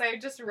name because I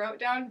just wrote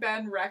down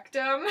Ben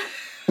Rectum.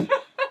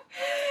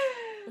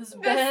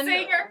 Ben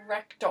singer.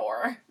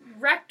 Rector.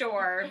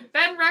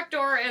 Ben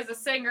Rector is a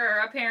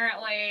singer,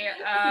 apparently.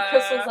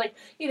 Chris was like,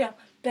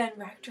 Ben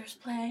Rector's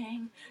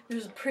playing.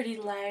 There's pretty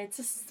lights.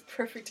 This is the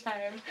perfect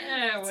time.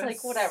 It's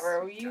like,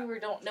 whatever. You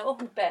don't know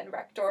who Ben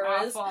Rector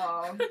is.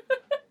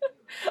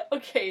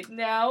 Okay,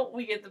 now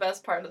we get the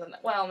best part of the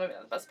night. Well, maybe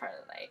not the best part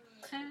of the night.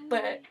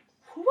 But...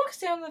 who walks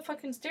down the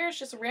fucking stairs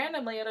just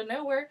randomly out of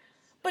nowhere?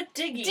 But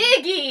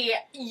Diggy.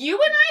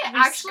 You and I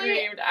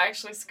actually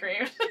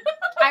screamed.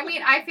 I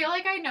mean, I feel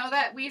like I know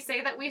that we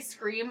say that we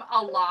scream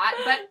a lot,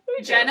 but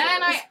Jenna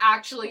and I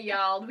actually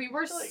yelled. We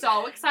were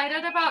so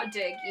excited about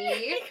Diggy.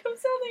 He comes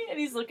out and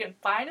he's looking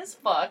fine as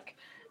fuck.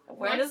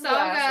 Wearing his so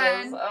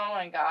glasses. good. Oh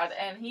my god.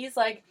 And he's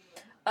like,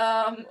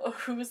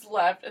 who's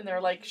left? And they're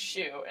like,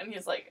 Shu. And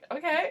he's like,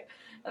 okay.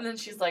 And then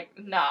she's like,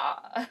 nah.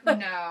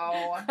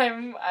 No.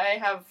 I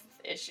have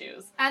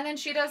issues. And then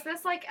she does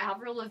this, like,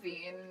 Avril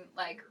Lavigne,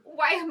 like,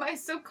 why am I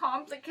so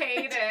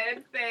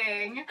complicated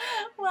thing.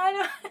 Why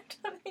do I have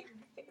to make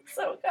things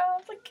so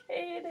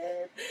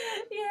complicated?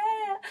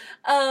 Yeah.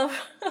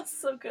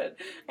 So good.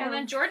 And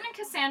then Jordan and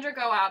Cassandra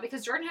go out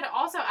because Jordan had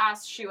also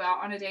asked Shu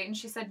out on a date and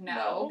she said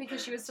no.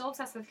 Because she was still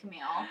obsessed with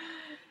Camille.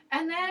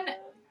 And then,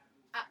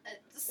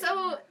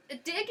 so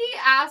Diggy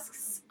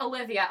asks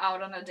Olivia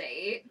out on a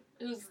date.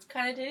 who's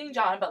kind of dating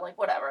John, but, like,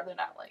 whatever. They're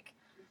not, like...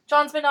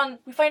 John's been on...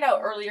 We find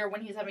out earlier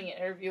when he's having an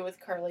interview with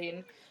Carly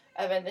and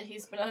Evan that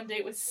he's been on a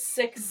date with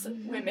 6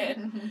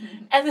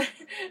 women. And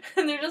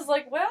they're just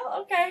like,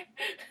 well, okay.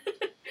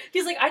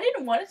 He's like, I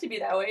didn't want it to be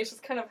that way. It's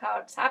just kind of how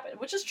it's happened,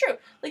 which is true.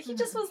 Like, he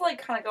just was,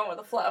 like, kind of going with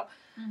the flow.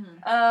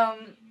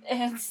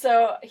 And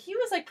so he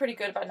was, like, pretty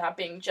good about not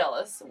being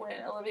jealous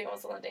when Olivia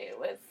was on a date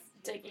with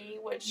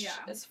Diggy, which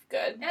is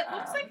good. It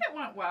looks like it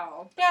went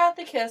well. Yeah,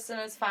 they kissed and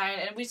it's fine.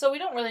 And we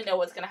don't really know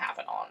what's going to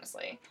happen,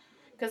 honestly.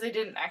 Because they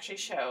didn't actually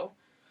show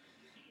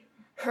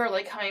her,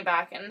 like, coming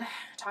back and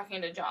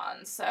talking to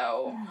John.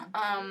 So,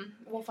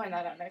 we'll find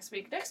that out next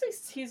week. Next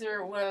week's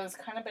teaser was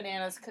kind of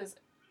bananas because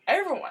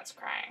everyone's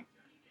crying.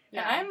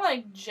 Yeah. And I'm,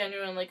 like,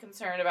 genuinely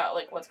concerned about,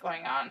 like, what's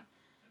going on.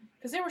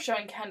 Because they were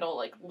showing Kendall,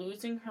 like,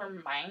 losing her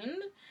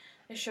mind.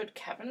 They showed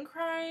Kevin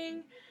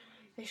crying.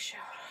 They showed...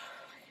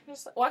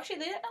 Well, actually,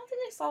 I don't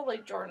think they saw,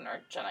 like, Jordan or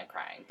Jenna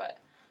crying, but...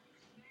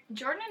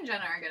 Jordan and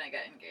Jenna are gonna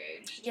get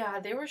engaged. Yeah,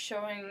 they were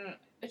showing...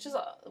 It's just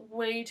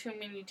way too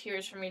many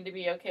tears for me to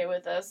be okay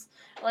with this.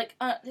 Like,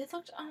 they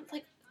looked,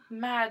 like,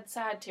 mad,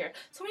 sad tears.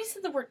 Somebody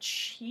said the word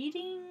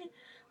cheating.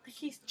 Like,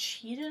 he's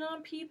cheated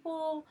on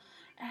people.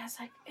 And it's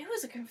like, it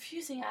was a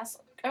confusing ass...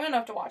 I'm gonna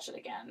have to watch it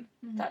again,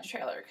 that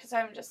trailer, because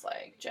I'm just,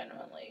 like,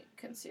 genuinely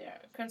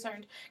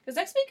concerned. Because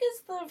next week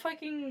is the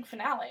fucking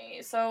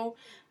finale, so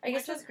I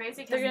guess it's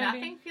crazy, because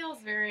nothing feels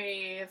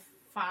very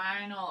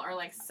final or,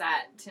 like,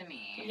 set to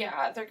me.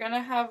 Yeah, they're gonna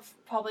have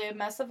probably a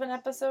mess of an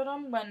episode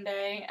on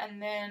Monday,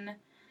 and then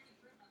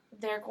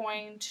they're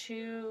going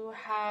to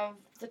have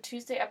the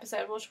Tuesday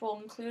episode, which will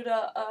include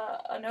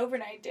an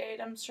overnight date,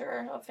 I'm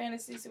sure, a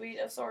fantasy suite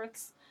of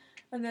sorts,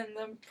 and then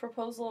the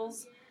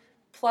proposals,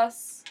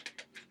 plus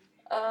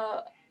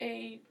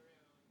a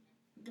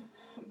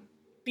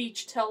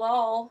beach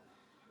tell-all.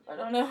 I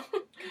don't know.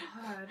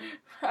 God.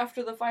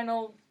 After the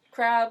final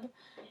crab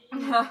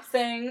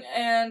thing,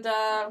 and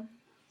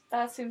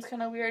that seems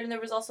kind of weird. And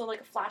there was also, like,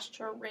 a flash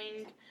to a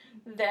ring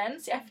then.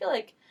 See, I feel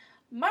like...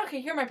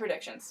 Okay, here are my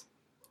predictions.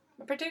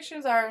 My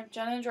predictions are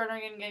Jenna and Jordan are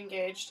going to get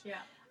engaged.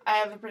 Yeah. I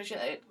have a prediction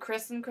that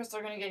Chris and Crystal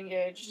are going to get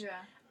engaged. Yeah.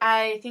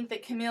 I think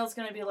that Camille's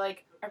going to be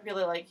like, I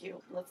really like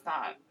you. Let's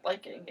not,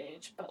 like, get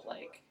engaged, but,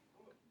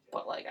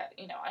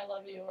 you know, I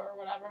love you or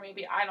whatever,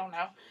 maybe. I don't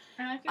know.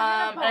 And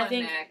I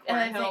think Nick,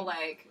 where he'll,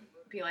 like,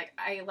 be like,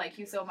 I like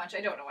you so much,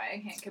 I don't know why I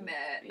can't commit,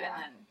 and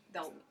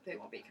then they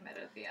won't be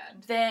committed at the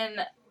end.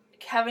 Then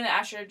Kevin and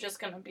Asher are just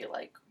going to be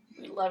like,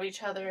 we love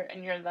each other,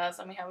 and you're this,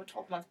 and we have a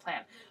 12-month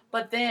plan.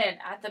 But then,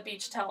 at the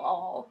beach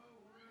tell-all,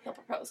 he'll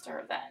propose to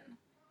her then.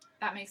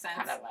 That makes sense.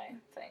 Kind of my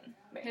thing,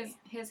 maybe.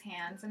 His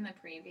hands in the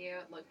preview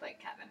looked like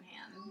Kevin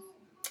hands.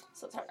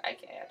 So it's hard.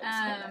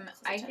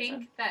 I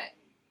think that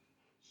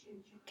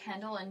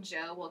Kendall and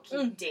Joe will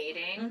keep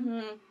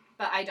dating,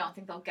 but I don't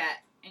think they'll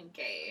get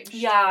engaged.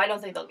 Yeah, I don't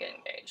think they'll get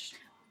engaged.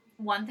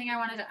 One thing I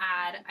wanted to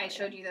add, I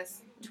showed you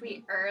this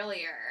tweet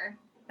earlier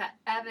that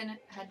Evan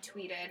had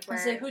tweeted. Where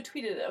So who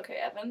tweeted it? Okay,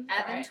 Evan.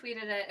 Evan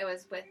tweeted it. It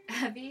was with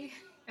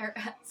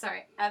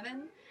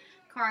Evan,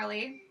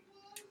 Carly,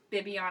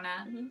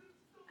 Bibiana.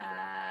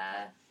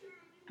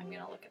 I'm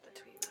gonna look at the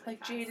tweet. Really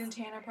fast. Jade and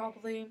Tanner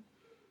probably.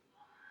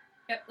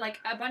 Like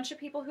a bunch of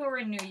people who were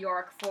in New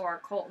York for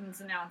Colton's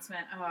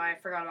announcement. Oh, I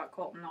forgot about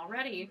Colton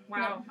already.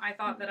 Wow, no, I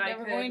thought that I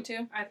could. Going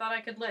to. I thought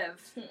I could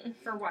live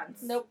for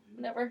once. Nope,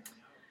 never.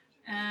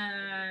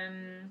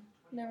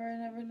 Never.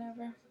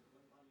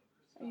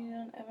 Are you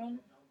on Evan?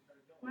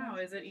 Wow,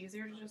 is it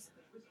easier to just?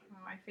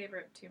 Oh, I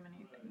favorite too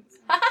many things.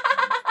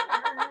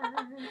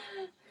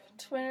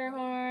 Twitter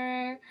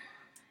whore.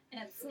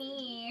 It's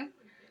me.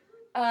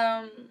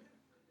 I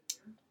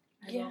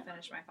will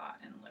finish my thought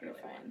in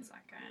literally 1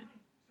 second.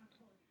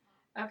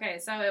 Okay,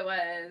 so it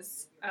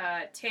was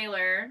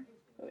Taylor,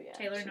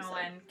 Taylor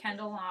Nolan,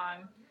 Kendall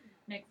Long,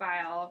 Nick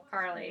Viall,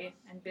 Carly,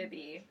 and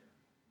Bibby.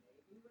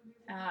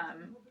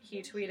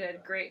 He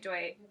tweeted, "Great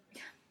Dwight."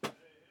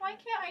 Why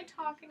can't I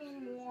talk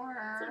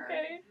anymore? It's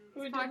okay.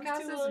 This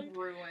podcast is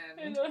ruined.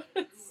 I know.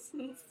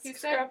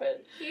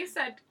 He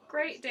said,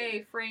 "Great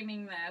day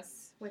framing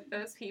this with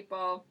those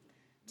people."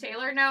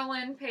 Taylor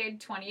Nolan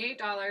paid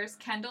 $28.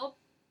 Kendall,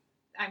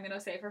 I'm going to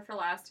save her for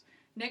last.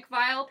 Nick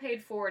Viall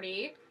paid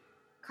 $40.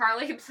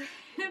 Carly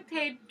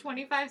paid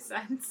 25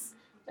 cents.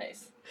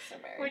 Nice. So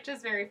which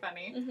is very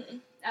funny. Mm-hmm.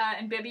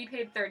 And Bibby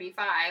paid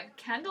 35.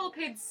 Kendall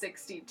paid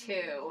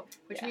 62,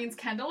 which means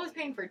Kendall was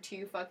paying for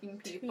 2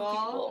 fucking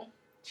people.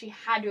 She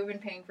had to have been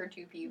paying for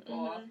 2 people.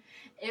 Mm-hmm.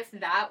 If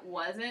that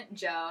wasn't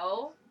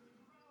Joe,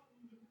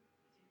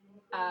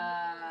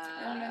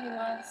 I don't know who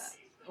was.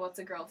 What's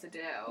a girl to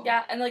do?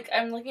 Yeah, and, like,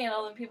 I'm looking at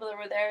all the people that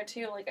were there,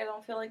 too. Like, I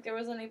don't feel like there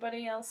was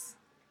anybody else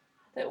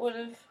that would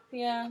have,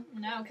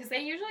 No, because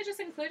they usually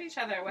just include each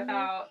other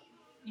without,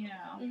 you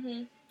know.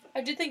 Mm-hmm.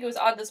 I did think it was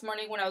odd this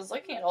morning when I was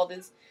looking at all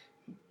these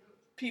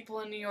people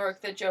in New York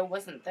that Joe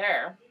wasn't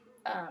there.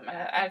 And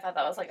I thought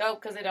that was like,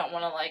 because they don't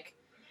want to, like,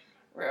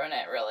 ruin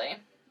it, really.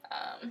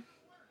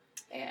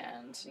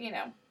 And, you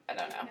know, I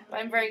don't know.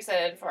 I'm very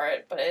excited for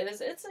it, but it's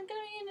going to be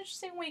an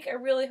interesting week. I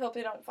really hope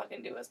they don't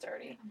fucking do us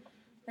dirty.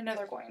 I know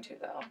they're going to,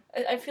 though.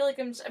 I feel like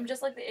I'm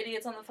just like the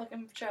idiots on the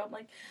fucking show. I'm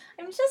like,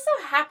 I'm just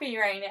so happy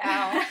right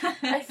now.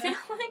 I feel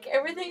like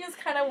everything is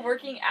kind of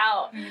working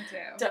out. Me too.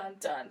 Dun,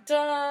 dun,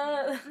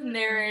 dun.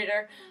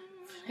 Narrator.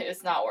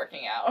 It's not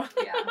working out.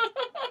 Yeah.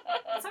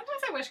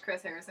 Sometimes I wish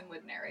Chris Harrison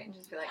would narrate and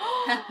just be like,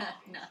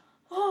 no.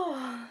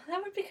 Oh,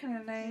 that would be kind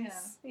of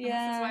nice.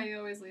 Yeah. This is why you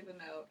always leave a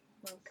note.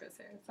 Love Chris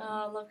Harrison.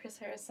 Oh, love Chris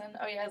Harrison.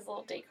 Oh, yeah, his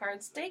little date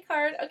cards. Date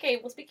card. Okay,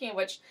 well, speaking of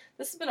which,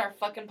 this has been our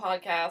fucking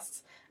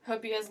podcast.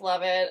 Hope you guys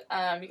love it.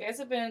 You guys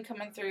have been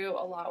coming through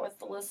a lot with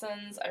the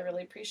listens. I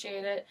really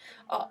appreciate it.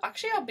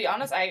 Actually, I'll be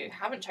honest, I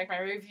haven't checked my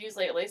reviews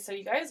lately, so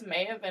you guys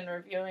may have been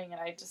reviewing and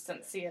I just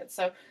didn't see it.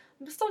 So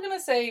I'm still gonna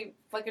say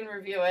fucking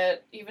review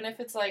it, even if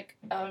it's like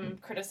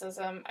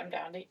criticism. I'm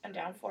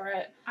down for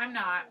it. I'm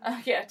not.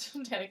 Yeah,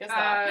 Danica's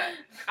not.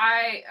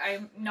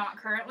 I'm not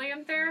currently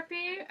in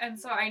therapy, and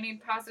so I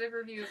need positive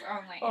reviews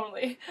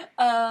only.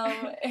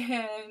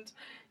 And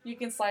you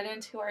can slide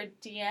into our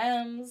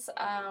DMs.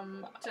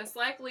 Just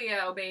like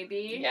Leo,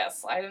 baby.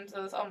 Yes, slide into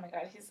those. Oh my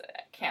god, he's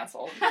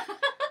canceled.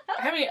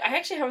 I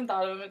actually haven't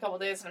thought of him in a couple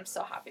days, and I'm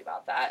so happy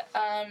about that.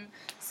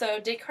 So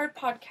Date Card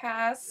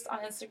Podcast on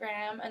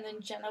Instagram, and then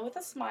Jenna with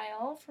a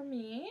Smile for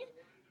me.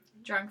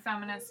 Drunk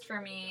Feminist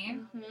for me.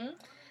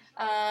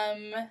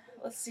 Mm-hmm.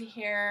 Let's see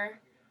here.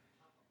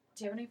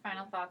 Do you have any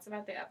final thoughts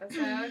about the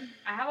episode?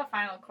 I have a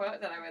final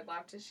quote that I would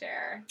love to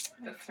share.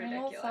 That's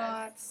ridiculous.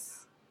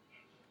 Thoughts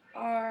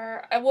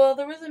are, well,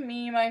 there was a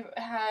meme I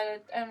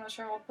had, I'm not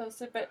sure I'll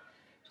post it, but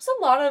just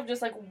a lot of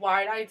just like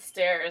wide-eyed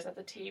stares at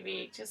the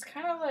TV. Just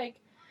kind of like,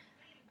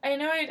 I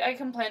know I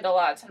complained a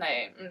lot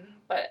tonight,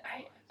 but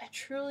I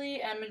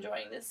truly am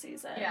enjoying this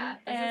season. Yeah,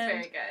 this is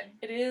very good.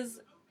 It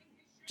is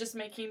just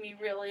making me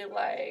really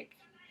like,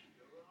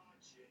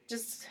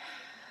 just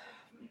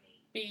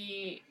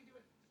be,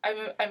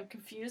 I'm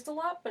confused a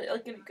lot, but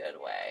like in a good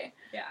way.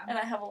 Yeah. And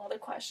I have a lot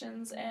of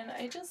questions, and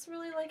I just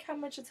really like how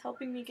much it's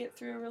helping me get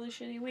through a really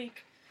shitty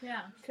week.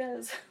 Yeah.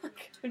 Because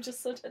like, I'm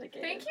just so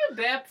dedicated. Thank you,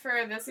 Bip,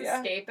 for this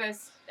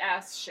escapist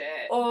ass shit.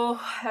 Oh,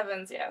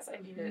 heavens, yes,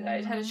 I needed it.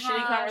 I had a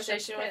shitty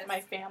conversation with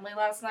my family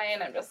last night,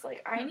 and I'm just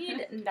like, I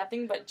need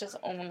nothing but just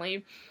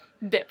only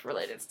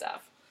Bip-related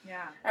stuff.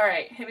 Yeah.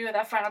 Alright, hit me with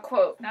that final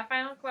quote. That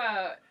final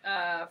quote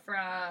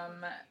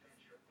from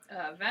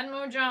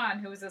Venmo John,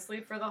 who was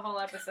asleep for the whole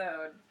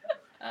episode.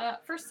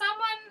 For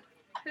someone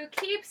who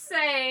keeps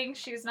saying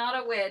she's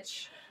not a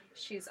witch,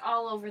 she's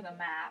all over the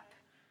map.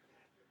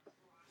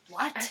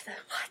 What?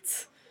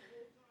 What?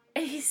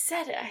 And he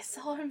said it. I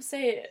saw him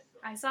say it.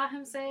 I saw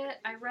him say it.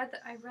 I read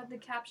the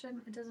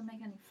caption. It doesn't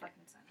make any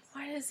fucking sense.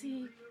 Why does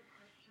he...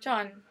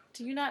 John,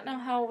 do you not know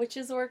how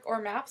witches work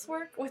or maps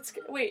work?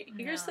 Wait,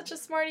 you're such a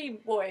smarty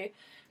boy.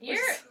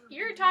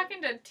 You're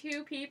talking to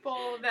two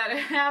people that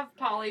have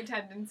poly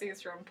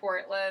tendencies from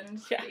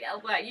Portland. Yeah.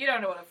 You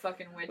don't know what a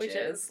fucking witch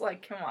is.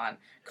 Like, come on.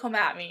 Come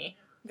at me,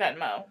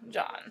 Venmo,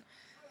 John.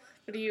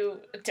 What are you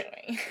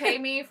doing? Pay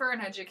me for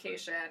an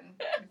education,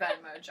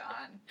 Venmo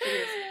John.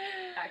 Please,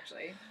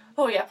 actually.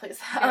 Oh, yeah, please.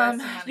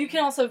 You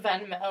can also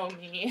Venmo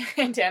me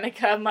and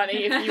Danica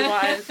money if you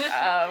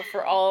want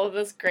for all of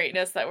this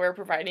greatness that we're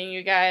providing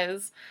you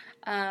guys.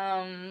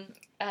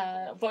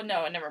 But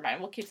no, never mind.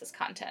 We'll keep this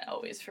content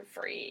always for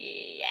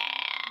free. Yeah.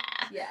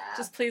 Yeah.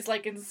 Just please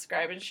like and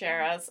subscribe and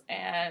share us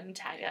and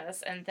tag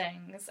us and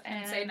things.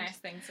 And say nice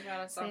things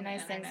about us. Say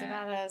nice things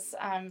about us.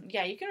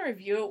 Yeah, you can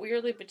review it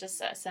weirdly, but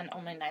just send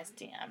only nice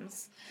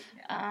DMs.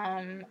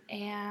 Yeah.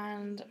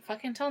 And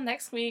fucking till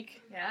next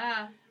week.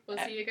 Yeah. We'll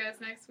see you guys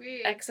next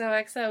week.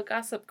 XOXO,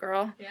 Gossip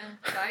Girl. Yeah.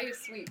 Bye, you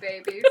sweet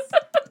babies.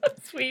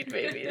 Sweet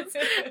babies.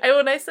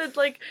 When I said,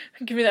 like,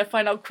 give me that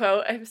final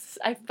quote,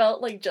 I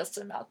felt like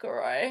Justin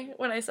McElroy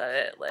when I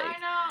said it. Like, I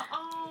know.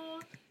 Oh.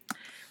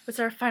 What's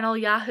our final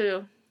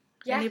Yahoo?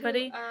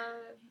 Anybody?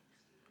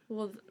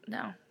 Well,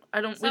 no.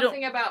 I don't.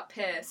 Something about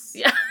piss.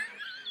 Yeah.